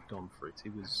probably have gone for it. He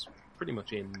was pretty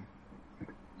much in...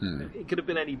 It could have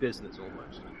been any business,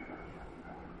 almost.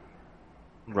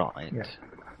 Right. Yeah.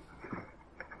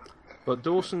 But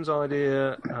Dawson's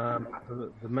idea,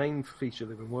 the main feature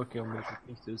they've been working on these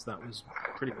repeaters, that was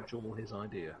pretty much all his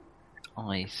idea.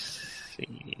 I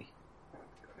see.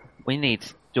 We need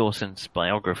Dawson's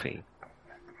biography.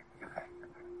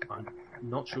 I'm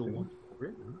not sure what he's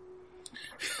written.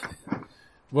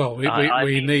 Well,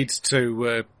 we need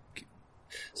to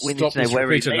stop this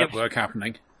repeater network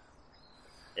happening.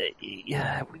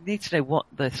 Yeah, we need to know what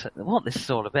this is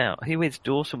all about. Who is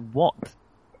Dawson? What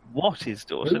is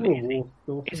Dawson?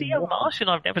 Is he a Martian?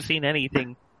 I've never seen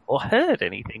anything or heard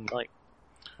anything like.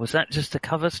 Was that just a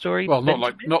cover story? Well, not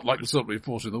like the sort we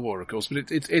fought in the war, of course,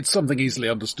 but it's something easily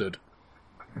understood.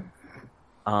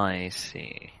 I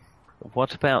see.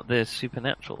 What about the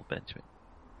supernatural, Benjamin?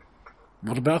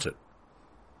 What about it?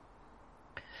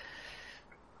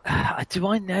 Do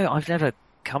I know? I've never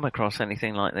come across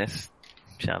anything like this.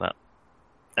 Shut up.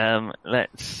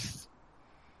 Let's...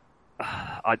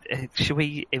 should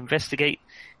we investigate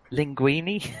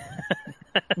Linguini?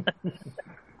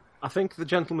 I think the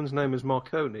gentleman's name is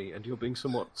Marconi, and you're being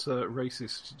somewhat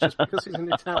racist just because he's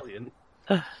an Italian.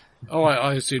 Oh,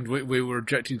 I assumed we were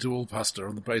objecting to all pasta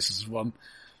on the basis of one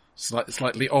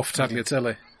slightly off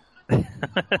tagliatelle.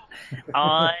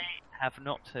 I have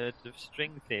not heard of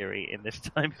string theory in this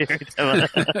time period.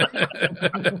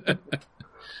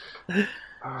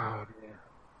 Oh,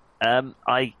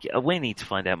 dear. We need to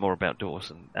find out more about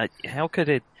Dawson. How could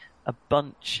a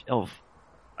bunch of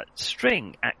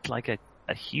string act like a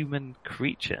human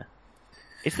creature?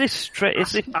 Is this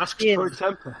ask for a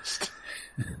Tempest?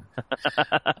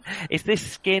 Is this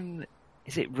skin?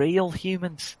 Is it real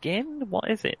human skin? What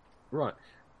is it? Right.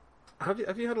 Have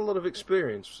you had a lot of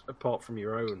experience apart from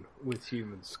your own with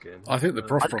human skin? I think the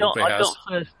prof probably has. I've got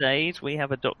first aid. We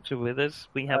have a doctor with us.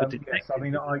 We have a detective. Yes, I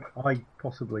mean, I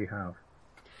possibly have.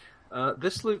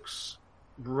 This looks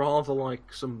rather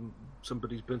like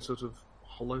somebody's been sort of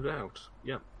hollowed out.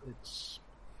 Yeah, it's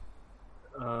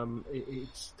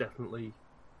definitely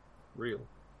real.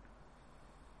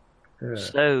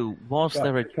 So, was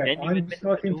there a genuine... I'm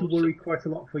starting to worry quite a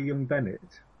lot for young Bennett.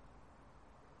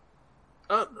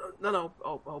 No,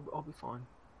 I'll be fine.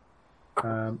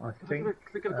 I think... Can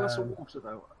I get a glass of water,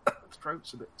 though? The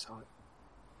throat's a bit tight.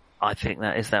 I think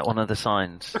that one of the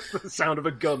signs. The sound of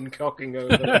a gun cocking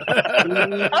over.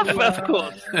 Of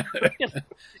course.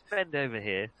 Bend over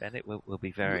here, Bennett. We'll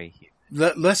be very...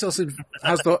 Let us in.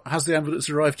 Has the ambulance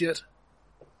arrived yet?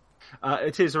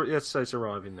 It is. Yes, it's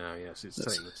arriving now. Yes, it's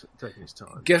taking its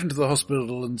time. Get into the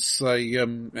hospital and say,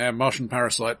 Martian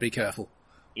parasite. Be careful.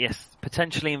 Yes,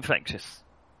 potentially infectious.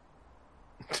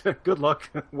 Good luck.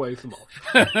 Wave them off.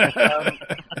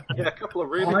 A couple of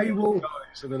really good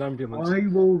guys in an ambulance. I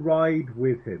will ride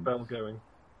with him. Bell going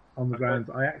on the grounds.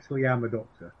 I actually am a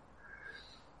doctor.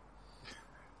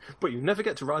 But you never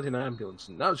get to ride in an ambulance,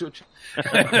 and now's your chance.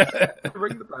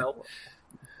 Ring the bell.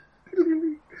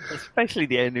 That's basically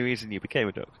the only reason you became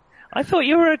a doctor. I thought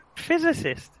you were a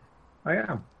physicist. I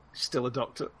am. Still a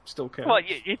doctor. Still counts. Well,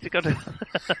 you've got to...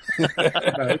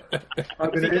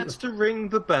 If he gets to ring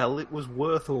the bell, it was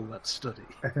worth all that study.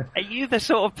 Are you the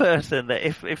sort of person that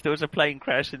if there was a plane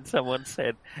crash and someone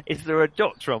said, is there a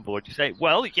doctor on board, you say,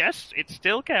 well, yes, it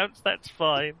still counts, that's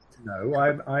fine. No,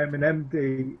 I am an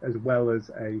MD as well as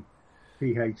a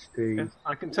PhD.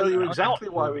 I can tell you exactly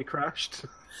why we crashed.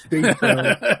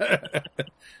 That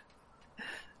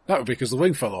would be because the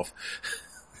wing fell off.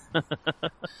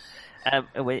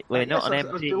 We're not an I was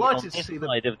empty delighted on to this see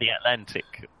side of the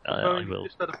Atlantic. I will.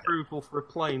 Just had approval for a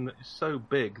plane that is so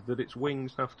big that its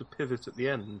wings have to pivot at the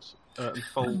end and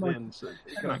fold in, so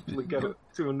it can actually go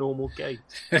through a normal gate.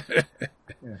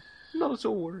 Not at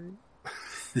all worrying.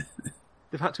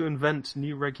 They've had to invent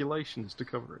new regulations to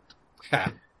cover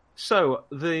it. So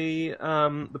the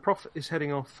Prophet is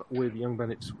heading off with young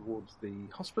Bennett towards the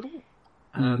hospital.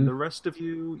 And the rest of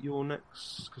you, you're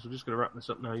next, because we're just going to wrap this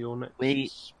up now, you're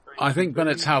next. I think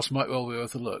Bennett's house might well be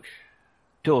worth a look.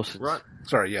 Dawson's. Right.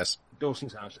 Sorry, yes.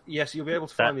 Dawson's house. Yes, you'll be able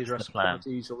to find the address quite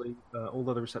easily.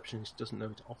 Although the receptionist doesn't know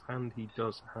it offhand, he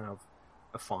does have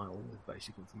a file with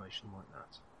basic information like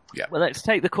that. Yeah. Well, let's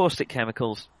take the caustic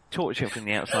chemicals, torch it from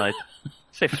the outside,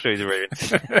 sift through the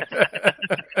ruins.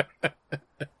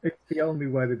 It's the only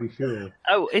way to be sure.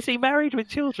 Oh, is he married with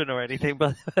children or anything?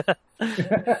 But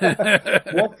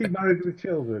Was he married with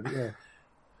children? Yeah.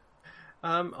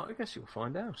 I guess you'll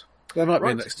find out. There might be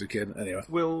a next of kin, anyway.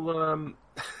 We'll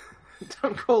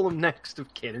don't call him next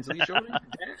of kin until you're sure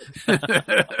he's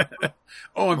dead.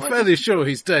 I'm fairly sure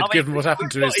he's dead, given what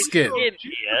happened to his skin. Here,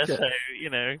 so,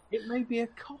 It may be a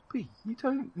copy. You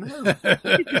don't know.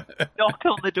 Knock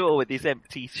on the door with his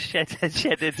empty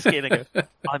shedded skin and go,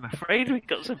 I'm afraid we've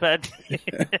got some bad news.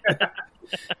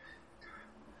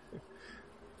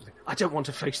 I don't want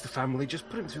to face the family, just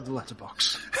put him through the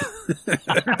letterbox.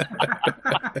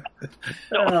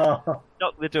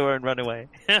 Knock the door and run away.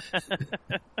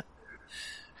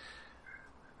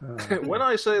 When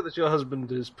I say that your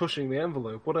husband is pushing the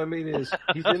envelope, what I mean is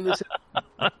he's in this...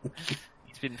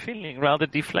 He's been feeling rather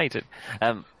deflated.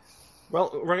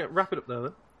 Well, wrap it up there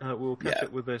then. We'll catch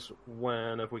up with this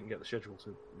whenever we can get the schedule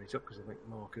to meet up, because I think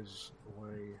Mark is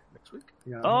away next week.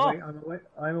 Yeah,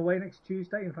 I'm away next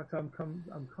Tuesday. In fact, I'm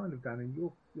kind of down in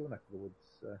your neck of the woods,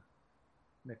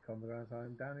 Nick, on the grounds.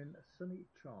 I'm down in sunny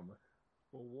Charmouth.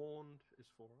 Forewarned is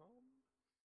forearmed.